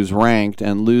 Mary's, who's ranked,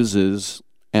 and loses,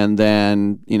 and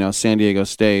then San Diego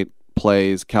State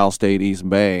plays Cal State East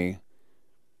Bay,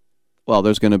 well,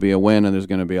 there's going to be a win and there's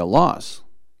going to be a loss.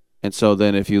 And so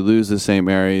then if you lose to St.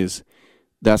 Mary's,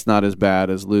 that's not as bad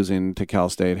as losing to Cal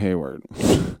State Hayward,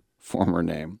 former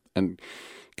name. And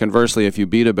conversely, if you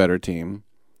beat a better team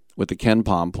with the Ken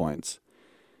Pom points.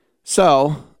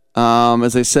 So,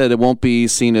 as I said, it won't be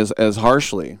seen as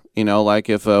harshly. You know, like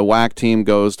if a WAC team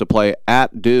goes to play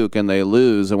at Duke and they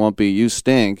lose, it won't be you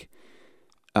stink.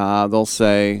 They'll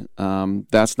say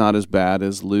that's not as bad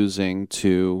as losing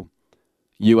to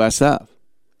USF.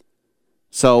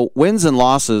 So wins and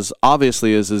losses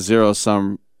obviously is a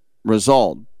zero-sum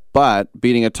result, but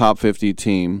beating a top 50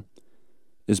 team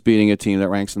is beating a team that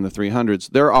ranks in the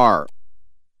 300s. There are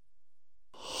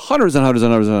hundreds and hundreds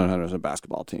and hundreds and hundreds of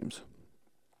basketball teams,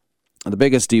 the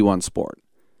biggest D1 sport.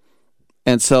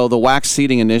 And so the WAC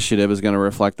seeding initiative is going to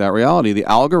reflect that reality. The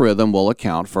algorithm will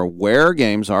account for where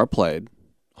games are played,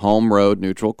 home, road,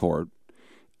 neutral court,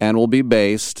 and will be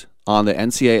based on the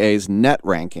NCAA's net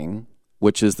ranking,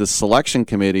 which is the selection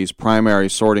committee's primary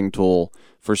sorting tool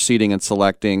for seeding and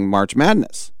selecting March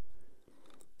Madness.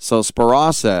 So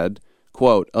Speraw said,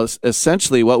 quote,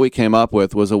 essentially what we came up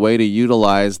with was a way to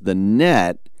utilize the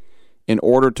net in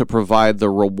order to provide the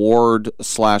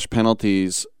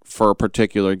reward/penalties for a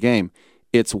particular game.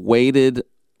 It's weighted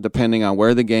depending on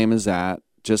where the game is at,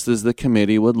 just as the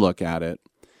committee would look at it.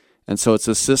 And so it's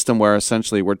a system where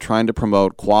essentially we're trying to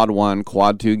promote quad 1,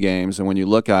 quad 2 games. And when you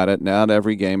look at it, not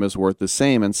every game is worth the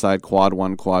same inside quad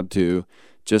 1, quad 2,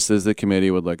 just as the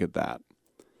committee would look at that.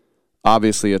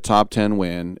 Obviously, a top 10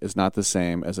 win is not the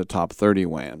same as a top 30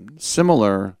 win.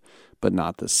 Similar, but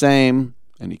not the same.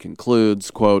 And he concludes,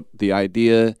 quote, the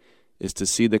idea is to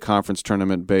see the conference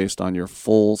tournament based on your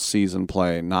full season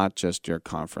play, not just your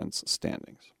conference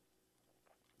standings,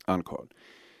 unquote.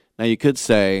 Now, you could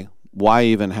say, why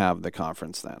even have the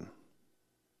conference then?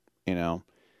 You know?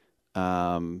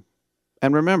 And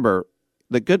remember,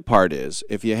 the good part is,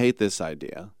 if you hate this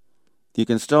idea, you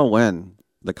can still win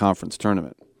the conference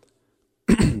tournament.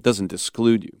 It doesn't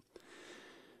exclude you.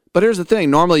 But here's the thing.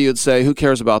 Normally you'd say, who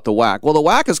cares about the WAC? Well, the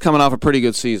WAC is coming off a pretty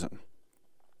good season.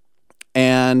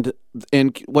 And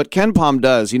in what Ken Pom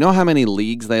does, you know how many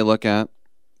leagues they look at?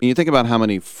 And you think about how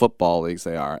many football leagues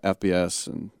they are,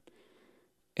 FBS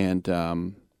and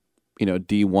you know,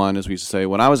 D1, as we used to say.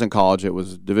 When I was in college, it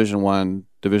was Division I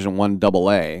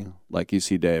AA, like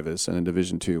UC Davis, and then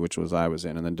Division II, which was I was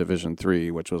in, and then Division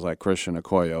III, which was like Christian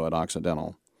Okoye at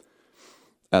Occidental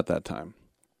at that time.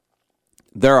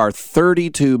 There are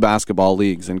 32 basketball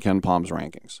leagues in Ken Pom's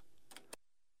rankings.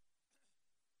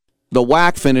 The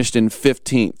WAC finished in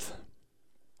 15th,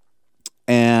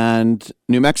 and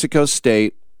New Mexico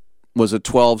State was a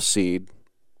 12 seed.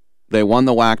 They won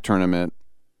the WAC tournament,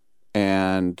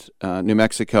 and New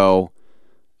Mexico,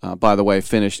 by the way,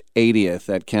 finished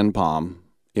 80th at Ken Pom,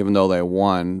 even though they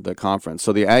won the conference.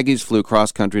 So the Aggies flew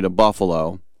cross-country to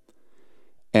Buffalo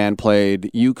and played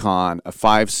UConn, a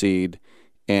 5 seed,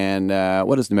 and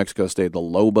what is New Mexico State? The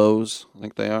Lobos, I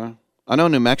think they are. I know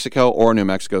New Mexico or New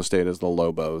Mexico State is the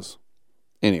Lobos.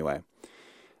 Anyway.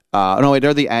 No, wait,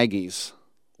 they're the Aggies.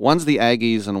 One's the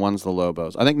Aggies and one's the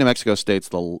Lobos. I think New Mexico State's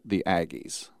the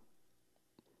Aggies.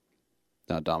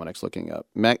 Now Dominic's looking up.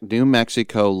 New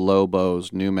Mexico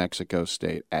Lobos, New Mexico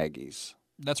State Aggies.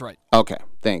 That's right. Okay,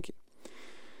 thank you.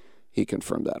 He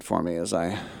confirmed that for me as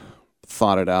I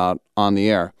thought it out on the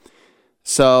air.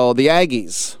 So the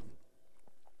Aggies,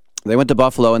 they went to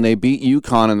Buffalo and they beat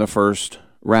UConn in the first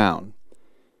round.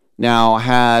 Now,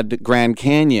 had Grand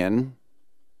Canyon,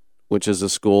 which is a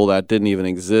school that didn't even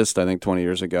exist, I think, 20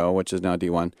 years ago, which is now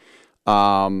D1,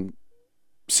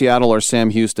 Seattle or Sam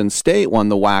Houston State won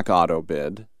the WAC auto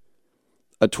bid,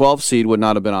 a 12 seed would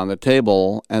not have been on the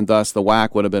table, and thus the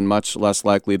WAC would have been much less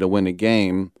likely to win a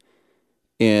game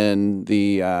in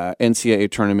the NCAA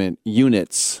tournament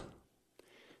units.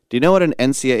 Do you know what an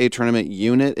NCAA tournament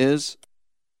unit is?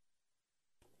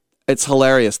 It's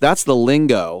hilarious. That's the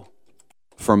lingo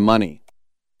for money,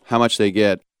 how much they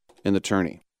get in the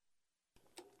tourney.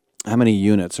 How many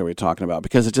units are we talking about?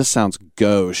 Because it just sounds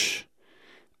gauche,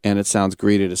 and it sounds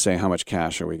greedy to say how much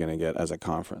cash are we going to get as a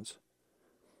conference.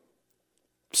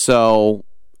 So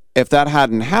if that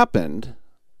hadn't happened,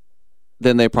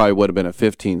 then they probably would have been a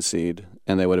 15 seed,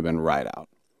 and they would have been right out.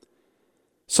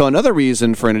 So another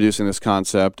reason for introducing this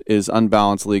concept is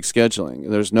unbalanced league scheduling.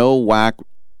 There's no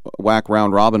WAC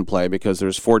round robin play because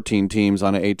there's 14 teams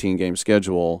on an 18-game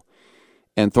schedule.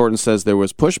 And Thornton says there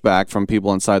was pushback from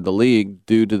people inside the league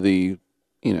due to the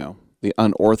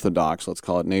unorthodox, let's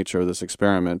call it, nature of this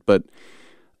experiment. But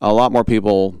a lot more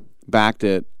people backed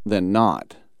it than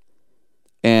not.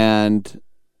 And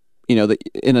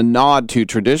in a nod to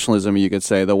traditionalism, you could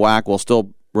say the WAC will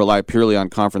still rely purely on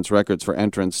conference records for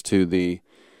entrance to the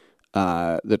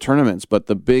tournaments, but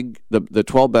the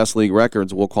 12 best league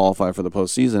records will qualify for the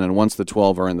postseason, and once the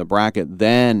 12 are in the bracket,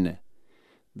 then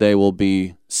they will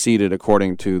be seeded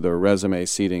according to the resume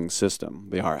seeding system,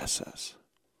 the RSS.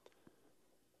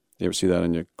 You ever see that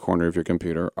in your corner of your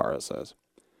computer? RSS.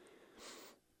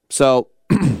 So,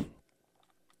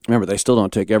 remember, they still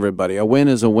don't take everybody. A win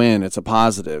is a win. It's a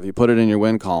positive. You put it in your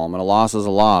win column, and a loss is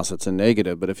a loss. It's a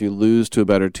negative. But if you lose to a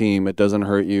better team, it doesn't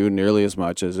hurt you nearly as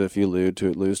much as if you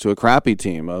lose to a crappy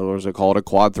team. Or is it called a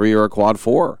quad 3 or a quad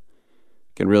 4?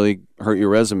 It can really hurt your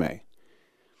resume.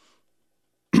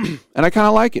 And I kind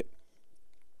of like it.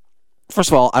 First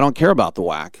of all, I don't care about the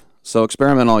WAC, so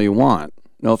experiment all you want.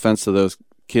 No offense to those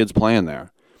kids playing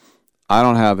there. I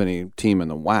don't have any team in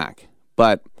the WAC.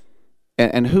 But,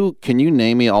 and who, can you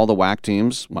name me all the WAC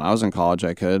teams? When I was in college,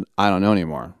 I could. I don't know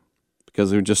anymore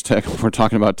because we're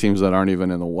talking about teams that aren't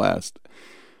even in the West.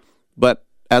 But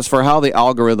as for how the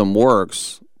algorithm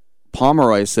works,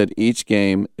 Pomeroy said each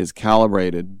game is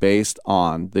calibrated based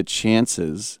on the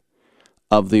chances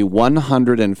of the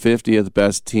 150th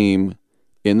best team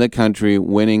in the country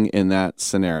winning in that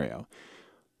scenario.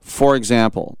 For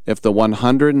example, if the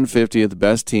 150th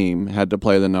best team had to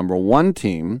play the number 1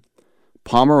 team,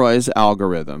 Pomeroy's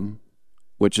algorithm,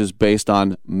 which is based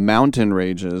on mountain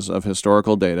ranges of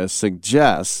historical data,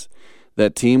 suggests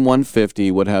that Team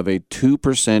 150 would have a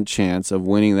 2% chance of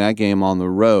winning that game on the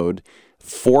road,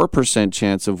 4%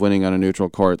 chance of winning on a neutral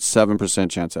court, 7%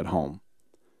 chance at home.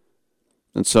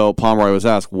 And so Pomeroy was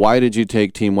asked, why did you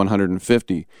take Team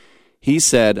 150? He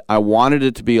said, I wanted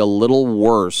it to be a little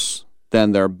worse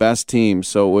than their best team,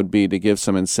 so it would be to give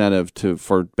some incentive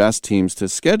for best teams to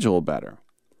schedule better.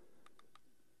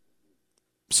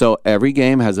 So every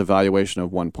game has a valuation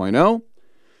of 1.0,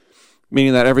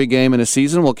 meaning that every game in a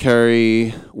season will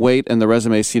carry weight in the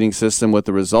resume seeding system with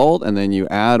the result, and then you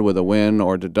add with a win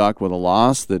or deduct with a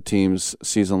loss the team's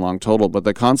season-long total. But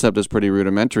the concept is pretty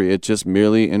rudimentary. It just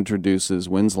merely introduces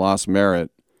wins-loss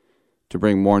merit to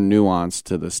bring more nuance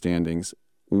to the standings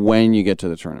when you get to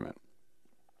the tournament.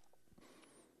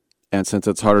 And since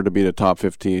it's harder to beat a top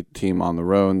 50 team on the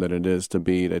road than it is to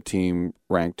beat a team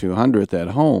ranked 200th at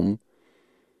home,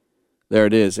 there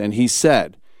it is. And he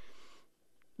said,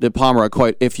 the Pomeroy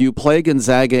quote, if you play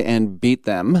Gonzaga and beat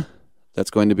them, that's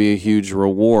going to be a huge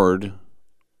reward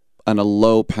and a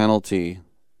low penalty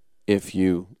if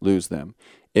you lose them.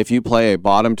 If you play a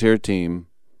bottom-tier team,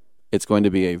 it's going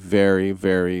to be a very,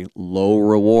 very low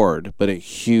reward, but a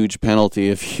huge penalty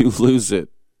if you lose it.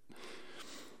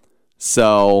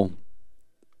 So,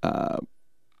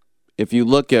 if you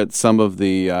look at some of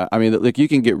the, you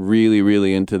can get really,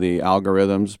 really into the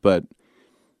algorithms, but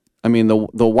the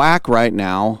WAC right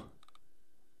now,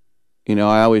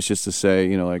 I always used to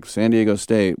say, like San Diego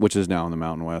State, which is now in the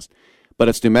Mountain West, but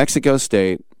it's New Mexico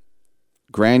State,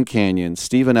 Grand Canyon,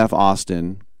 Stephen F.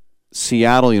 Austin,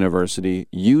 Seattle University,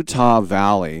 Utah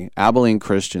Valley, Abilene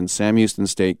Christian, Sam Houston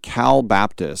State, Cal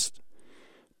Baptist,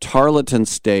 Tarleton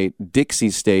State, Dixie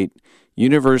State,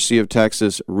 University of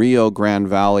Texas, Rio Grande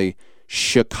Valley,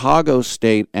 Chicago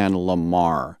State, and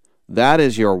Lamar. That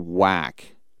is your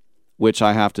WAC, which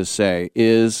I have to say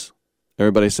is,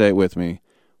 everybody say it with me,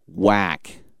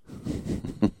 whack.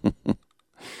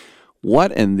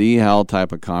 What in the hell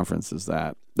type of conference is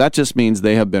that? That just means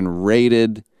they have been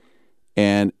rated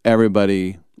and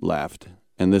everybody left.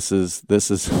 And this is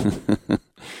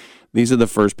these are the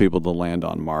first people to land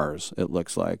on Mars, it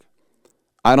looks like.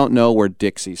 I don't know where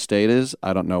Dixie State is.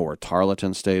 I don't know where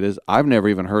Tarleton State is. I've never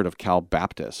even heard of Cal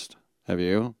Baptist. Have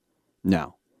you?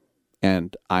 No.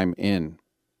 And I'm in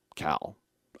Cal.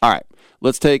 All right,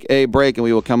 let's take a break and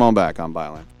we will come on back on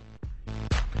Byline.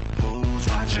 Who's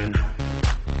watching?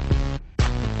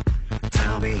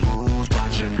 Tell me who's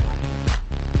watching?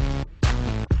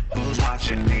 Who's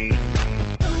watching me?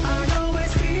 I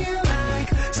always feel like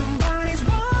somebody's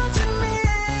watching me,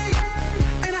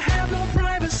 and I have no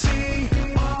privacy.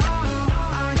 Oh,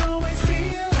 I always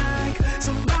feel like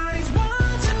somebody's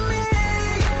watching me.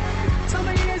 Tell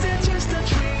me, is it just a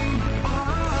dream?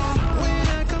 Oh, when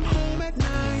I come home at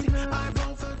night, I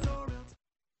roll the door.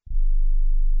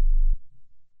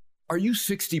 Are you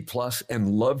 60 plus and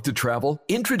love to travel?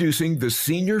 Introducing the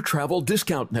Senior Travel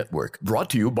Discount Network, brought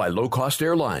to you by Low Cost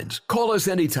Airlines. Call us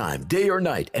anytime, day or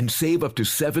night, and save up to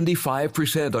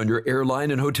 75% on your airline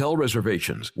and hotel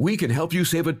reservations. We can help you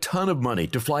save a ton of money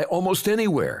to fly almost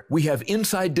anywhere. We have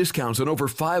inside discounts on over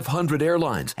 500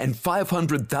 airlines and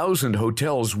 500,000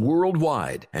 hotels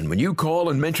worldwide. And when you call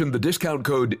and mention the discount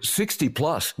code 60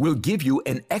 plus, we'll give you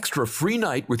an extra free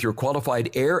night with your qualified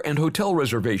air and hotel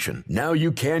reservation. Now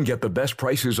you can get the best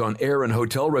prices on air and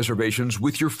hotel reservations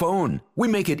with your phone. We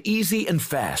make it easy and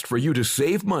fast for you to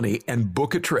save money and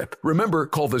book a trip. Remember,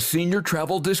 call the Senior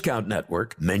Travel Discount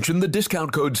Network, mention the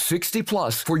discount code 60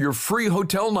 plus for your free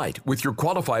hotel night with your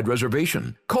qualified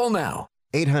reservation. Call now.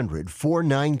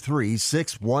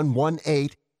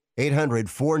 800-493-6118.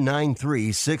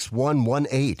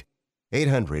 800-493-6118.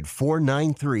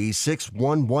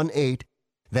 800-493-6118.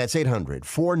 That's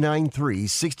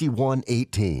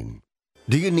 800-493-6118.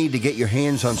 Do you need to get your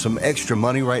hands on some extra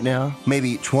money right now?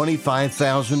 Maybe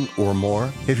 $25,000 or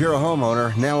more? If you're a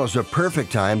homeowner, now is the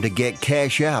perfect time to get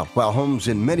cash out while homes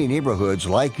in many neighborhoods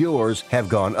like yours have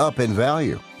gone up in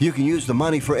value. You can use the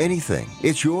money for anything.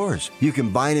 It's yours. You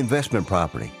can buy an investment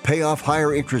property, pay off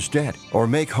higher interest debt, or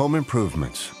make home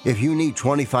improvements. If you need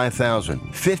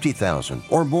 $25,000, $50,000,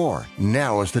 or more,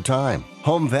 now is the time.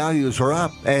 Home values are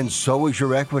up, and so is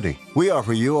your equity. We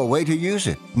offer you a way to use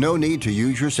it. No need to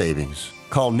use your savings.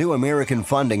 Call New American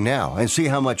Funding now and see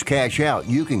how much cash out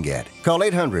you can get. Call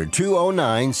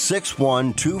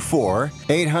 800-209-6124.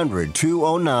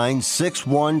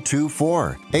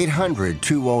 800-209-6124.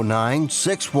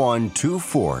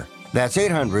 800-209-6124. That's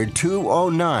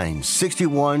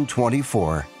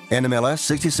 800-209-6124. NMLS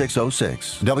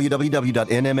 6606.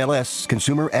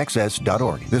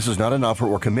 www.nmlsconsumeraccess.org. This is not an offer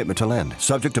or commitment to lend.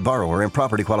 Subject to borrower and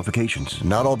property qualifications.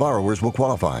 Not all borrowers will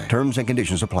qualify. Terms and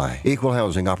conditions apply. Equal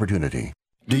housing opportunity.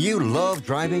 Do you love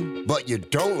driving, but you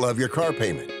don't love your car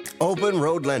payment? Open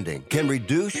Road Lending can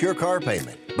reduce your car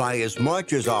payment by as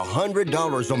much as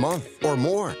 $100 a month or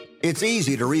more. It's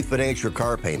easy to refinance your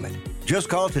car payment. Just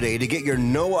call today to get your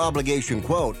no-obligation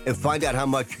quote and find out how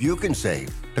much you can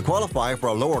save. To qualify for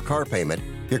a lower car payment,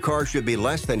 your car should be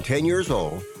less than 10 years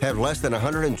old, have less than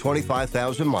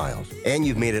 125,000 miles, and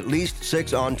you've made at least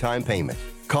 6 on-time payments.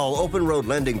 Call Open Road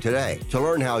Lending today to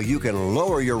learn how you can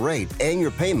lower your rate and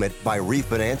your payment by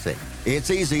refinancing. It's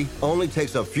easy, only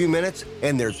takes a few minutes,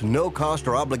 and there's no cost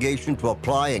or obligation to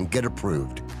apply and get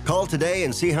approved. Call today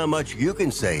and see how much you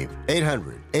can save.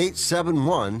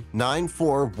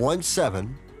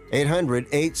 800-871-9417.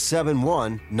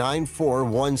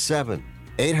 800-871-9417.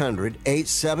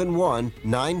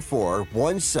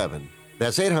 800-871-9417.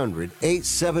 That's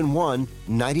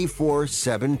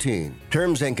 800-871-9417.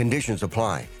 Terms and conditions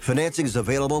apply. Financing is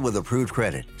available with approved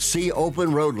credit. See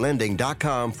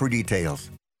openroadlending.com for details.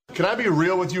 Can I be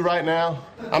real with you right now?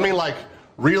 I mean, like,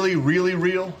 really, really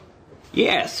real?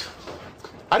 Yes.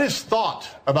 I just thought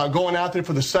about going out there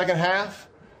for the second half,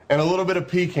 and a little bit of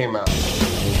pee came out.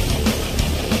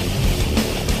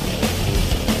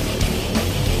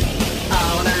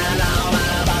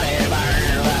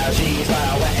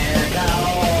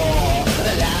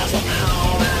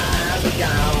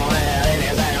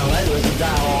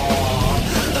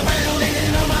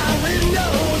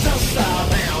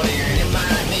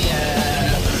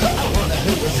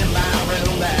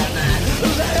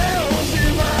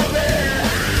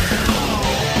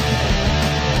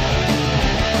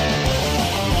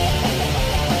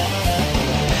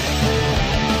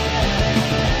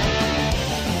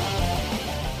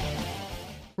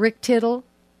 Rick Tittle,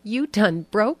 you done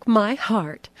broke my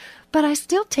heart, but I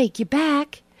still take you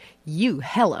back. You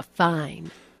hella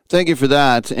fine. Thank you for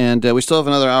that. And we still have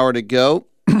another hour to go.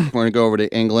 We're going to go over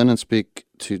to England and speak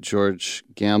to George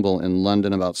Gamble in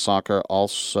London about soccer.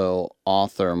 Also,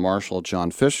 author Marshall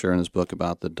John Fisher in his book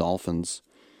about the Dolphins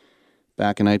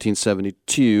back in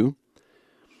 1972.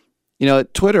 You know,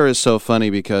 Twitter is so funny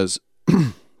because,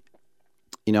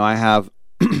 you know, I have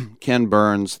Ken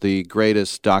Burns, the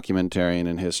greatest documentarian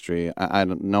in history.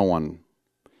 No one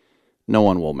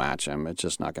will match him. It's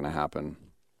just not going to happen.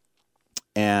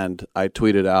 And I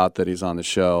tweeted out that he's on the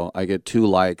show. I get 2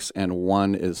 likes, and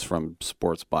 1 is from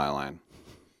Sports Byline.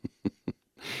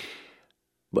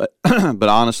 But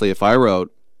honestly, if I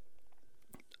wrote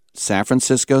San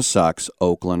Francisco sucks,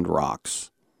 Oakland rocks,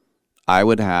 I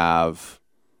would have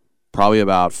probably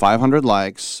about 500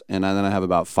 likes, and then I have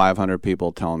about 500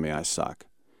 people telling me I suck.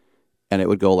 And it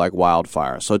would go like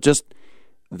wildfire. So just,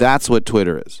 that's what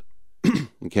Twitter is.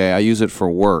 Okay, I use it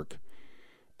for work.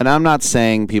 And I'm not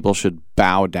saying people should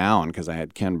bow down because I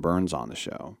had Ken Burns on the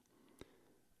show.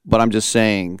 But I'm just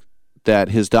saying that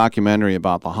his documentary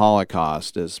about the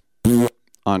Holocaust is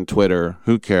on Twitter.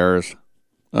 Who cares?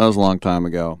 That was a long time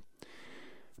ago.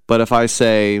 But if I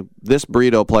say this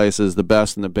burrito place is the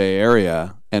best in the Bay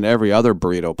Area and every other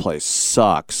burrito place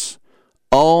sucks,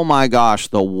 oh my gosh,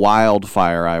 the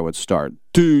wildfire I would start.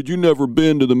 Dude, you never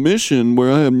been to the Mission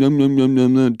where I have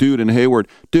dude in Hayward.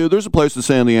 Dude, there's a place in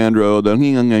San Leandro.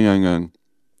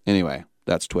 Anyway,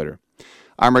 that's Twitter.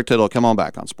 I'm Rick Tittle. Come on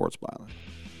back on Sports Byline.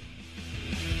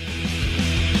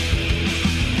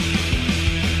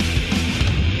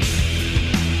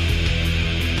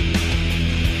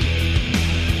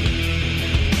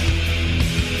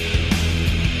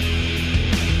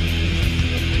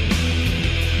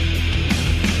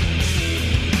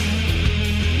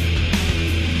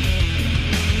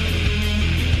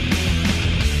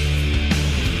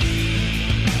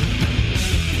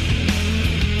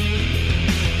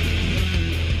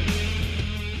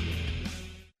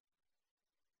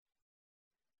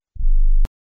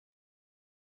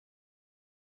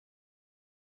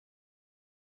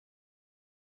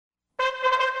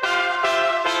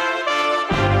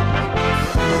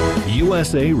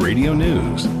 USA Radio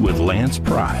News with Lance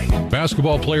Pry.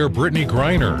 Basketball player Brittany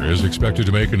Griner is expected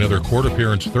to make another court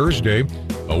appearance Thursday,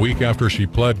 a week after she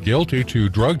pled guilty to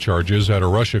drug charges at a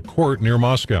Russia court near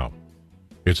Moscow.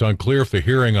 It's unclear if the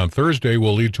hearing on Thursday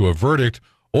will lead to a verdict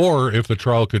or if the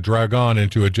trial could drag on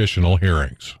into additional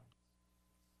hearings.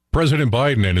 President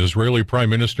Biden and Israeli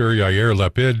Prime Minister Yair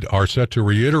Lapid are set to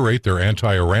reiterate their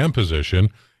anti-Iran position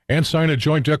and sign a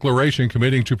joint declaration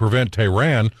committing to prevent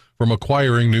Tehran from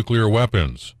acquiring nuclear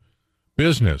weapons.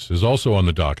 Business is also on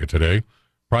the docket today.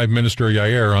 Prime Minister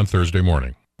Yair on Thursday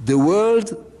morning. The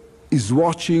world is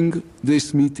watching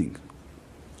this meeting.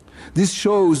 This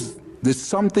shows that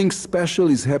something special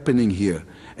is happening here.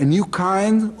 A new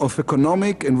kind of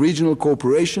economic and regional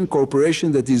cooperation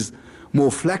that is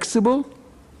more flexible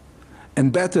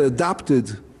and better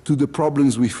adapted to the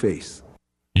problems we face.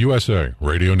 USA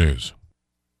Radio News.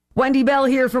 Wendy Bell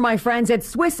here for my friends at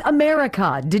Swiss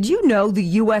America. Did you know the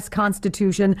U.S.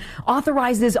 Constitution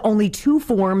authorizes only two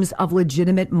forms of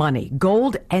legitimate money,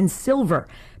 gold and silver?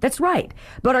 That's right.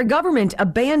 But our government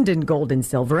abandoned gold and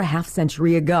silver a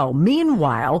half-century ago.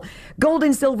 Meanwhile, gold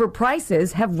and silver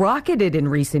prices have rocketed in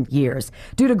recent years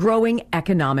due to growing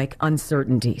economic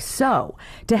uncertainty. So,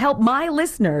 to help my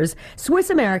listeners, Swiss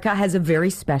America has a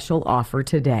very special offer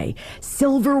today.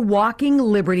 Silver Walking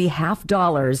Liberty $half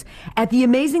at the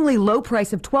amazingly low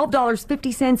price of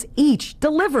 $12.50 each,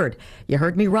 delivered. You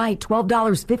heard me right,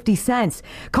 $12.50.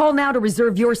 Call now to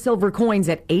reserve your silver coins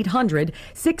at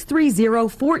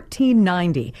 800-630-1490.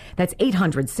 That's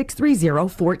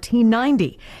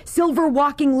 800-630-1490. Silver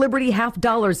Walking Liberty $half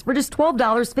for just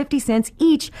 $12.50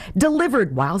 each,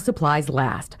 delivered while supplies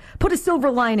last. Put a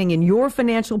silver lining in your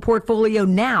financial portfolio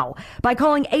now by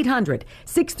calling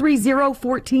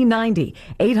 800-630-1490.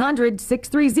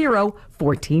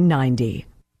 800-630-1490.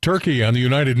 Turkey and the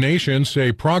United Nations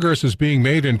say progress is being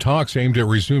made in talks aimed at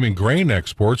resuming grain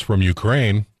exports from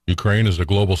Ukraine. Ukraine is a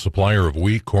global supplier of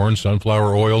wheat, corn,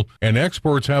 sunflower oil, and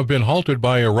exports have been halted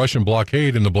by a Russian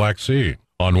blockade in the Black Sea.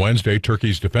 On Wednesday,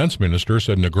 Turkey's defense minister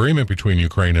said an agreement between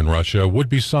Ukraine and Russia would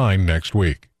be signed next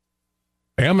week.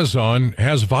 Amazon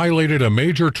has violated a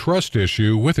major trust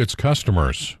issue with its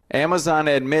customers. Amazon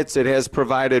admits it has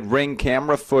provided Ring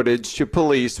camera footage to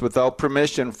police without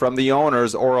permission from the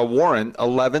owners or a warrant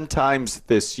 11 times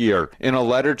this year. In a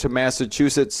letter to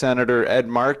Massachusetts Senator Ed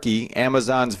Markey,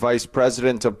 Amazon's vice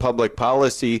president of public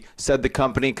policy said the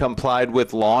company complied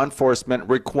with law enforcement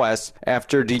requests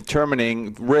after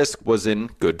determining risk was in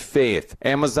good faith.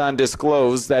 Amazon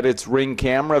disclosed that its Ring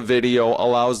camera video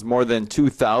allows more than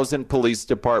 2,000 police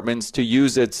departments to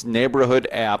use its neighborhood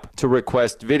app to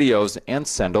request videos and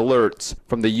send alerts.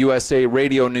 From the USA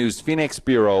Radio News Phoenix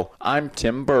Bureau, I'm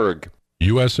Tim Berg.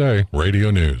 USA Radio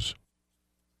News.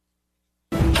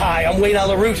 Hi, I'm Wayne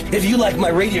LaRoute. If you like my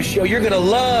radio show, you're going to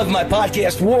love my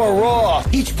podcast, War Raw.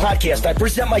 Each podcast, I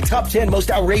present my top 10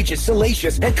 most outrageous,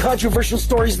 salacious, and controversial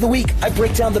stories of the week. I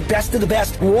break down the best of the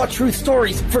best raw truth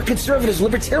stories for conservatives,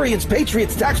 libertarians,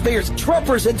 patriots, taxpayers,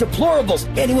 Trumpers, and deplorables.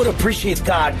 Anyone who appreciates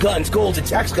God, guns, gold, and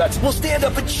tax cuts will stand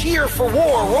up and cheer for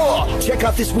War Raw. Check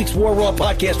out this week's War Raw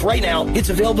podcast right now. It's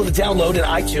available to download in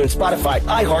iTunes, Spotify,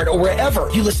 iHeart, or wherever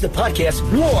you listen to podcasts.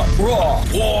 War Raw.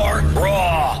 War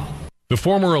Raw. The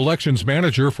former elections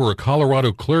manager for a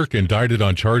Colorado clerk indicted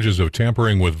on charges of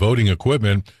tampering with voting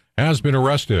equipment has been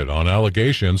arrested on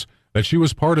allegations that she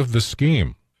was part of the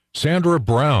scheme. Sandra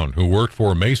Brown, who worked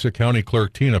for Mesa County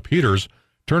Clerk Tina Peters,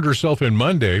 turned herself in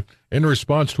Monday in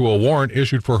response to a warrant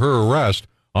issued for her arrest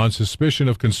on suspicion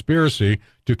of conspiracy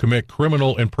to commit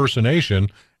criminal impersonation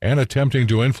and attempting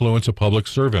to influence a public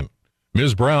servant.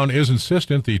 Ms. Brown is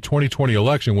insistent the 2020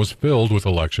 election was filled with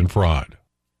election fraud.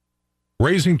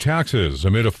 Raising taxes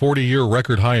amid a 40-year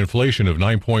record high inflation of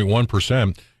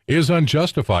 9.1% is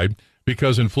unjustified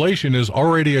because inflation is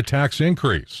already a tax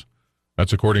increase.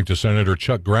 That's according to Senator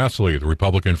Chuck Grassley, the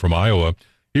Republican from Iowa.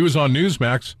 He was on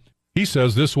Newsmax. He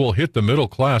says this will hit the middle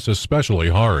class especially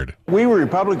hard. We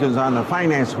Republicans on the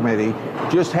Finance Committee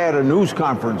just had a news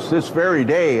conference this very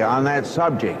day on that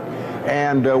subject.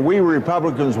 And we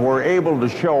Republicans were able to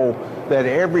show that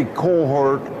every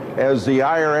cohort, as the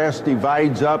IRS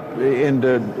divides up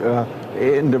into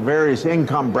various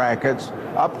income brackets,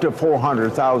 up to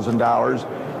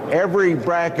 $400,000, every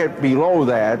bracket below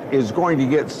that is going to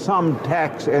get some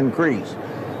tax increase.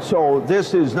 So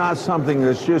this is not something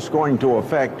that's just going to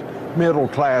affect middle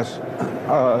class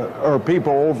or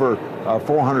people over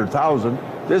 400,000.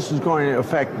 This is going to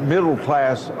affect middle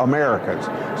class Americans,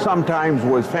 sometimes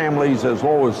with families as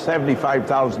low as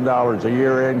 $75,000 a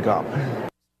year income.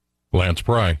 Lance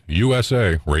Pry,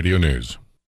 USA Radio News.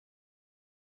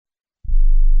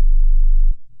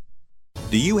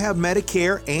 Do you have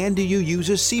Medicare and do you use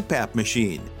a CPAP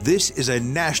machine? This is a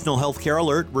national healthcare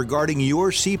alert regarding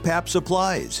your CPAP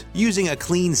supplies. Using a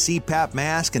clean CPAP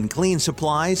mask and clean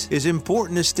supplies is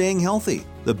important to staying healthy.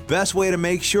 The best way to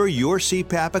make sure your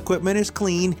CPAP equipment is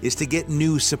clean is to get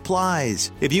new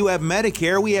supplies. If you have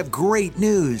Medicare, we have great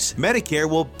news. Medicare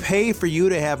will pay for you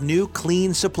to have new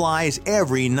clean supplies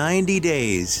every 90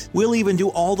 days. We'll even do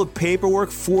all the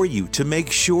paperwork for you to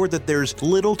make sure that there's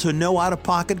little to no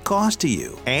out-of-pocket cost to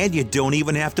you. And you don't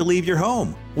even have to leave your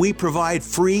home. We provide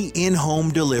free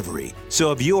in-home delivery.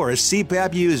 So if you're a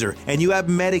CPAP user and you have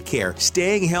Medicare,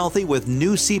 staying healthy with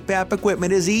new CPAP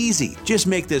equipment is easy. Just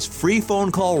make this free phone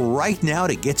call right now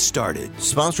to get started.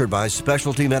 Sponsored by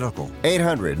Specialty Medical.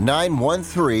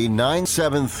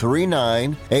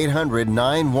 800-913-9739.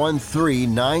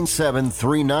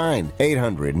 800-913-9739.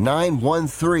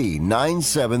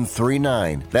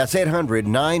 800-913-9739. That's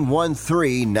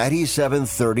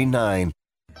 800-913-9739.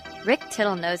 Rick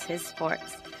Tittle knows his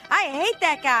sports. I hate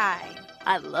that guy.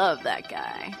 I love that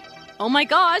guy. Oh my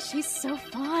gosh, he's so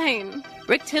fine.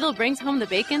 Rick Tittle brings home the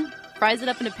bacon, fries it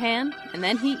up in a pan, and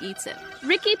then he eats it.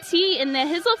 Ricky T in the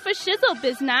hizzle for shizzle,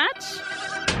 biznatch.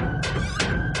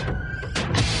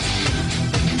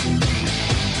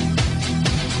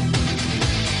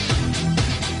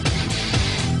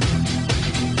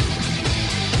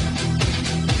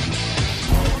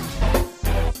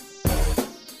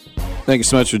 Thank you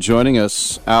so much for joining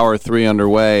us. Hour 3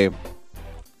 underway.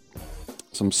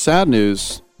 Some sad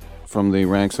news from the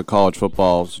ranks of college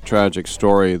football. It's a tragic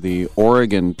story. The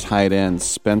Oregon tight end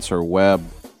Spencer Webb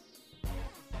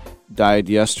died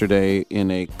yesterday in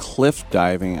a cliff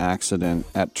diving accident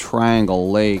at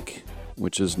Triangle Lake,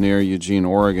 which is near Eugene,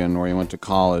 Oregon, where he went to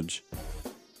college.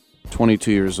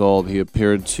 22 years old. He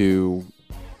appeared to,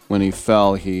 when he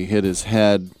fell, he hit his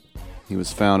head. He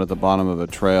was found at the bottom of a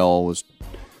trail,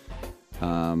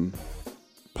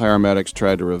 paramedics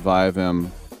tried to revive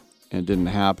him, and it didn't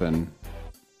happen.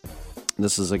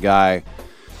 This is a guy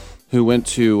who went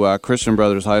to Christian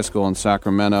Brothers High School in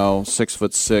Sacramento,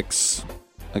 6'6",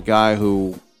 a guy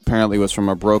who apparently was from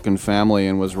a broken family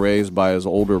and was raised by his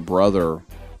older brother.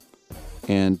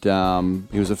 And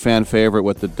he was a fan favorite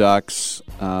with the Ducks,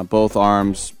 both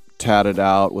arms tatted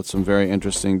out with some very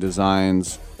interesting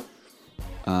designs.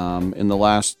 In the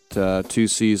last 2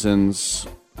 seasons,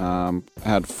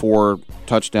 had 4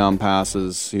 touchdown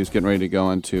passes. He was getting ready to go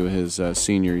into his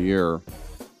senior year,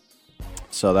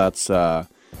 so that's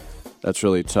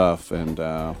really tough. And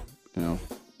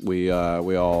we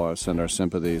all send our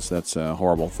sympathies. That's a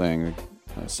horrible thing.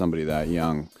 Somebody that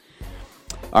young.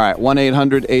 All right,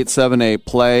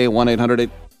 1-800-878-PLAY,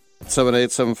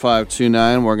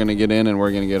 1-800-878-7529. We're going to get in and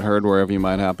we're going to get heard wherever you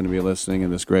might happen to be listening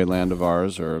in this great land of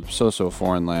ours, or so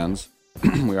foreign lands.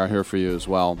 We are here for you as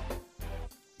well.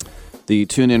 The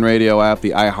TuneIn Radio app, the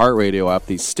iHeartRadio app,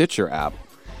 the Stitcher app.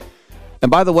 And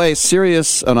by the way,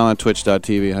 Sirius, I'm on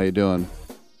Twitch.tv. How you doing?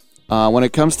 When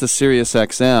it comes to Sirius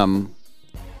XM,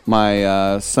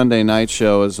 my Sunday night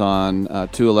show is on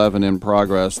 211 in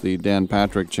progress, the Dan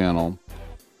Patrick channel.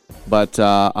 But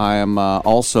I am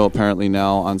also apparently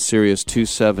now on Sirius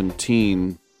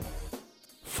 217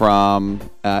 from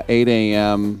 8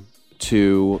 a.m.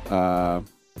 to, or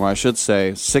I should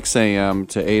say 6 a.m.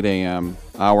 to 8 a.m.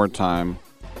 our time,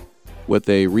 with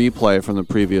a replay from the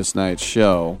previous night's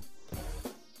show.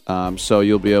 So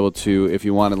you'll be able to, if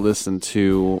you want to listen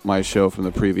to my show from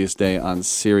the previous day on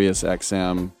Sirius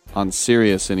XM, on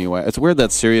Sirius anyway. It's weird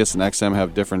that Sirius and XM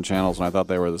have different channels, and I thought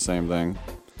they were the same thing.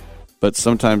 But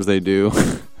sometimes they do.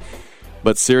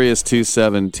 But Sirius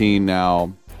 217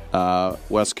 now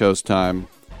West Coast time,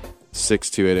 6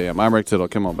 to 8 a.m. I'm Rick Tittle.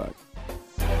 Come on back.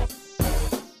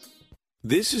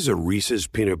 This is a Reese's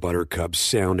Peanut Butter Cup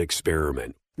sound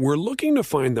experiment. We're looking to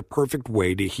find the perfect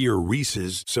way to hear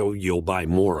Reese's so you'll buy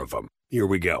more of them. Here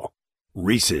we go.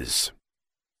 Reese's.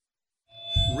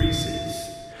 Reese's.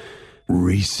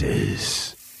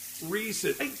 Reese's.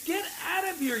 Reese's. Hey, get out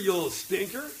of here, you little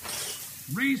stinker.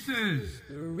 Reese's.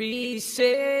 Reese's.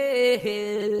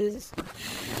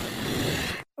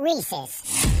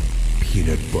 Reese's.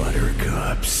 Peanut Butter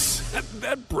Cups.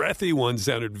 That breathy one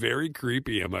sounded very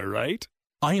creepy, am I right?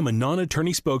 I am a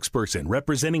non-attorney spokesperson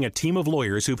representing a team of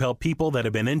lawyers who've helped people that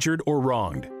have been injured or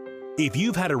wronged. If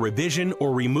you've had a revision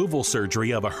or removal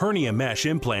surgery of a hernia mesh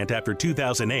implant after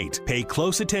 2008, pay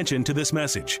close attention to this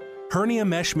message. Hernia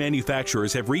mesh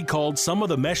manufacturers have recalled some of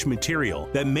the mesh material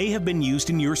that may have been used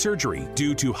in your surgery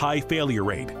due to high failure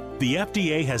rate. The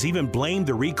FDA has even blamed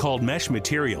the recalled mesh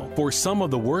material for some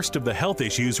of the worst of the health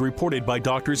issues reported by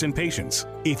doctors and patients.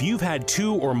 If you've had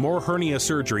 2 or more hernia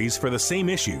surgeries for the same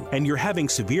issue and you're having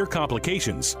severe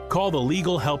complications, call the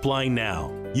legal helpline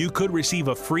now. You could receive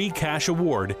a free cash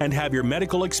award and have your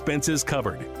medical expenses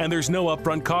covered. And there's no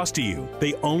upfront cost to you.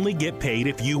 They only get paid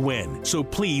if you win. So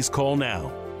please call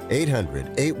now.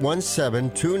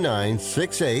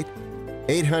 800-817-2968.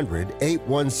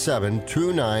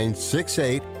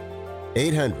 800-817-2968.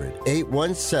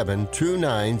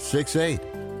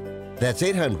 800-817-2968. That's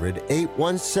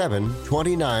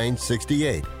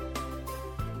 800-817-2968.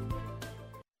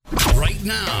 Right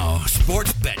now,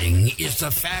 sports betting is the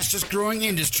fastest growing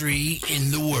industry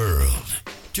in the world.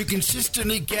 To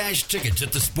consistently cash tickets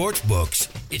at the sports books,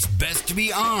 it's best to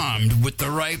be armed with the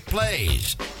right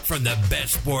plays from the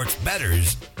best sports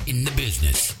bettors in the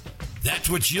business. That's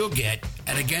what you'll get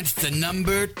at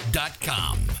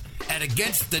AgainstTheNumber.com. At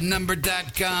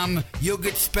AgainstTheNumber.com, you'll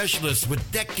get specialists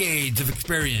with decades of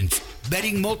experience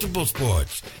betting multiple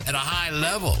sports at a high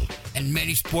level and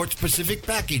many sports-specific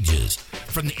packages,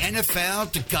 from the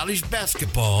NFL to college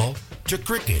basketball to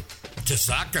cricket to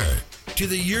soccer to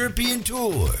the European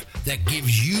Tour, that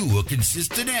gives you a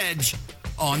consistent edge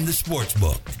on the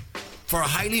sportsbook. For a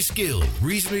highly skilled,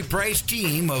 reasonably priced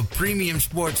team of premium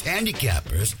sports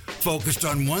handicappers focused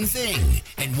on one thing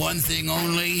and one thing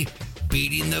only,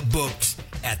 beating the books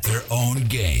at their own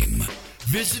game.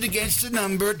 Visit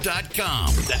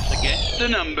AgainstTheNumber.com. That's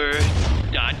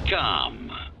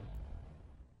AgainstTheNumber.com.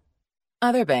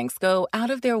 Other banks go out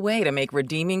of their way to make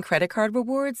redeeming credit card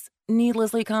rewards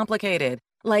needlessly complicated,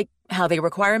 like how they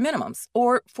require minimums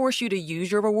or force you to use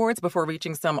your rewards before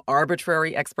reaching some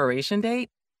arbitrary expiration date.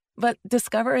 But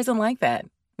Discover isn't like that.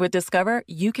 With Discover,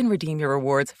 you can redeem your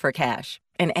rewards for cash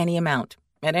in any amount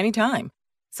at any time,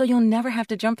 so you'll never have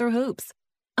to jump through hoops.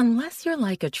 Unless you're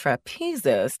like a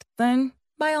trapezist, then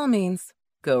by all means,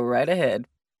 go right ahead.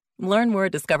 Learn more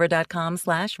at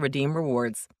discover.com/redeem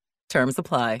rewards. Terms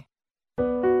apply.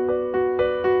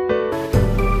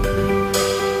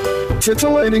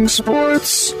 Titillating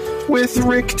Sports with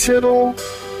Rick Tittle.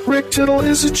 Rick Tittle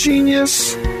is a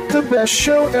genius, the best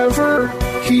show ever.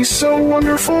 He's so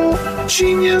wonderful,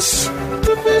 genius,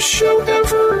 the best show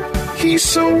ever. He's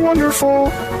so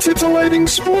wonderful. Titillating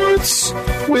Sports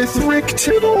with Rick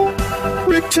Tittle.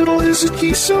 Rick Tittle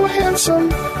he's so handsome,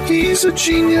 he's a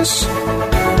genius.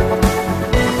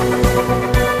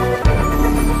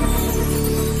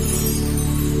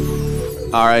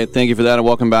 All right, thank you for that, and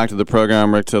welcome back to the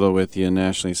program. Rick Tittle with you,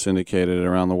 nationally syndicated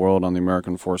around the world on the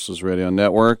American Forces Radio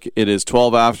Network. It is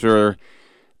 12 after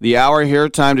the hour here.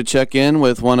 Time to check in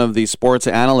with one of the sports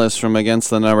analysts from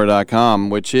AgainstTheNumber.com,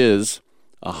 which is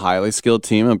a highly skilled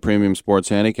team of premium sports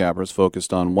handicappers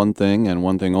focused on one thing and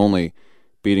one thing only,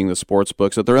 beating the sports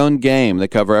books at their own game. They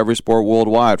cover every sport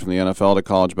worldwide, from the NFL to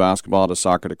college basketball to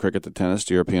soccer to cricket to tennis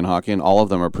to European hockey, and all of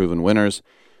them are proven winners.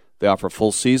 They offer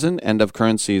full season, end of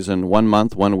current season, 1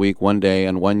 month, 1 week, 1 day,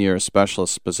 and 1 year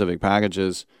specialist-specific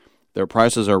packages. Their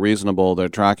prices are reasonable, their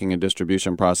tracking and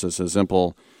distribution process is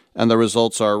simple, and the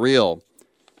results are real.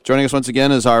 Joining us once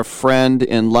again is our friend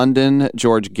in London,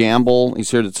 George Gamble.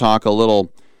 He's here to talk a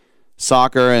little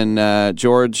soccer. And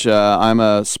George, I'm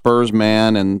a Spurs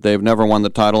man, and they've never won the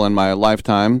title in my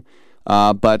lifetime.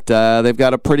 But they've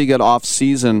got a pretty good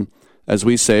off-season, as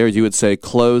we say, or you would say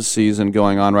closed season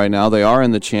going on right now. They are in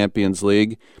the Champions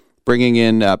League, bringing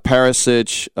in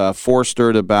Perisic,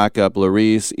 Forster to back up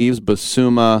Lloris, Yves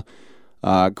Bissouma,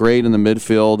 great in the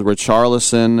midfield.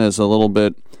 Richarlison is a little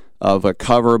bit of a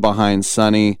cover behind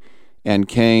Sonny and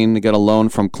Kane. Get a loan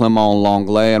from Clement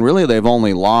Lenglet, and really they've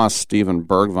only lost Steven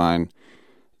Bergwijn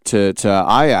to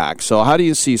Ajax. So how do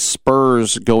you see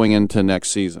Spurs going into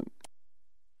next season?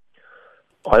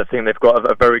 I think they've got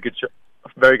a very good a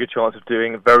very good chance of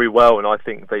doing very well, and I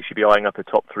think they should be eyeing up a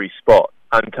top 3 spot.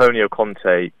 Antonio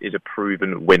Conte is a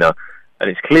proven winner, and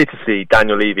it's clear to see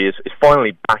Daniel Levy is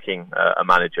finally backing a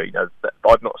manager. You know,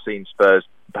 I've not seen Spurs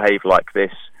behave like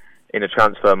this in a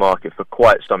transfer market for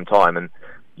quite some time. And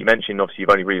you mentioned, obviously, you've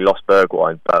only really lost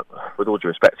Bergwijn, but with all due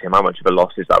respect to him, how much of a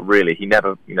loss is that really? He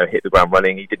never, hit the ground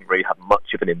running. He didn't really have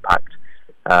much of an impact.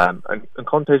 And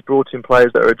Conte's brought in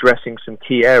players that are addressing some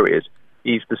key areas.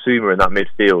 Yves Bissouma in that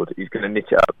midfield, he's going to knit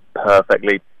it up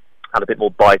perfectly. Had a bit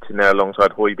more bite in there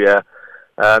alongside Højbjerg.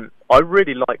 I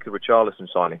really like the Richarlison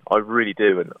signing. I really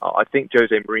do, and I think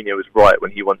Jose Mourinho was right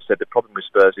when he once said the problem with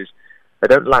Spurs is they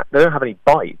don't have any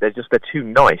bite. They're too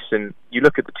nice. And you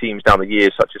look at the teams down the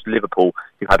years, such as Liverpool,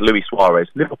 who had Luis Suarez.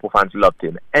 Liverpool fans loved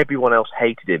him. Everyone else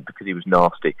hated him because he was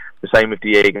nasty. The same with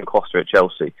Diego Costa at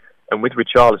Chelsea. And with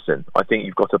Richarlison, I think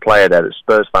you've got a player there that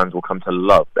Spurs fans will come to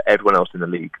love, but everyone else in the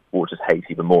league will just hate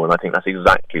even more. And I think that's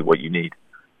exactly what you need.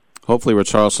 Hopefully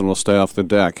Richarlison will stay off the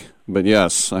deck. But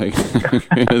yes, I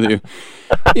agree with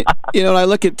you. I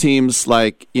look at teams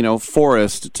like,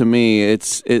 Forest, to me,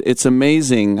 it's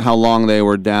amazing how long they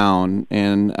were down.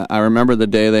 And I remember the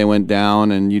day they went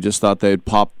down and you just thought they'd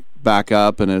pop back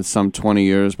up, and it's some 20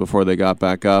 years before they got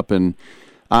back up. And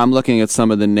I'm looking at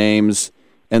some of the names,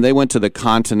 and they went to the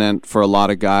continent for a lot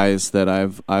of guys that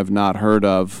I've not heard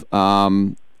of.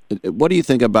 What do you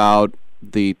think about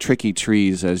the tricky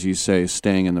trees, as you say,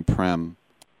 staying in the Prem?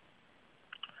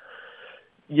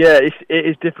 Yeah, it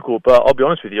is difficult, but I'll be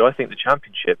honest with you, I think the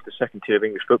Championship, the second tier of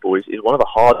English football, is one of the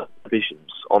hardest divisions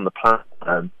on the planet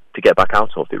to get back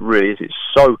out of. It really is. It's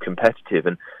so competitive,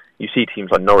 and you see teams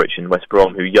like Norwich and West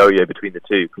Brom who yo-yo between the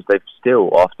two because they've still,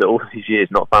 after all these years,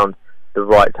 not found the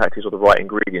right tactics or the right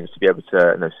ingredients to be able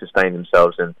to sustain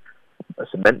themselves and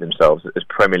cement themselves as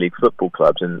Premier League football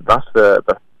clubs. And that's the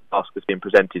task that's been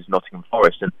presented to Nottingham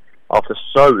Forest. And after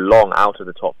so long out of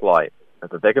the top flight,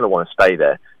 they're going to want to stay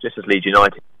there, just as Leeds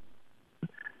United.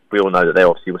 We all know that they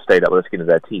obviously will stay there with the skin of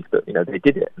their teeth, but they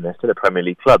did it, and they're still a Premier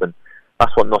League club, and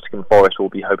that's what Nottingham Forest will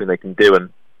be hoping they can do. And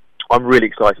I'm really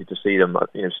excited to see them.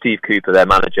 Steve Cooper, their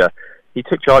manager, he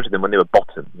took charge of them when they were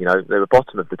bottom. They were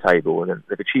bottom of the table, and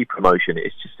they've achieved promotion.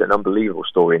 It's just an unbelievable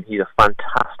story, and he's a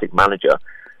fantastic manager.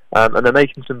 And they're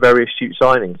making some very astute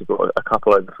signings. They've got a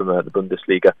couple over from the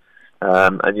Bundesliga.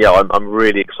 I'm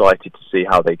really excited to see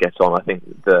how they get on. I think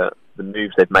the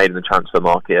moves they've made in the transfer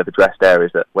market have addressed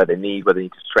areas where they need to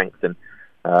strengthen.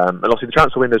 And obviously the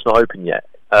transfer window's not open yet.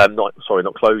 Not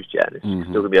closed yet. It's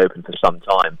still going to be open for some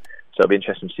time. So it'll be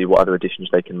interesting to see what other additions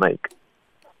they can make.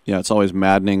 Yeah, it's always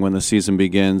maddening when the season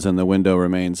begins and the window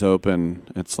remains open.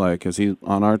 It's like, is he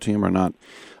on our team or not?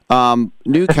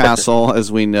 Newcastle,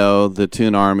 as we know, the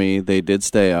Toon Army, they did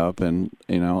stay up, and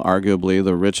arguably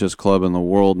the richest club in the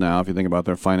world now, if you think about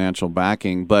their financial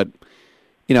backing. But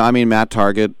Matt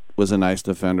Targett was a nice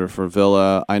defender for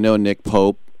Villa. I know Nick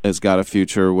Pope has got a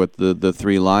future with the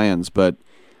Three Lions, but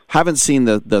haven't seen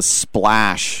the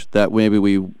splash that maybe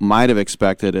we might have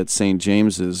expected at St.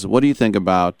 James's. What do you think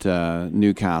about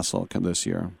Newcastle this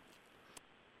year?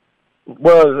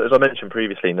 Well, as I mentioned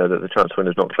previously, that the transfer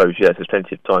window is not closed yet. There's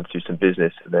plenty of time to do some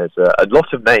business, and there's a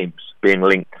lot of names being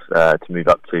linked to move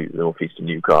up to the northeastern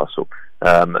Newcastle.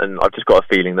 And I've just got a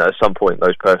feeling that at some point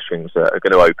those purse strings are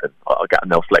going to open.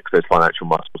 And they'll flex those financial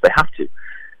muscles. They have to.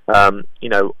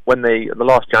 When the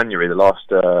last January,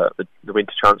 the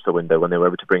winter transfer window, when they were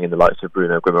able to bring in the likes of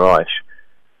Bruno Guimaraes,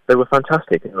 they were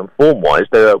fantastic. And form-wise,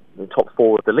 they were in the top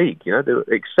 4 of the league. They were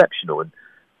exceptional. And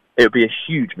it would be a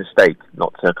huge mistake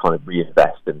not to kind of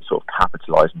reinvest and sort of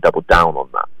capitalise and double down on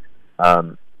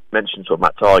that. Mentioned sort of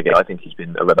Matt Targett, I think he's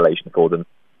been a revelation for them.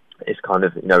 It's kind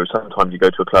of, sometimes you go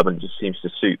to a club and it just seems to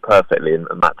suit perfectly, and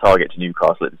Matt Targett to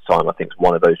Newcastle at this time, I think, is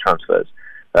one of those transfers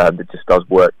that just does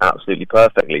work absolutely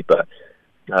perfectly. But,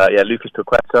 Lucas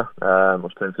Paqueta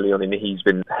was playing for Lyon, and he's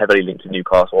been heavily linked to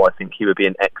Newcastle. I think he would be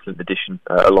an excellent addition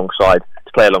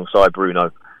to play alongside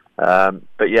Bruno. But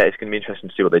it's going to be interesting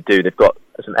to see what they do. They've got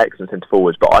some excellent centre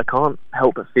forwards, but I can't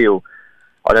help but feel,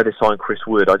 I know they signed Chris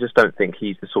Wood, I just don't think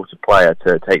he's the sort of player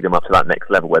to take them up to that next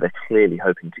level where they're clearly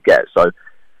hoping to get. So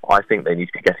I think they need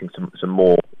to be getting some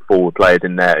more forward players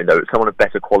in there. Someone of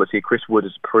better quality. Chris Wood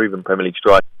is a proven Premier League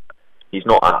striker. He's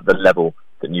not at the level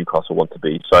that Newcastle want to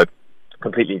be. So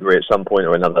completely agree. At some point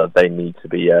or another, they need to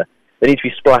be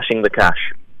splashing the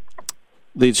cash.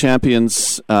 The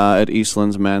champions at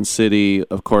Eastlands, Man City,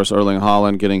 of course, Erling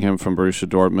Haaland, getting him from Borussia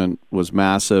Dortmund was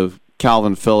massive.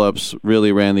 Calvin Phillips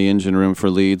really ran the engine room for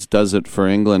Leeds, does it for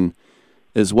England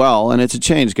as well. And it's a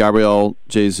change. Gabriel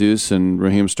Jesus and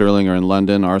Raheem Sterling are in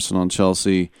London, Arsenal and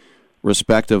Chelsea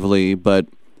respectively. But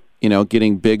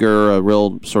getting bigger, a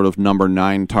real sort of number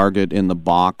 9 target in the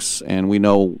box, and we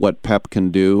know what Pep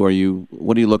can do. What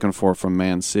are you looking for from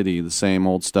Man City? The same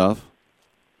old stuff?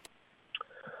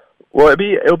 Well,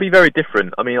 it'll be very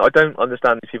different. I mean, I don't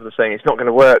understand these people are saying it's not going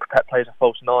to work. Pep plays a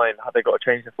false 9. Have they got to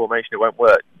change the formation? It won't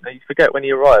work. You forget when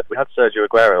he arrived, we had Sergio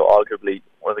Aguero, arguably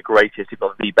one of the greatest, if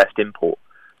not the best import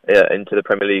into the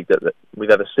Premier League that we've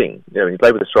ever seen. He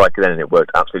played with a striker then and it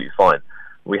worked absolutely fine.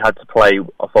 We had to play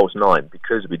a false 9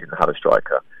 because we didn't have a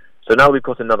striker. So now we've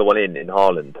got another one in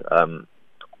Haaland.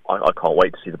 I can't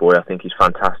wait to see the boy. I think he's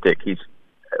fantastic. He's,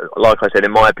 like I said,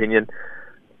 in my opinion,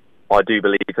 I do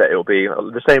believe that it'll be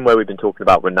the same way we've been talking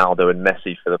about Ronaldo and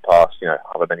Messi for the past,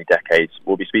 however many decades.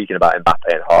 We'll be speaking about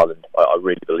Mbappe and Haaland. I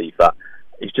really believe that.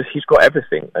 He's got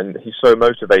everything, and he's so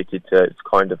motivated to. It's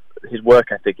kind of his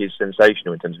work ethic is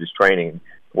sensational in terms of his training,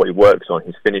 what he works on,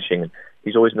 his finishing. And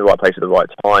he's always in the right place at the right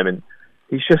time, and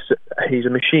he's a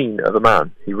machine of a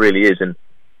man. He really is. And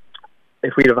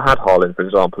if we'd have had Haaland, for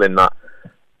example, in that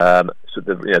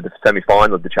the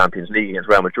semi-final of the Champions League against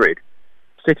Real Madrid,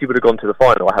 City would have gone to the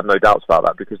final. I have no doubts about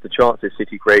that, because the chances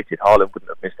City created, Haaland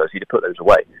wouldn't have missed those. He'd have put those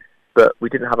away. But we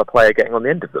didn't have a player getting on the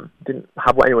end of them. Didn't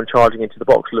have anyone charging into the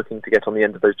box looking to get on the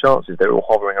end of those chances. They were all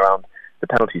hovering around the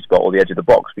penalty spot or the edge of the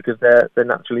box because they're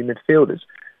naturally midfielders.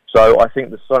 So I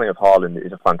think the signing of Haaland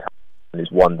is a fantastic, and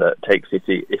is one that takes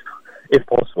City, if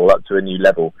possible, up to a new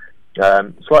level.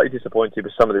 Slightly disappointed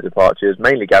with some of the departures,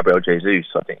 mainly Gabriel Jesus.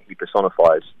 I think he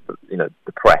personifies the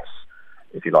press,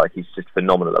 if you like. He's just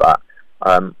phenomenal at that.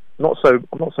 I'm not so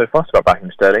fussed about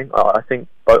Raheem Sterling. I think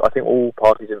all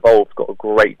parties involved got a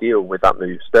great deal with that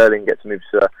move. Sterling gets to move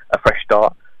to a fresh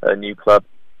start at a new club.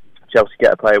 Chelsea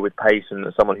get a player with pace and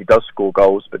someone who does score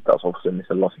goals, but does also miss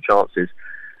a lot of chances.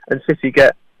 And City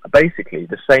get basically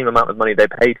the same amount of money they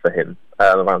paid for him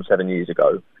around 7 years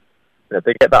ago.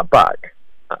 They get that back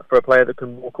for a player that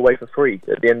can walk away for free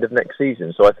at the end of next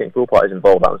season. So I think for all parties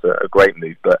involved, that was a great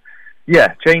move. But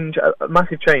yeah, a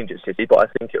massive change at City, but I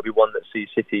think it'll be one that sees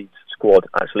City's squad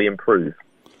actually improve.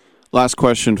 Last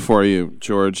question for you,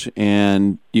 George.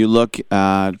 And you look to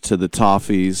the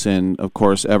Toffees, and of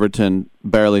course Everton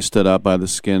barely stayed up by the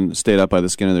skin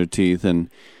of their teeth. And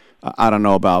I don't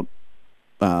know about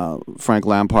Frank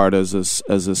Lampard as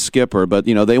a skipper, but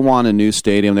they want a new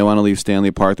stadium. They want to leave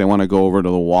Stanley Park. They want to go over to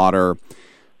the water.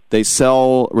 They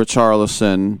sell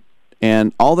Richarlison,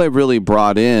 and all they really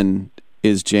brought in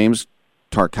is James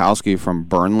Tarkowski from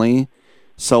Burnley.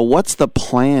 So what's the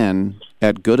plan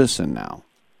at Goodison now?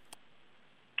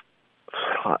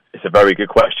 It's a very good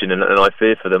question, and I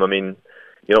fear for them. I mean,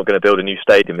 you're not going to build a new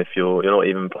stadium if you're not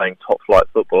even playing top-flight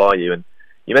football, are you? And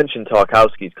you mentioned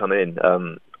Tarkowski's come in.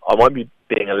 I might be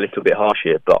being a little bit harsh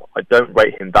here, but I don't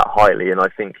rate him that highly, and I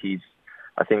don't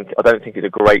think it's a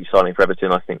great signing for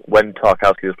Everton. I think when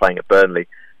Tarkowski was playing at Burnley,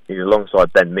 he was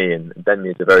alongside Ben Mee, and Ben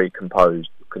Mee is a very composed,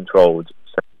 controlled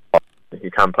who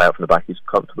can play out from the back. He's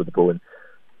comfortable with the ball, and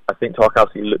I think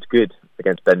Tarkowski looked good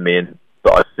against Ben Mee,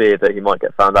 but I fear that he might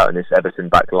get found out in this Everton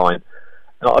back line.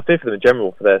 And I fear for them in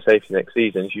general for their safety next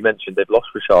season. As you mentioned, they've lost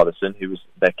Richarlison, who was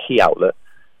their key outlet.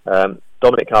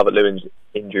 Dominic Calvert-Lewin's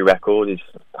injury record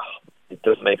it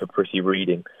doesn't make a pretty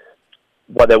reading.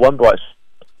 But they're one bright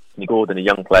Gordon, a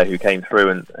young player who came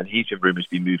through, and he's been rumoured to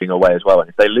be moving away as well. And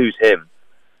if they lose him,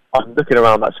 I'm looking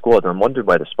around that squad and I'm wondering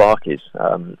where the spark is.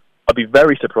 I'd be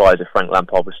very surprised if Frank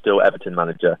Lampard was still Everton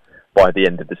manager by the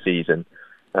end of the season.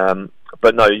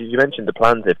 But no, you mentioned the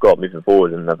plans they've got moving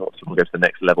forward, and they've obviously will go to the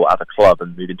next level as a club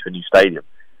and move into a new stadium.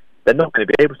 They're not going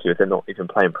to be able to if they're not even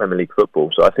playing Premier League football.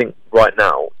 So I think right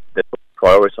now they've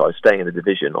prioritised staying in the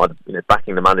division, either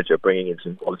backing the manager, bringing in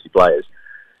some quality players.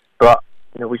 But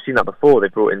we've seen that before.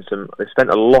 They've spent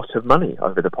a lot of money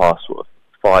over the past sort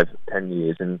of 5-10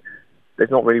 years, and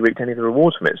they've not really reaped any of the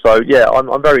rewards from it. So yeah,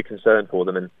 I'm very concerned for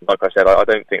them, and like I said, I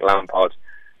don't think Lampard's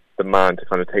the man to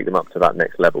kind of take them up to that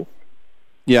next level.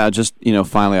 Yeah, just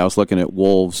finally, I was looking at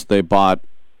Wolves. They bought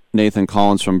Nathan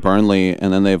Collins from Burnley,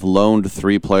 and then they've loaned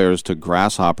 3 players to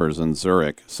Grasshoppers in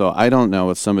Zurich. So I don't know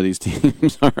what some of these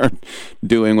teams are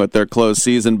doing with their closed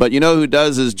season. But who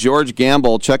does is George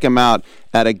Gamble. Check him out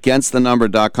at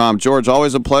againstthenumber.com. George,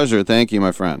 always a pleasure. Thank you,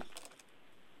 my friend.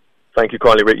 Thank you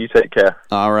kindly, Rick. You take care.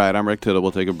 All right, I'm Rick Tittle.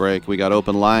 We'll take a break. We got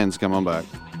open lines. Come on back.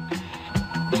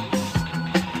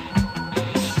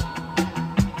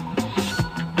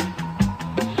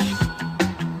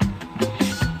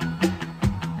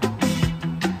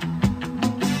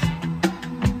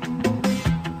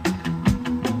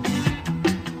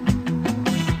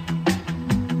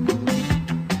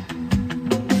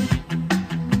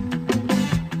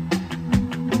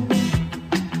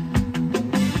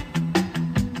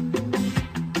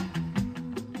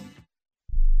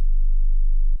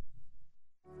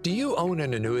 Do you own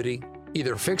an annuity,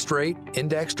 either fixed rate,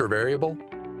 indexed, or variable?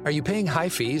 Are you paying high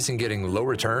fees and getting low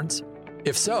returns?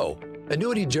 If so,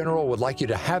 Annuity General would like you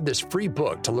to have this free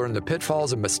book to learn the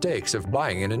pitfalls and mistakes of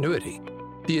buying an annuity.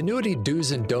 The Annuity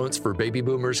Do's and Don'ts for Baby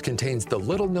Boomers contains the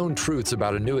little-known truths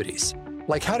about annuities,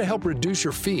 like how to help reduce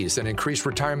your fees and increase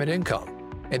retirement income.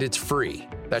 And it's free.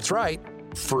 That's right,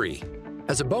 free.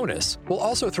 As a bonus, we'll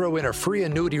also throw in a free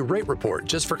annuity rate report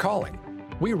just for calling.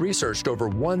 We researched over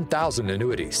 1,000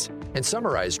 annuities and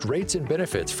summarized rates and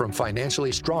benefits from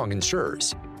financially strong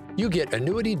insurers. You get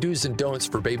Annuity Do's and Don'ts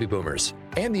for Baby Boomers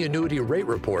and the Annuity Rate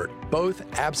Report, both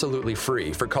absolutely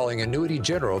free for calling Annuity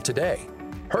General today.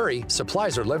 Hurry,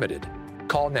 supplies are limited.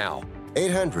 Call now.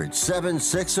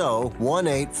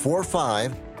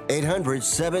 800-760-1845.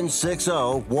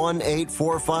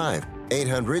 800-760-1845.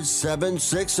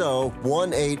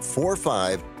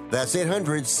 800-760-1845. That's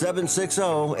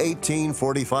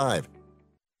 800-760-1845.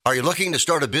 Are you looking to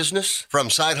start a business? From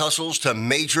side hustles to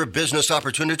major business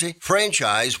opportunity?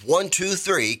 Franchise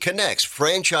 123 connects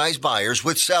franchise buyers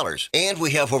with sellers. And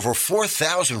we have over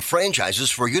 4,000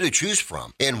 franchises for you to choose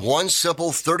from. In one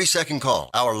simple 30-second call,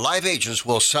 our live agents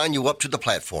will sign you up to the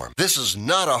platform. This is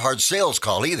not a hard sales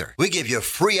call either. We give you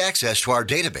free access to our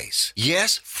database.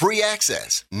 Yes, free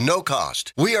access. No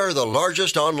cost. We are the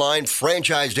largest online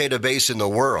franchise database in the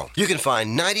world. You can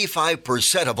find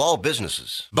 95% of all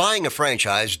businesses. Buying a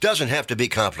franchise doesn't have to be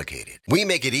complicated. We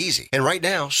make it easy. And right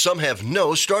now, some have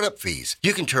no startup fees.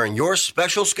 You can turn your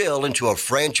special skill into a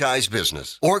franchise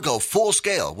business or go full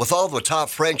scale with all the top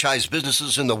franchise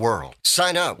businesses in the world.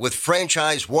 Sign up with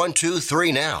Franchise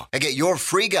 123 now and get your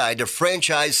free guide to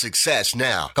franchise success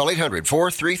now. Call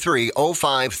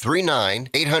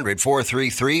 800-433-0539,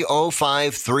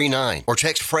 800-433-0539, or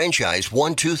text Franchise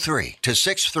 123 to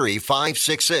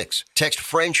 63566. Text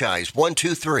Franchise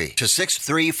 123 to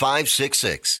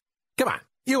 63566. Come on,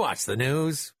 you watch the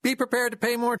news. Be prepared to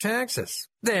pay more taxes.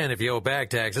 Then if you owe back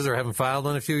taxes or haven't filed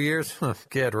in a few years,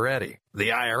 get ready. The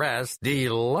IRS, the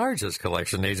largest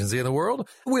collection agency in the world,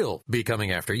 will be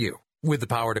coming after you with the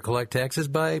power to collect taxes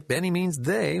by any means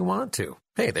they want to.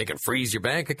 Hey, they can freeze your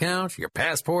bank account, your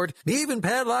passport, even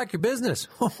padlock your business.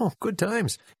 Oh, good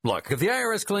times. Look, if the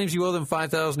IRS claims you owe them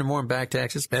 $5,000 or more in back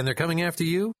taxes and they're coming after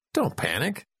you, don't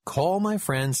panic. Call my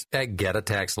friends at Get a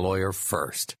Tax Lawyer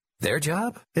first. Their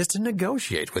job is to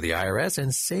negotiate with the IRS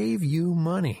and save you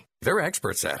money. They're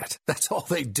experts at it. That's all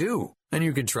they do. And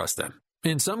you can trust them.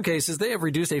 In some cases, they have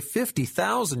reduced a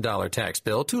 $50,000 tax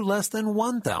bill to less than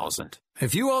 $1,000.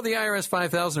 If you owe the IRS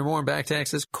 $5,000 or more in back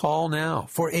taxes, call now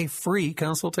for a free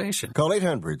consultation. Call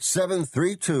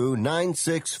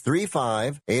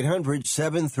 800-732-9635.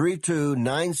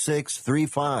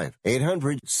 800-732-9635.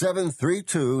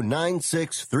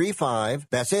 800-732-9635.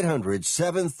 That's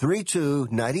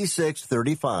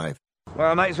 800-732-9635.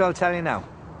 Well, I might as well tell you now.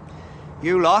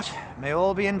 You lot may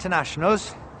all be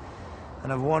internationals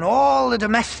and have won all the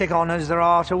domestic honours there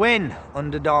are to win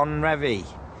under Don Revie.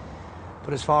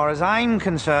 But as far as I'm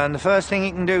concerned, the first thing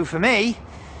you can do for me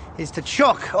is to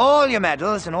chuck all your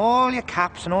medals and all your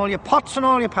caps and all your pots and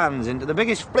all your pans into the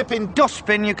biggest flipping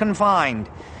dustbin you can find.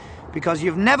 Because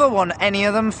you've never won any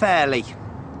of them fairly.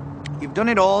 You've done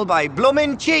it all by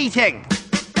bloomin' cheating.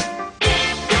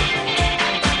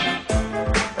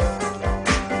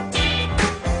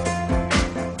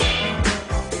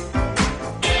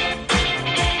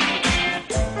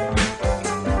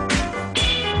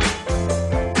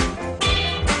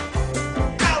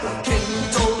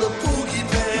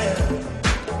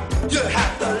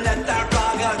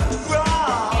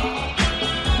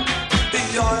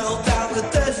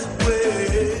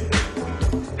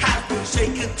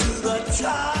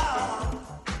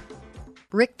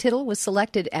 Rick Tittle was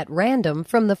selected at random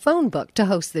from the phone book to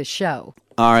host this show.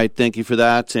 All right, thank you for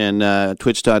that. And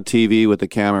Twitch.tv with the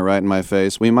camera right in my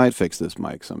face. We might fix this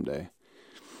mic someday.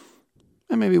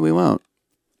 And maybe we won't.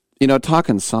 You know,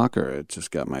 talking soccer, it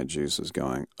just got my juices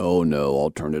going. Oh, no,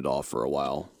 I'll turn it off for a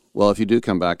while. Well, if you do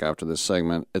come back after this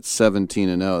segment, it's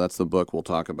 17-0. That's the book we'll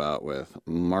talk about with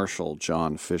Marshal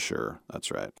John Fisher.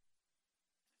 That's right.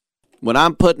 When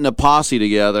I'm putting a posse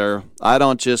together, I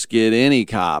don't just get any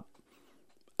cop.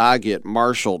 I get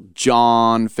Marshal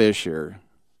John Fisher.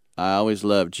 I always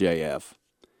loved JF.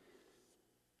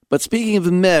 But speaking of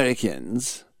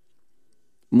Americans,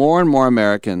 more and more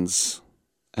Americans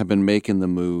have been making the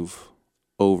move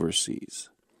overseas.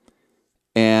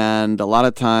 And a lot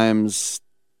of times,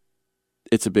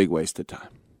 it's a big waste of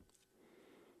time.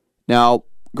 Now,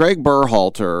 Greg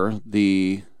Berhalter,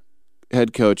 the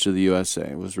head coach of the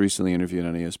USA, was recently interviewed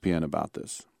on ESPN about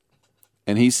this.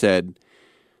 And he said,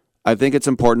 I think it's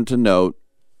important to note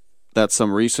that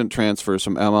some recent transfers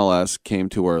from MLS came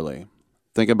too early.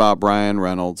 Think about Brian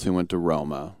Reynolds, who went to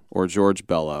Roma, or George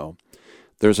Bello.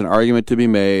 There's an argument to be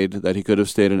made that he could have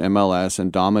stayed in MLS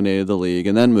and dominated the league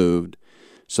and then moved.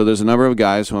 So there's a number of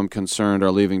guys who I'm concerned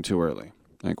are leaving too early.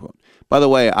 End quote. By the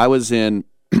way, I was in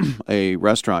a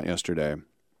restaurant yesterday,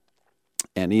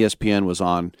 and ESPN was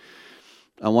on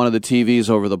one of the TVs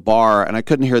over the bar, and I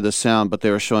couldn't hear the sound, but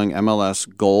they were showing MLS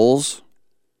goals,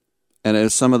 and it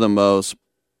is some of the most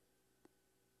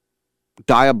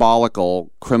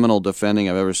diabolical criminal defending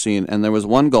I've ever seen. And there was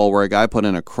one goal where a guy put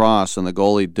in a cross, and the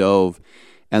goalie dove,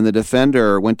 and the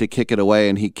defender went to kick it away,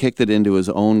 and he kicked it into his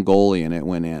own goalie, and it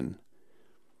went in.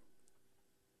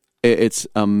 It's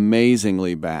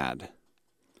amazingly bad.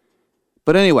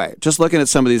 But anyway, just looking at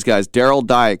some of these guys, Daryl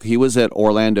Dike, he was at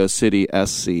Orlando City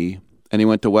SC, and he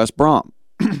went to West Brom,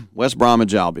 West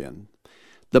Bromwich Albion.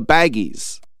 The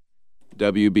Baggies,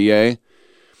 WBA,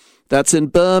 that's in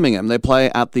Birmingham. They play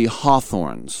at the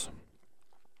Hawthorns.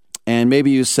 And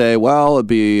maybe you say, well, it'd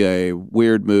be a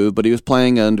weird move, but he was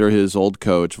playing under his old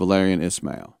coach, Valerian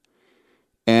Ismail.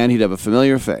 And he'd have a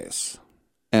familiar face.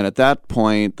 And at that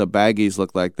point, the Baggies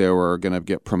looked like they were going to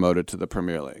get promoted to the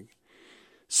Premier League.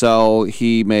 So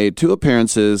he made 2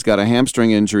 appearances, got a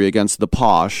hamstring injury against the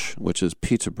Posh, which is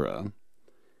Peterborough.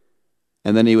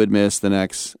 And then he would miss the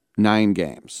next 9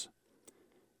 games.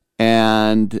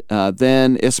 And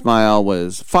then Ismail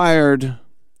was fired,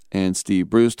 and Steve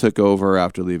Bruce took over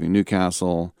after leaving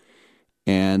Newcastle,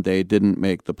 and they didn't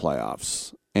make the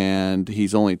playoffs. And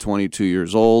he's only 22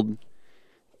 years old,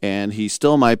 and he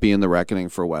still might be in the reckoning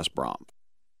for West Brom.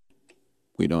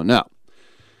 We don't know.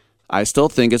 I still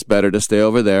think it's better to stay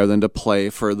over there than to play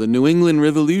for the New England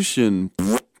Revolution.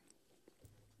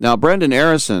 Now, Brendan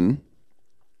Arison,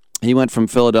 he went from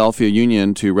Philadelphia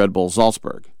Union to Red Bull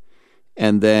Salzburg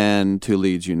and then to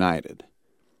Leeds United.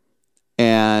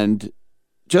 And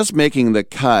just making the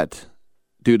cut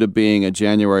due to being a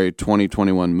January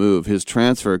 2021 move, his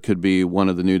transfer could be one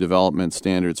of the new development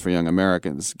standards for young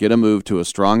Americans. Get a move to a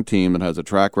strong team that has a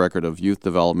track record of youth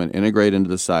development, integrate into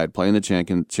the side, play in the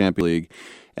Champions League,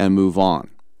 and move on.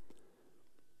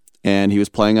 And he was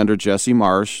playing under Jesse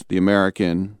Marsch, the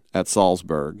American, at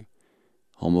Salzburg,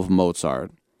 home of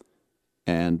Mozart,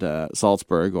 and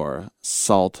Salzburg, or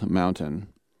Salt Mountain.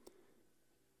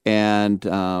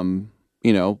 And,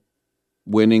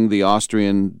 winning the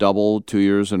Austrian double 2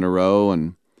 years in a row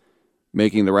and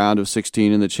making the round of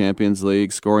 16 in the Champions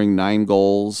League, scoring 9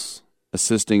 goals,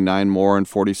 assisting 9 more in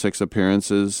 46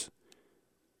 appearances.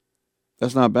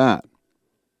 That's not bad.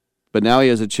 But now he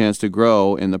has a chance to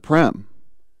grow in the Prem,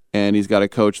 and he's got a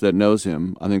coach that knows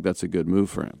him. I think that's a good move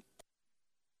for him.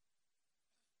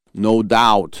 No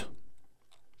doubt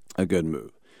a good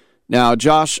move. Now,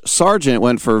 Josh Sargent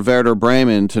went for Werder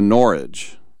Bremen to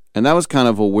Norwich, and that was kind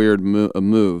of a weird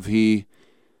move. He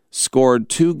scored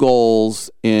 2 goals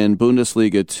in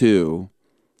Bundesliga 2,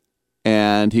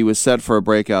 and he was set for a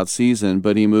breakout season,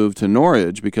 but he moved to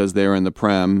Norwich because they were in the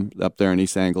Prem up there in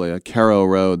East Anglia. Carrow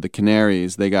Road, the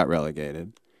Canaries, they got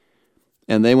relegated.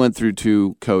 And they went through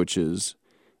 2 coaches,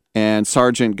 and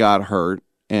Sargent got hurt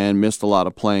and missed a lot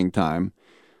of playing time.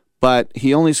 But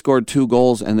he only scored 2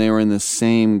 goals, and they were in the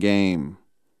same game.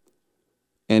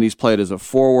 And he's played as a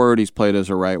forward, he's played as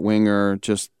a right winger,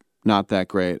 just not that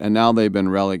great. And now they've been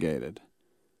relegated.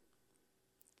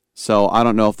 So I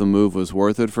don't know if the move was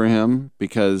worth it for him,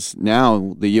 because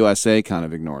now the USA kind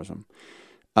of ignores him.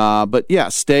 But yeah,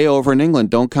 stay over in England.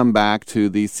 Don't come back to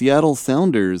the Seattle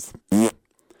Sounders.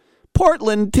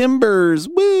 Portland Timbers.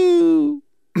 Woo!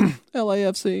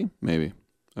 LAFC, maybe.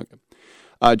 Okay.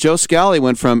 Joe Scally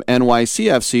went from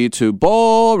NYCFC to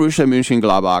Borussia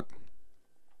Mönchengladbach.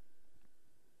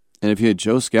 And if you had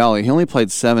Joe Scally, he only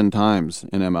played 7 times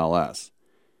in MLS.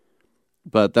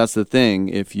 But that's the thing.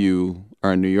 If you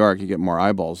are in New York, you get more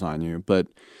eyeballs on you. But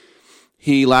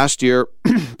he last year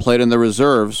played in the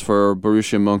reserves for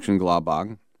Borussia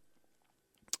Mönchengladbach.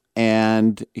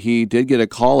 And he did get a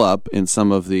call-up in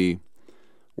some of the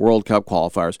World Cup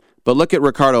qualifiers. But look at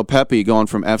Ricardo Pepi going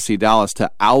from FC Dallas to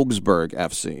Augsburg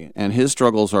FC. And his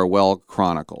struggles are well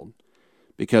chronicled.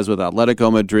 Because with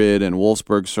Atletico Madrid and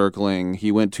Wolfsburg circling,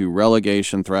 he went to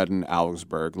relegation-threatened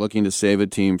Augsburg. Looking to save a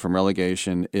team from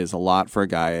relegation is a lot for a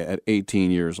guy at 18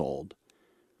 years old.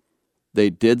 They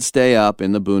did stay up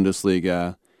in the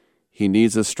Bundesliga. He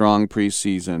needs a strong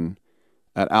preseason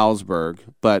at Augsburg.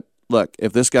 But look,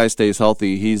 if this guy stays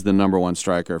healthy, he's the number 1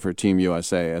 striker for Team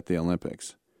USA at the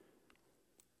Olympics.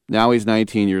 Now he's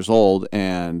 19 years old,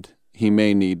 and he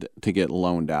may need to get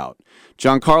loaned out.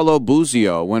 Giancarlo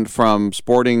Buzio went from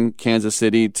Sporting Kansas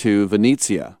City to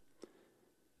Venezia.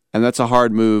 And that's a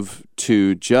hard move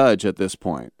to judge at this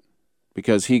point.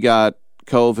 because he got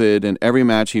COVID, and every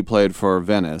match he played for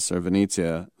Venice or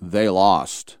Venezia, they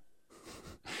lost.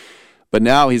 But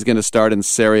now he's going to start in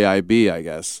Serie B, I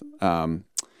guess.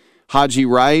 Haji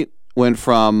Wright went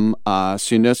from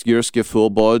Synneskjærske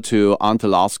Fodbold to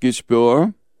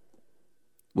Antalyaspor,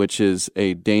 which is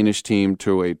a Danish team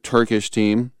to a Turkish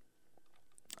team.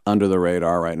 Under the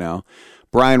radar right now.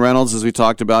 Brian Reynolds, as we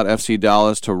talked about, FC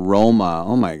Dallas to Roma.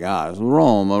 Oh, my gosh.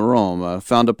 Roma.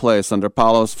 Found a place under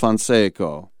Paulo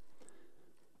Fonseca.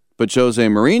 But Jose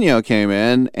Mourinho came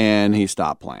in, and he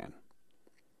stopped playing.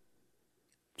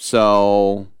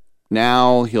 So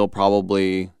now he'll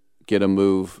probably get a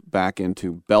move back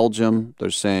into Belgium.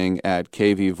 They're saying at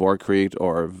KV Vorkreet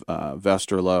or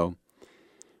Westerlo.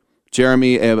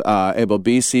 Jeremy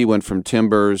Ebobisi went from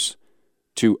Timbers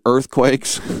to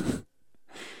Earthquakes.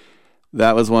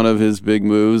 That was one of his big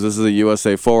moves. This is a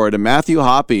USA forward. And Matthew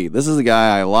Hoppe, this is a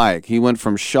guy I like. He went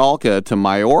from Schalke to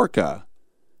Mallorca.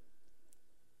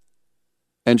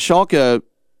 And Schalke,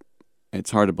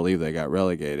 it's hard to believe they got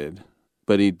relegated,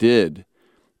 but he did.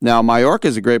 Now, Mallorca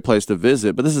is a great place to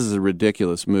visit, but this is a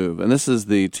ridiculous move. And this is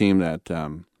the team that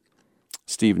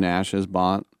Steve Nash has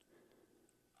bought.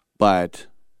 But,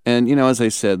 and, you know, as I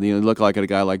said, you look like a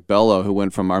guy like Bello who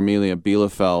went from Arminia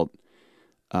Bielefeld,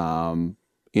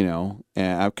 you know,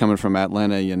 and coming from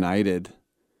Atlanta United.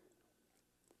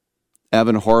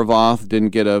 Evan Horvath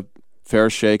didn't get a fair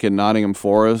shake at Nottingham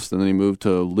Forest, and then he moved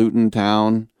to Luton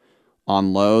Town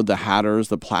on loan. The Hatters,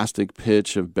 the plastic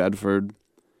pitch of Bedford.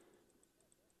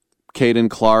 Caden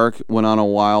Clark went on a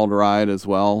wild ride as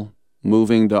well,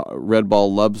 moving to Red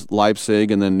Bull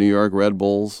Leipzig and then New York Red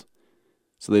Bulls,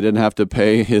 so they didn't have to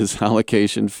pay his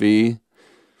allocation fee.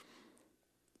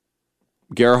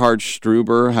 Gerhard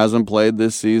Struber hasn't played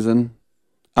this season.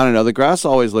 I don't know. The grass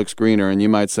always looks greener, and you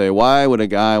might say, why would a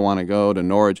guy want to go to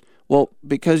Norwich? Well,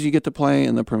 because you get to play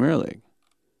in the Premier League.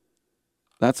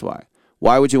 That's why.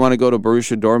 Why would you want to go to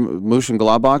Borussia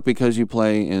Mönchengladbach? Because you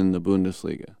play in the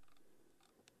Bundesliga.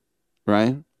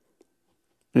 Right?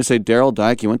 You say, Daryl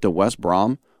Dike, you went to West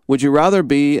Brom. Would you rather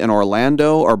be in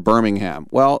Orlando or Birmingham?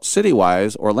 Well,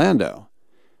 city-wise, Orlando.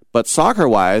 But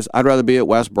soccer-wise, I'd rather be at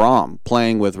West Brom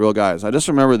playing with real guys. I just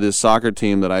remember this soccer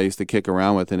team that I used to kick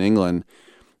around with in England.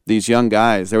 These young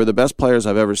guys, they were the best players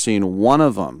I've ever seen. One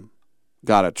of them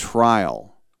got a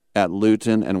trial at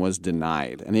Luton and was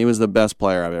denied. And he was the best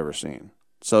player I've ever seen.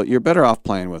 So you're better off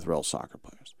playing with real soccer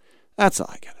players. That's all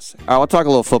I got to say. All right, we'll talk a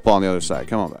little football on the other side.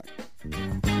 Come on back.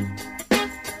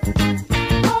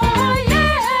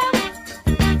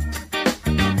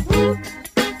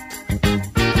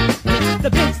 The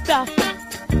big stuff.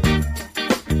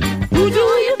 Who do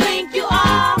you think you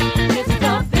are? It's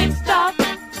the big stuff.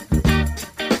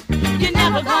 You're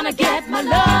never gonna get my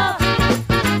love.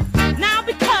 Now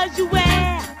because you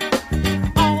wear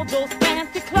all those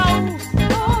fancy clothes.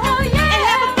 Oh yeah. And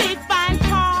have a big fine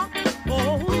car.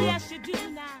 Oh yes you do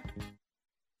now.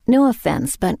 No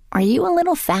offense, but are you a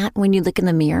little fat when you look in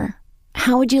the mirror?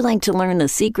 How would you like to learn the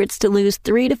secrets to lose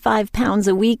 3 to 5 pounds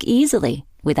a week easily,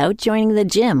 without joining the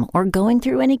gym or going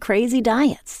through any crazy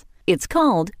diets? It's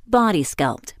called Body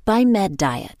Sculpt by Med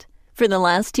Diet. For the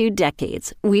last 2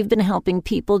 decades, we've been helping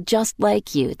people just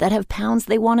like you that have pounds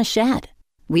they want to shed.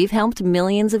 We've helped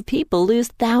millions of people lose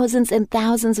thousands and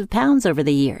thousands of pounds over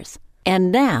the years.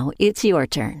 And now it's your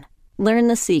turn. Learn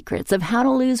the secrets of how to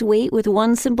lose weight with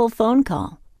one simple phone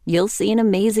call. You'll see an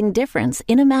amazing difference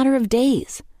in a matter of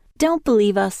days. Don't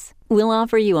believe us? We'll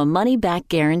offer you a money-back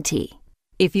guarantee.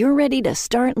 If you're ready to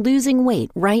start losing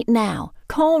weight right now,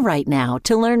 call right now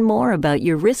to learn more about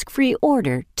your risk-free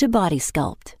order to Body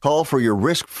Sculpt. Call for your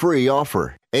risk-free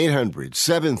offer.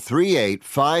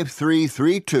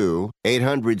 800-738-5332.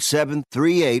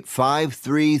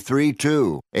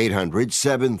 800-738-5332.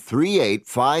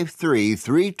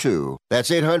 800-738-5332.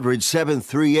 That's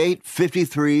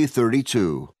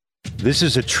 800-738-5332. This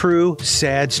is a true,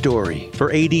 sad story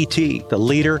for ADT, the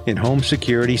leader in home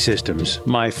security systems.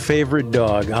 My favorite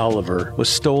dog, Oliver, was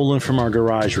stolen from our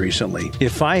garage recently.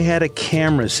 If I had a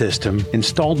camera system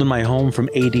installed in my home from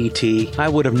ADT, I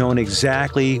would have known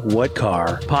exactly what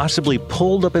car possibly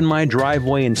pulled up in my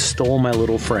driveway and stole my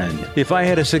little friend. If I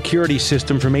had a security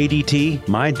system from ADT,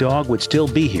 my dog would still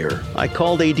be here. I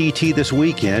called ADT this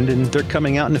weekend, and they're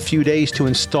coming out in a few days to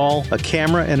install a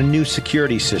camera and a new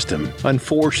security system.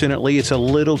 Unfortunately, Unfortunately, it's a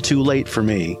little too late for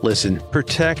me. Listen,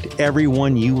 protect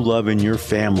everyone you love in your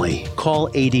family. Call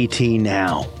ADT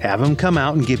now. Have them come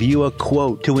out and give you a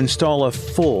quote to install a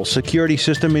full security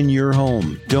system in your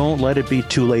home. Don't let it be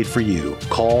too late for you.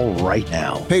 Call right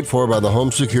now. Paid for by the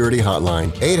Home Security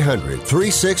Hotline.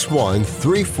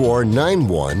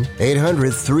 800-361-3491.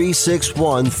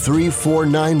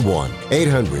 800-361-3491.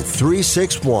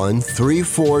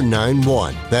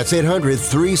 800-361-3491. That's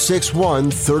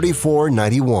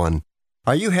 800-361-3491.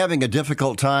 Are you having a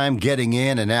difficult time getting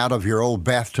in and out of your old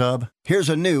bathtub? Here's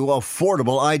a new,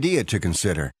 affordable idea to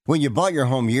consider. When you bought your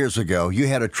home years ago, you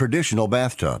had a traditional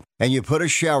bathtub, and you put a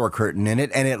shower curtain in it,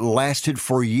 and it lasted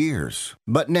for years.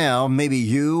 But now, maybe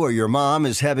you or your mom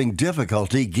is having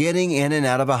difficulty getting in and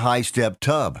out of a high-step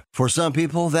tub. For some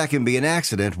people, that can be an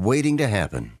accident waiting to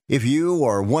happen. If you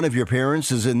or one of your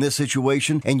parents is in this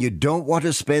situation and you don't want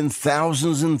to spend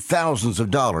thousands and thousands of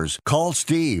dollars, call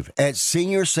Steve at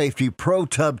Senior Safety Pro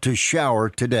Tub to Shower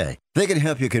today. They can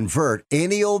help you convert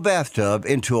any old bathtub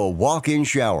into a walk-in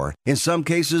shower, in some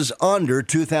cases under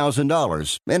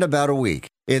 $2,000, in about a week.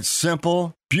 It's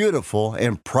simple, beautiful,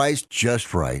 and priced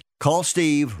just right. Call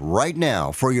Steve right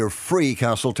now for your free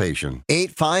consultation.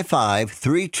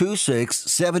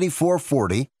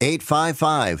 855-326-7440.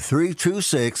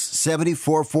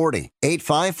 855-326-7440.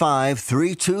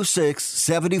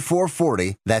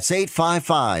 855-326-7440. That's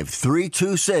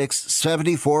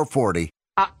 855-326-7440.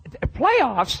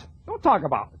 Playoffs? Don't talk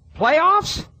about it.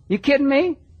 Playoffs? You kidding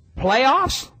me?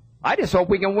 Playoffs? I just hope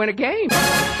we can win a game.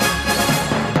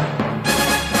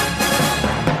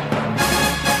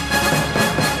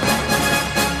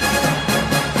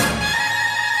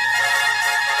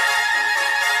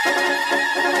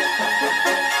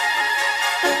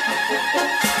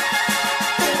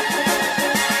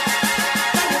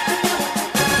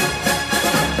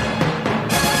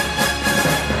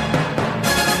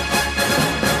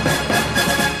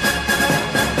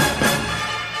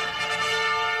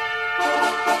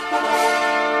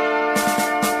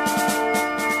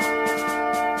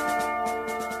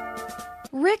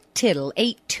 Tittle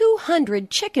ate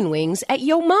 200 chicken wings at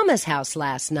Yo Mama's house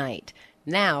last night.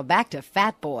 Now, back to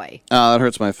Fat Boy. That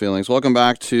hurts my feelings. Welcome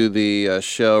back to the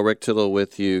show. Rick Tittle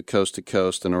with you coast to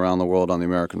coast and around the world on the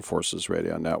American Forces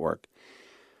Radio Network.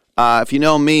 If you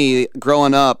know me,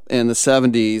 growing up in the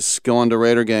 70s, going to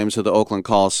Raider games at the Oakland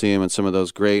Coliseum and some of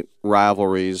those great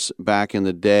rivalries back in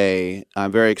the day,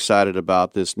 I'm very excited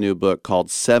about this new book called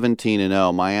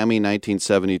 17-0, Miami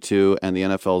 1972 and the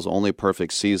NFL's Only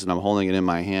Perfect Season. I'm holding it in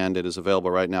my hand. It is available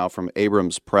right now from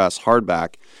Abrams Press,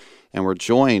 hardback, and we're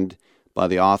joined by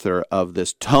the author of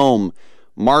this tome,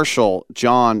 Marshall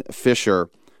John Fisher.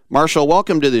 Marshall,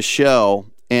 welcome to the show,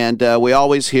 and we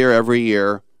always hear every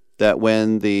year that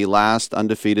when the last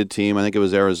undefeated team, I think it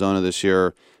was Arizona this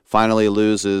year, finally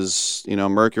loses,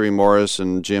 Mercury Morris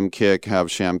and Jim Kick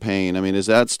have champagne. I mean, is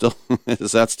that still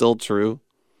true?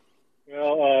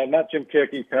 Well, not Jim Kick.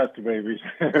 He passed away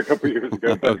a couple of years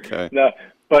ago. But, okay. No,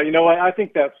 but you know what? I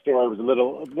think that story was a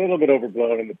little bit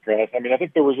overblown in the press. I mean, I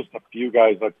think there were just a few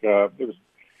guys like it was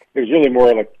really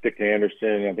more like Dick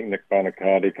Anderson. I think Nick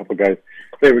Bonacotti, a couple of guys.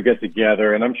 They would get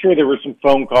together, and I'm sure there were some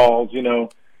phone calls.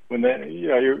 When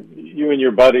you and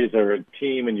your buddies are a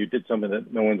team and you did something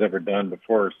that no one's ever done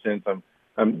before or since,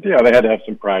 they had to have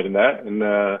some pride in that, and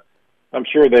I'm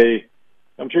sure there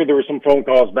were some phone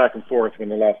calls back and forth when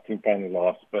the last team finally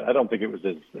lost, but I don't think it was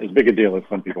as big a deal as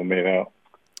some people made out.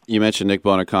 You mentioned Nick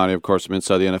Bonacotti, of course, from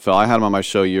Inside the NFL. I had him on my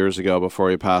show years ago before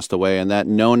he passed away, and that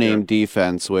no-name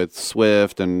defense with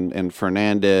Swift and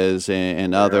Fernandez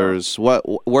and others, what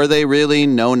were they really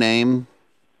no-name?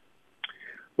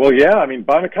 Well, yeah, I mean,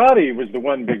 Bonacotti was the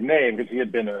one big name because he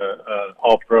had been an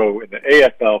All-Pro in the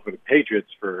AFL for the Patriots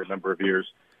for a number of years.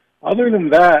 Other than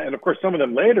that, and of course some of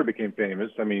them later became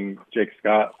famous. I mean, Jake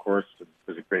Scott, of course,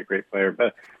 was a great player,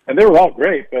 and they were all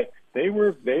great, but they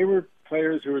were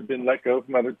players who had been let go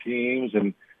from other teams.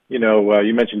 And you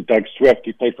mentioned Doug Swift.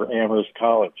 He played for Amherst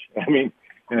College. I mean,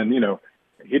 and he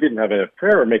didn't have a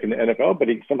prayer of making the NFL, but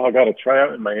he somehow got a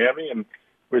tryout in Miami and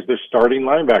was their starting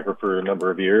linebacker for a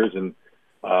number of years. And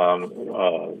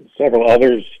several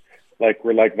others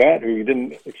were like that who you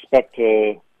didn't expect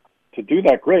to do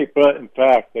that great, but in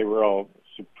fact they were all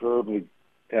superbly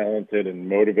talented and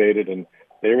motivated, and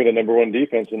they were the number one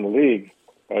defense in the league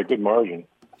by a good margin.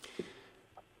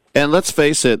 And let's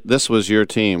face it, this was your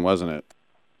team, wasn't it?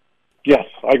 Yes,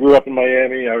 I grew up in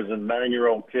Miami. I was a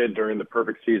 9-year-old kid during the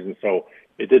perfect season, so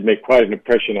it did make quite an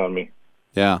impression on me.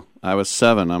 Yeah, I was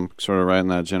 7. I'm sort of right in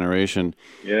that generation.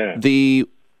 Yeah. The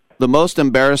most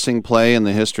embarrassing play in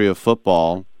the history of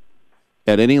football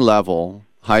at any level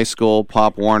high school,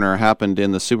 Pop Warner, happened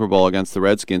in the Super Bowl against the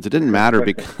Redskins. It didn't matter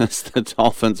because the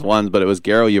Dolphins won, but it was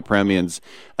Garo Yepremian's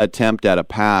attempt at a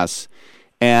pass.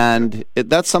 And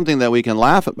that's something that we can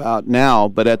laugh about now,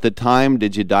 but at the time,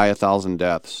 did you die 1,000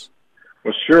 deaths?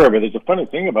 Well, sure, but there's a funny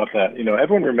thing about that. You know,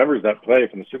 everyone remembers that play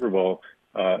from the Super Bowl.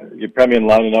 Yepremian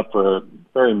lining up for a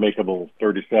very makeable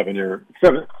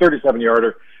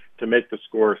 37-yarder to make the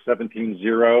score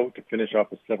 17-0 to finish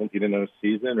off a 17-0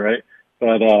 season, right?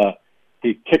 But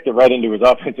he kicked it right into his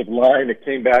offensive line. It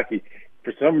came back. He,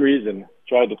 for some reason,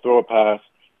 tried to throw a pass.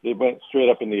 It went straight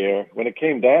up in the air. When it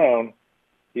came down,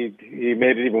 he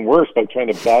made it even worse by trying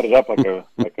to bat it up like a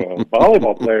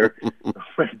volleyball player.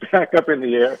 Went back up in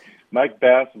the air. Mike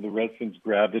Bass of the Redskins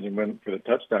grabbed it and went for the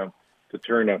touchdown to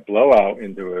turn a blowout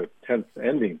into a tense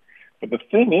ending. But the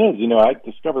thing is, you know, I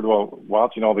discovered while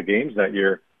watching all the games that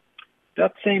year,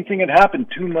 that same thing had happened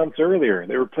 2 months earlier.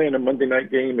 They were playing a Monday night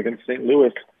game against St.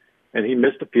 Louis, and he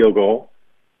missed a field goal.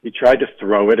 He tried to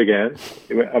throw it again.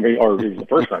 It was the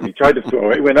first time. He tried to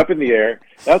throw it. It went up in the air.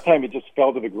 That time it just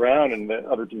fell to the ground, and the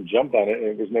other team jumped on it, and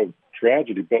it was no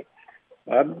tragedy. But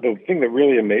the thing that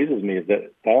really amazes me is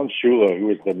that Don Shula,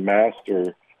 who is the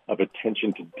master of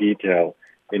attention to detail,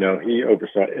 you know, he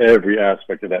oversaw every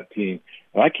aspect of that team.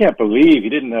 And I can't believe he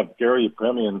didn't have Garo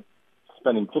Yepremian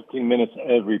spending 15 minutes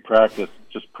every practice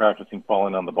just practicing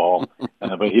falling on the ball.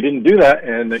 But he didn't do that,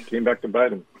 and it came back to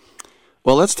bite him.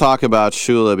 Well, let's talk about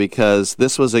Shula, because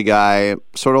this was a guy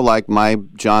sort of like my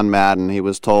John Madden. He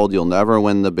was told, you'll never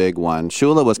win the big one.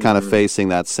 Shula was kind of facing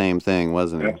that same thing,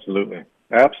 wasn't he?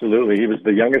 Absolutely. He was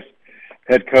the youngest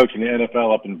head coach in the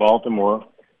NFL up in Baltimore,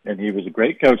 and he was a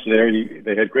great coach there.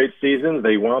 They had great seasons.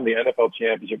 They won the NFL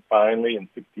championship finally in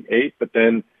 '68, but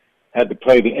then had to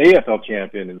play the AFL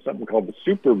champion in something called the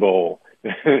Super Bowl,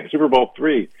 Super Bowl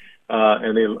III,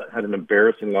 and they had an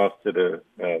embarrassing loss to the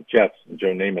Jets and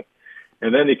Joe Namath.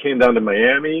 And then he came down to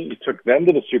Miami. He took them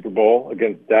to the Super Bowl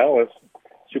against Dallas,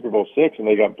 Super Bowl VI, and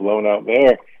they got blown out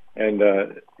there. And,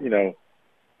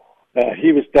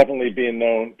 he was definitely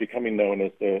becoming known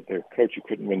as the coach who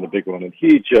couldn't win the big one. And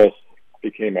he just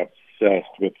became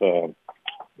obsessed with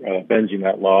avenging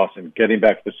that loss and getting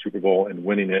back to the Super Bowl and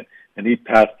winning it. And he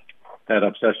passed that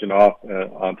obsession off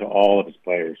onto all of his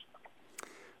players.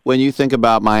 When you think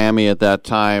about Miami at that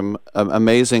time,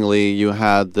 amazingly, you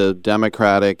had the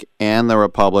Democratic and the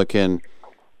Republican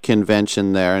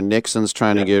convention there. Nixon's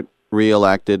trying to get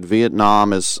reelected.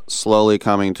 Vietnam is slowly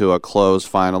coming to a close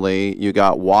finally. You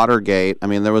got Watergate. I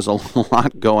mean, there was a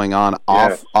lot going on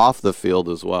off the field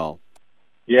as well.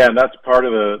 Yeah, and that's part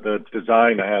of the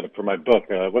design I had for my book.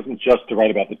 It wasn't just to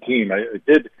write about the team. I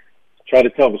did try to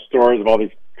tell the stories of all these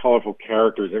colorful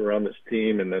characters that were on this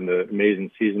team and then the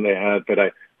amazing season they had. But I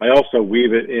also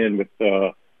weave it in with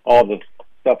all the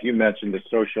stuff you mentioned, the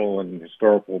social and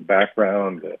historical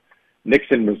background.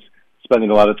 Nixon was spending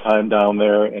a lot of time down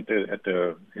there at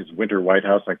his winter White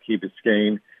House on Key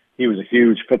Biscayne. He was a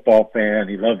huge football fan.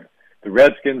 He loved the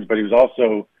Redskins, but he was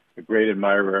also a great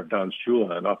admirer of Don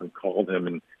Shula and often called him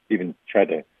and even tried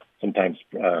to sometimes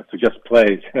suggest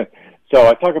plays. So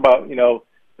I talk about, you know,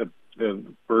 the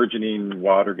burgeoning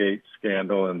Watergate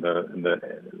scandal and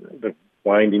the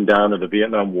winding down of the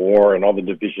Vietnam War and all the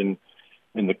division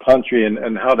in the country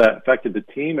and how that affected the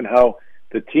team and how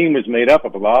the team was made up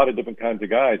of a lot of different kinds of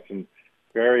guys, some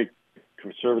very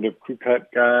conservative crew cut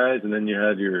guys, and then you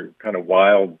had your kind of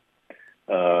wild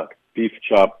beef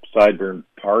chop sideburn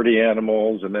party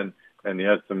animals, and you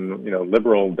had some, you know,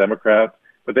 liberal Democrats,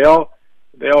 but they all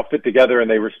fit together,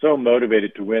 and they were so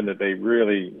motivated to win that they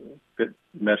really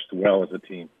meshed well as a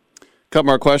team. Couple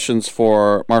more questions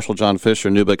for Marshall John Fisher,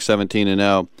 Newbuck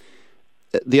 17-0.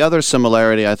 The other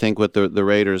similarity, I think, with the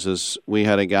Raiders is we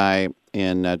had a guy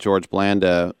in George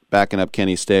Blanda backing up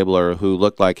Kenny Stabler who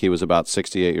looked like he was about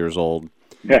 68 years old.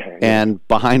 And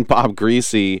behind Bob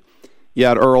Greasy, you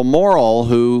had Earl Morrall,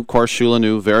 who, of course, Shula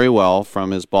knew very well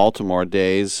from his Baltimore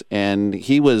days, and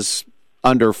he was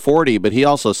under 40, but he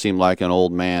also seemed like an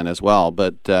old man as well.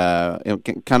 But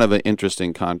kind of an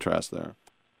interesting contrast there.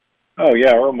 Oh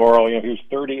yeah, Earl Morrall. You know, he was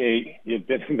 38. He had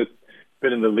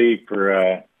been in the league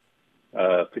for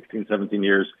 16, 17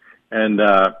 years, and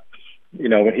you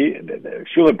know, when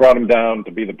Shula brought him down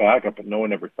to be the backup, but no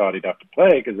one ever thought he'd have to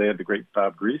play because they had the great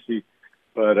Bob Greasy.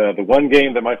 But the one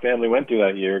game that my family went to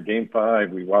that year, Game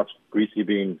 5, we watched Greasy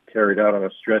being carried out on a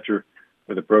stretcher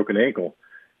with a broken ankle,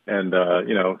 and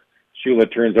you know,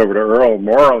 Shula turns over to Earl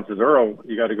Morrall and says, "Earl,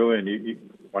 you got to go in.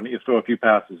 Why don't you throw a few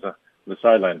passes on the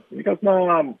sideline?" And he goes, "No,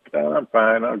 I'm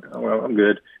fine. I'm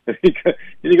good." And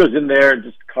he goes in there and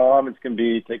just calm as can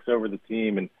be, takes over the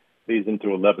team and leads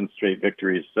into 11 straight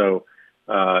victories. So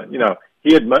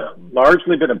He had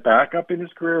largely been a backup in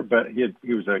his career, but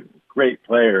he was a great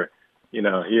player. He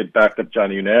had backed up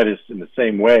Johnny Unitas in the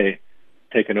same way,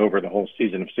 taken over the whole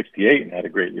season of '68 and had a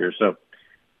great year. So,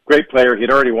 great player.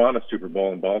 He'd already won a Super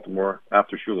Bowl in Baltimore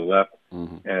after Shula left,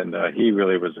 and he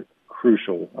really was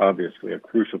obviously a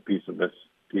crucial piece of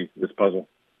this puzzle.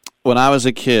 When I was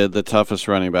a kid, the toughest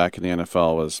running back in the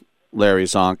NFL was Larry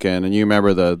Zonkin, and you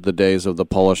remember the days of the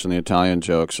Polish and the Italian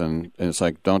jokes, and it's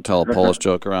like, don't tell a Polish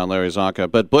joke around Larry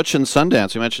Zonka. But Butch and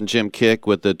Sundance, we mentioned Jim Kick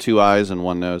with the 2 eyes and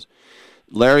 1 nose.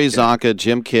 Larry Zonka,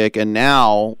 Jim Kick, and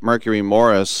now Mercury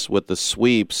Morris with the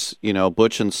sweeps,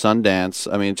 Butch and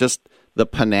Sundance. I mean, just the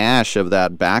panache of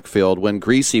that backfield when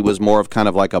Greasy was more of kind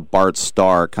of like a Bart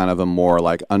Starr, kind of a more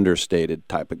like understated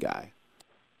type of guy.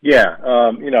 Yeah,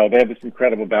 they had this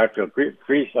incredible backfield. Kick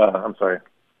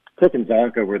and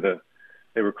Zonka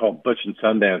they were called Butch and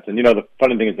Sundance. And, the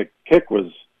funny thing is that Kick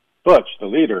was Butch, the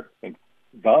leader, and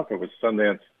Zonka was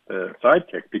Sundance, the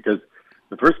sidekick, because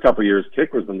the first couple of years,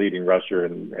 Kick was the leading rusher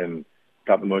and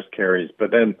got the most carries.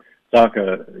 But then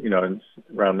Zonka, in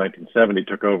around 1970,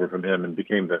 took over from him and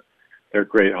became their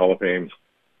great Hall of Fame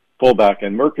fullback.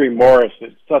 And Mercury Morris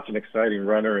is such an exciting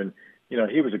runner. And,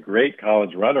 he was a great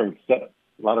college runner, set a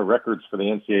lot of records for the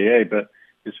NCAA, but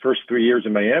his first 3 years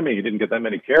in Miami, he didn't get that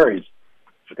many carries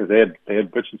because they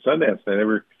had Butch and Sundance. They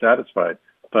were satisfied,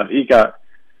 but he got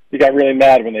really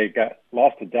mad when they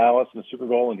lost to Dallas in the Super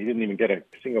Bowl, and he didn't even get a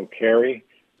single carry.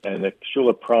 And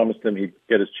Shula promised him he'd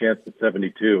get his chance at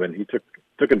 72, and he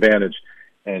took advantage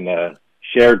and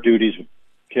shared duties with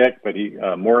Kick. But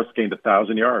Morris gained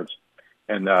 1,000 yards,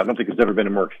 and I don't think there's ever been a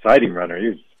more exciting runner. He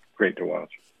was great to watch.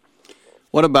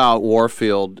 What about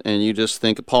Warfield? And you just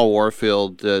think Paul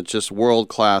Warfield, just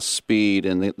world-class speed,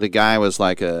 and the guy was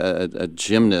like a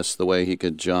gymnast the way he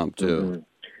could jump, too.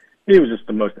 Mm-hmm. He was just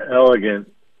the most elegant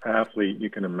athlete you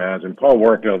can imagine. Paul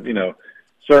Warfield,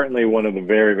 certainly one of the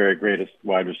very, very greatest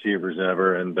wide receivers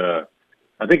ever, and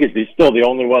I think he's still the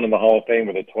only one in the Hall of Fame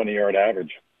with a 20-yard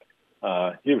average.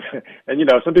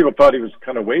 Some people thought he was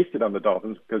kind of wasted on the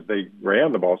Dolphins because they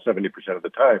ran the ball 70% of the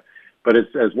time. But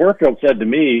as Warfield said to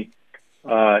me,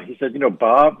 he said,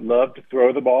 Bob loved to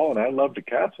throw the ball and I loved to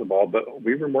catch the ball, but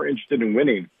we were more interested in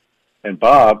winning. And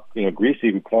Bob,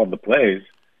 Greasy, who called the plays,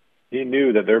 he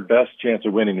knew that their best chance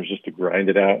of winning was just to grind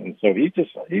it out. And so he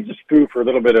just threw for a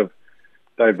little bit of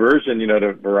diversion,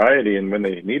 to variety and when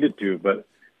they needed to. But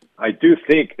I do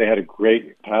think they had a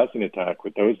great passing attack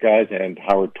with those guys and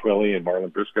Howard Twilley and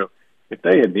Marlon Briscoe. If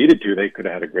they had needed to, they could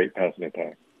have had a great passing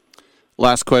attack.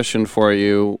 Last question for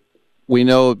you. We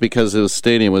know because the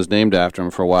stadium was named after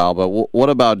him for a while, but what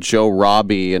about Joe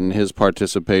Robbie and his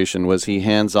participation? Was he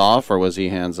hands-off or was he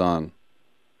hands-on?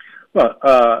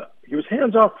 Well, he was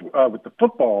hands-off with the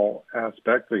football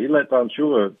aspect, but he let Don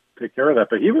Shula take care of that.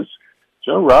 But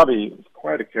Joe Robbie was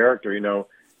quite a character,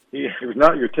 He was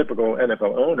not your typical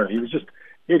NFL owner. He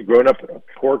had grown up a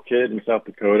poor kid in South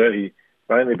Dakota. He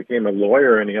finally became a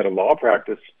lawyer, and he had a law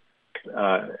practice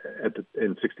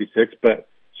in '66, but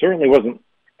certainly wasn't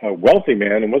a wealthy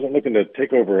man and wasn't looking to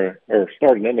take over or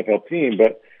start an NFL team.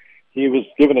 But he was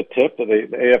given a tip that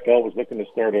the AFL was looking to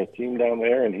start a team down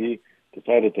there, and he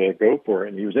decided to go for it.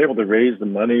 And he was able to raise the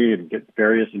money and get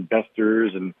various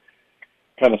investors and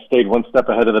kind of stayed one step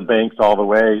ahead of the banks all the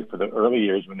way for the early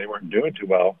years when they weren't doing too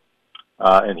well.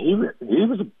 And he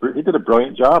did a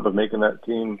brilliant job of making that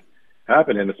team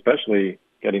happen, and especially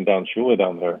getting Don Shula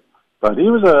down there. But he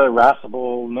was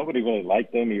irascible. Nobody really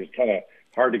liked him. He was kind of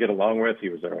hard to get along with. He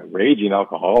was a raging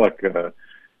alcoholic,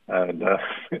 and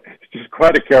just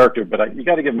quite a character. But you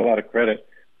got to give him a lot of credit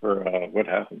for what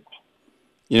happened.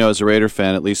 As a Raider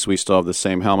fan, at least we still have the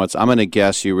same helmets. I'm going to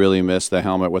guess you really missed the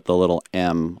helmet with the little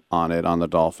M on it on the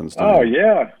Dolphins.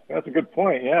 Yeah, that's a good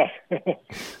point, yeah.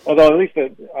 Although at least, I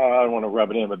don't want to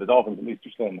rub it in, but the Dolphins at least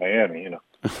are still in Miami,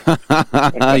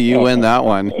 You win that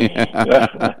one.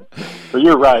 Yeah. But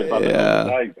you're right, Bob.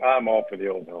 Yeah. I'm all for the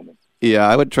old helmet. Yeah,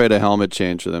 I would trade a helmet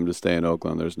change for them to stay in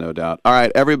Oakland. There's no doubt. All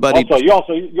right, everybody.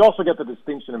 Also, you also get the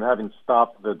distinction of having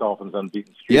stopped the Dolphins'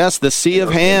 unbeaten streak. Yes, the Sea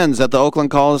of Hands at the Oakland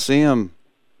Coliseum.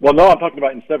 Well, no, I'm talking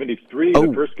about in '73.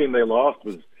 The first game they lost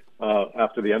was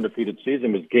after the undefeated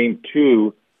season was Game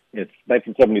 2. It's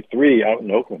 1973 out in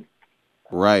Oakland.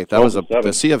 Right, that was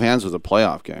the Sea of Hands was a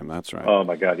playoff game. That's right. Oh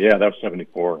my God, yeah, that was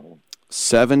 '74.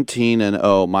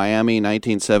 17-0, Miami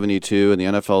 1972, and the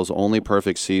NFL's only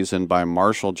perfect season by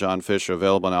Marshall John Fisher,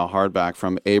 available now hardback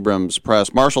from Abrams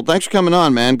Press. Marshall, thanks for coming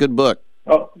on, man. Good book.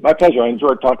 Oh, my pleasure. I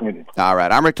enjoyed talking with you. All right,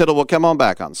 I'm Rick Tittle. We'll come on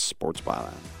back on Sports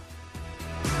Byline.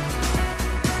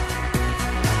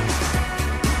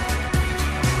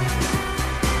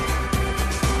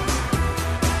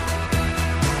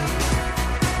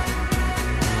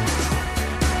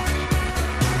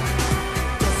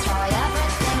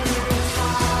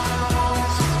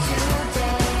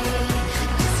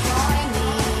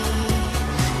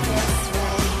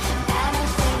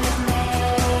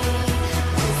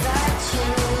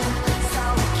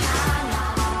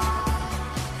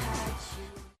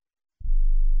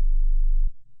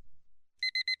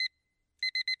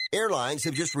 Airlines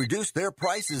have just reduced their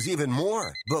prices even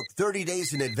more. Book 30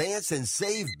 days in advance and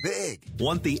save big.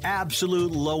 Want the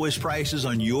absolute lowest prices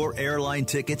on your airline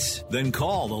tickets? Then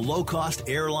call the Low Cost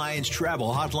Airlines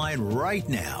Travel Hotline right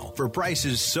now for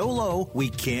prices so low we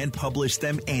can't publish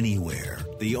them anywhere.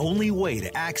 The only way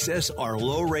to access our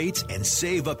low rates and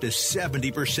save up to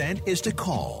 70% is to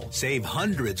call. Save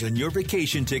hundreds on your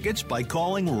vacation tickets by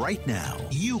calling right now.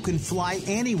 You can fly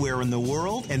anywhere in the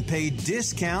world and pay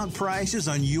discount prices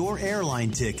on your airline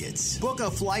tickets. Book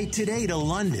a flight today to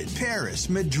London, Paris,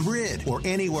 Madrid, or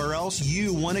anywhere else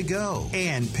you want to go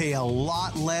and pay a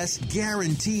lot less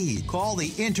guaranteed. Call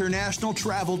the International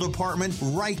Travel Department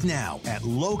right now at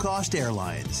Low Cost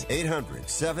Airlines.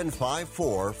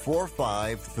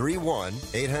 800-754-4531.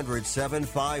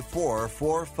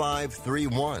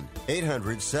 800-754-4531.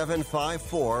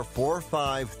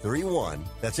 800-754-4531.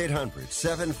 That's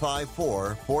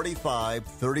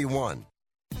 800-754-4531.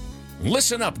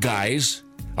 Listen up, guys.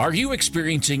 Are you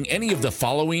experiencing any of the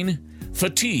following?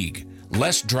 Fatigue,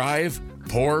 less drive,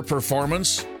 poor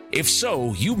performance? If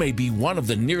so, you may be one of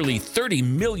the nearly 30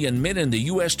 million men in the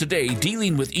U.S. today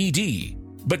dealing with ED.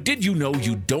 But did you know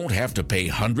you don't have to pay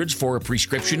hundreds for a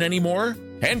prescription anymore?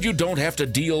 And you don't have to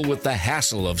deal with the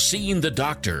hassle of seeing the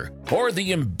doctor or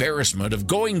the embarrassment of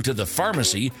going to the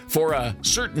pharmacy for a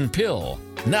certain pill.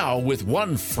 Now, with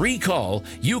one free call,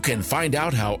 you can find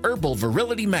out how Herbal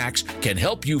Virility Max can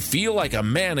help you feel like a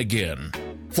man again.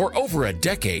 For over a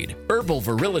decade, Herbal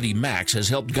Virility Max has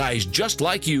helped guys just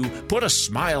like you put a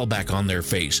smile back on their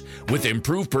face with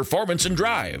improved performance and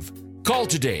drive. Call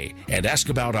today and ask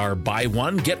about our buy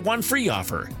one, get one free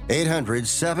offer.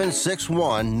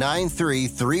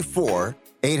 800-761-9334.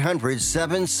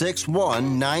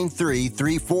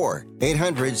 800-761-9334.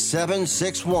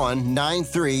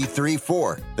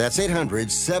 800-761-9334. That's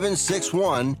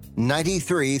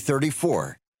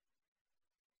 800-761-9334.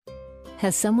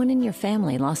 Has someone in your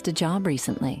family lost a job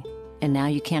recently and now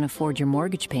you can't afford your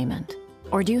mortgage payment?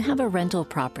 Or do you have a rental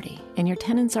property and your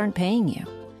tenants aren't paying you?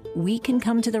 We can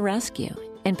come to the rescue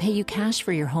and pay you cash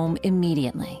for your home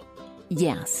immediately.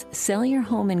 Yes, sell your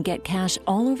home and get cash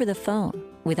all over the phone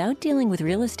without dealing with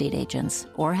real estate agents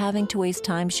or having to waste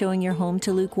time showing your home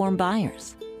to lukewarm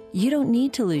buyers. You don't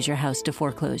need to lose your house to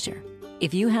foreclosure.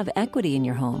 If you have equity in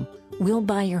your home, we'll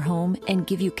buy your home and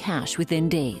give you cash within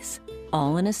days,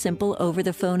 all in a simple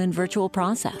over-the-phone and virtual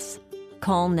process.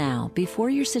 Call now before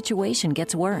your situation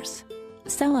gets worse.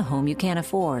 Sell a home you can't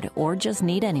afford or just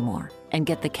need anymore and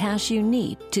get the cash you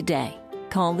need today.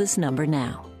 Call this number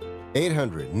now.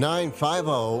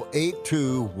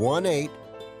 800-950-8218.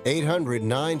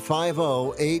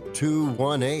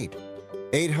 800-950-8218.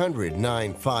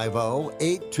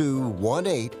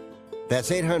 800-950-8218. That's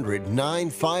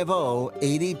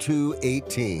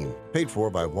 800-950-8218. Paid for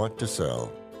by Want to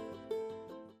Sell.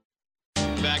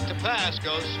 Back to pass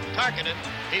goes Tarkenton.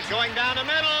 He's going down the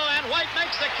middle, and White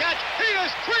makes the catch. He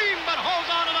is creamed, but holds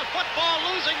on to the football,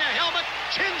 losing the helmet.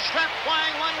 Chin strap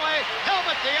flying one way,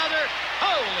 helmet the other.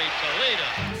 Holy Toledo.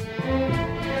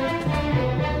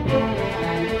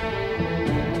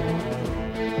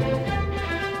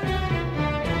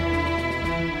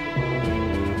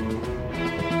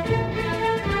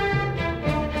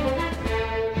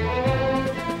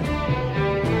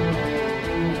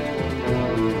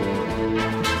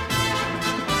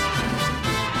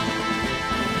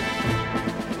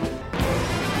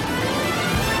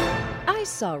 I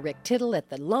saw Rick Tittle at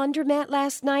the laundromat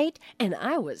last night, and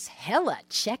I was hella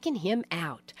checking him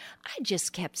out. I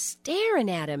just kept staring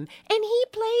at him, and he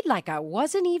played like I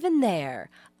wasn't even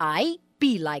there. I'd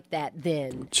be like that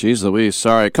then. Jeez Louise,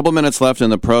 sorry. A couple minutes left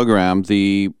in the program.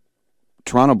 The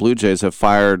Toronto Blue Jays have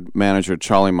fired manager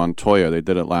Charlie Montoya. They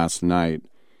did it last night.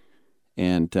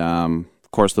 And,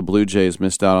 of course, the Blue Jays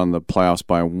missed out on the playoffs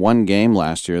by one game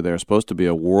last year. They're supposed to be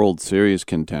a World Series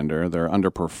contender. They're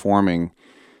underperforming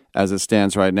as it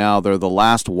stands right now. They're the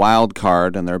last wild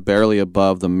card, and they're barely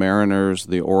above the Mariners,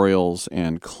 the Orioles,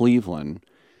 and Cleveland.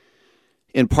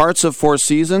 In parts of 4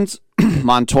 seasons,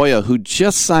 Montoya, who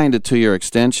just signed a 2-year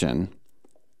extension,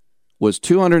 was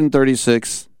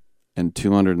 236 and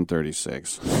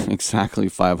 236. Exactly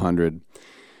 500.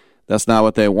 That's not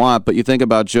what they want. But you think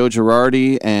about Joe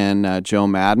Girardi and Joe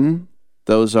Madden.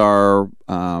 Those are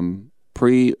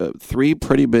three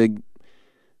pretty big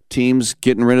teams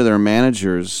getting rid of their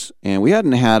managers, and we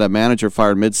hadn't had a manager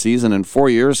fired midseason in 4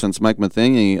 years since Mike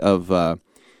Matheny of the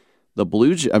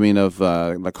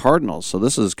Cardinals. So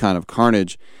this is kind of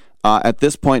carnage. At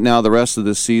this point now, the rest of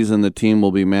the season, the team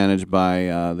will be managed by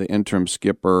the interim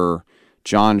skipper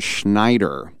John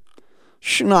Schneider.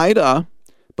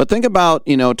 But think about,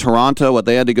 Toronto, what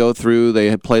they had to go through.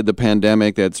 They had played the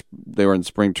pandemic. They were in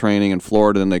spring training in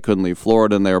Florida, and they couldn't leave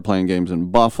Florida, and they were playing games in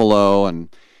Buffalo.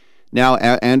 And now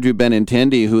Andrew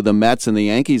Benintendi, who the Mets and the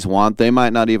Yankees want, they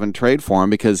might not even trade for him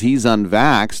because he's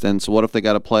unvaxxed. And so what if they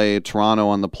got to play Toronto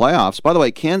on the playoffs? By the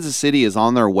way, Kansas City is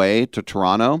on their way to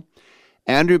Toronto.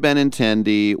 Andrew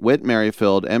Benintendi, Whit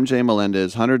Merrifield, MJ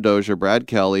Melendez, Hunter Dozier, Brad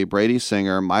Kelly, Brady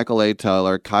Singer, Michael A.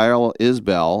 Taylor, Kyle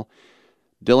Isbell,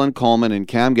 Dylan Coleman, and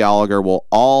Cam Gallagher will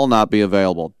all not be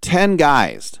available. 10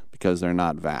 guys because they're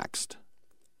not vaxxed.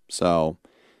 So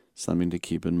something to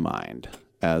keep in mind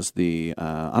as the,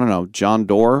 John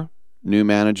Doerr, new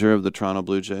manager of the Toronto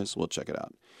Blue Jays. We'll check it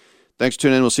out. Thanks for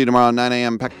tuning in. We'll see you tomorrow at 9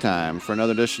 a.m. Peck Time for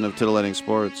another edition of Titillating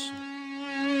Sports.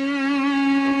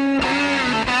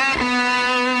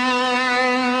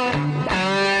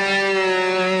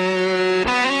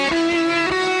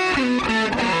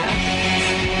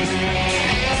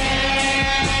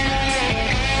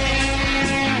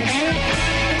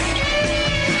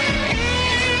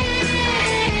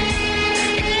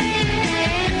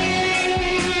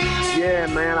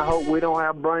 Man, I hope we don't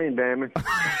have brain damage.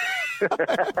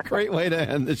 Great way to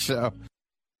end the show.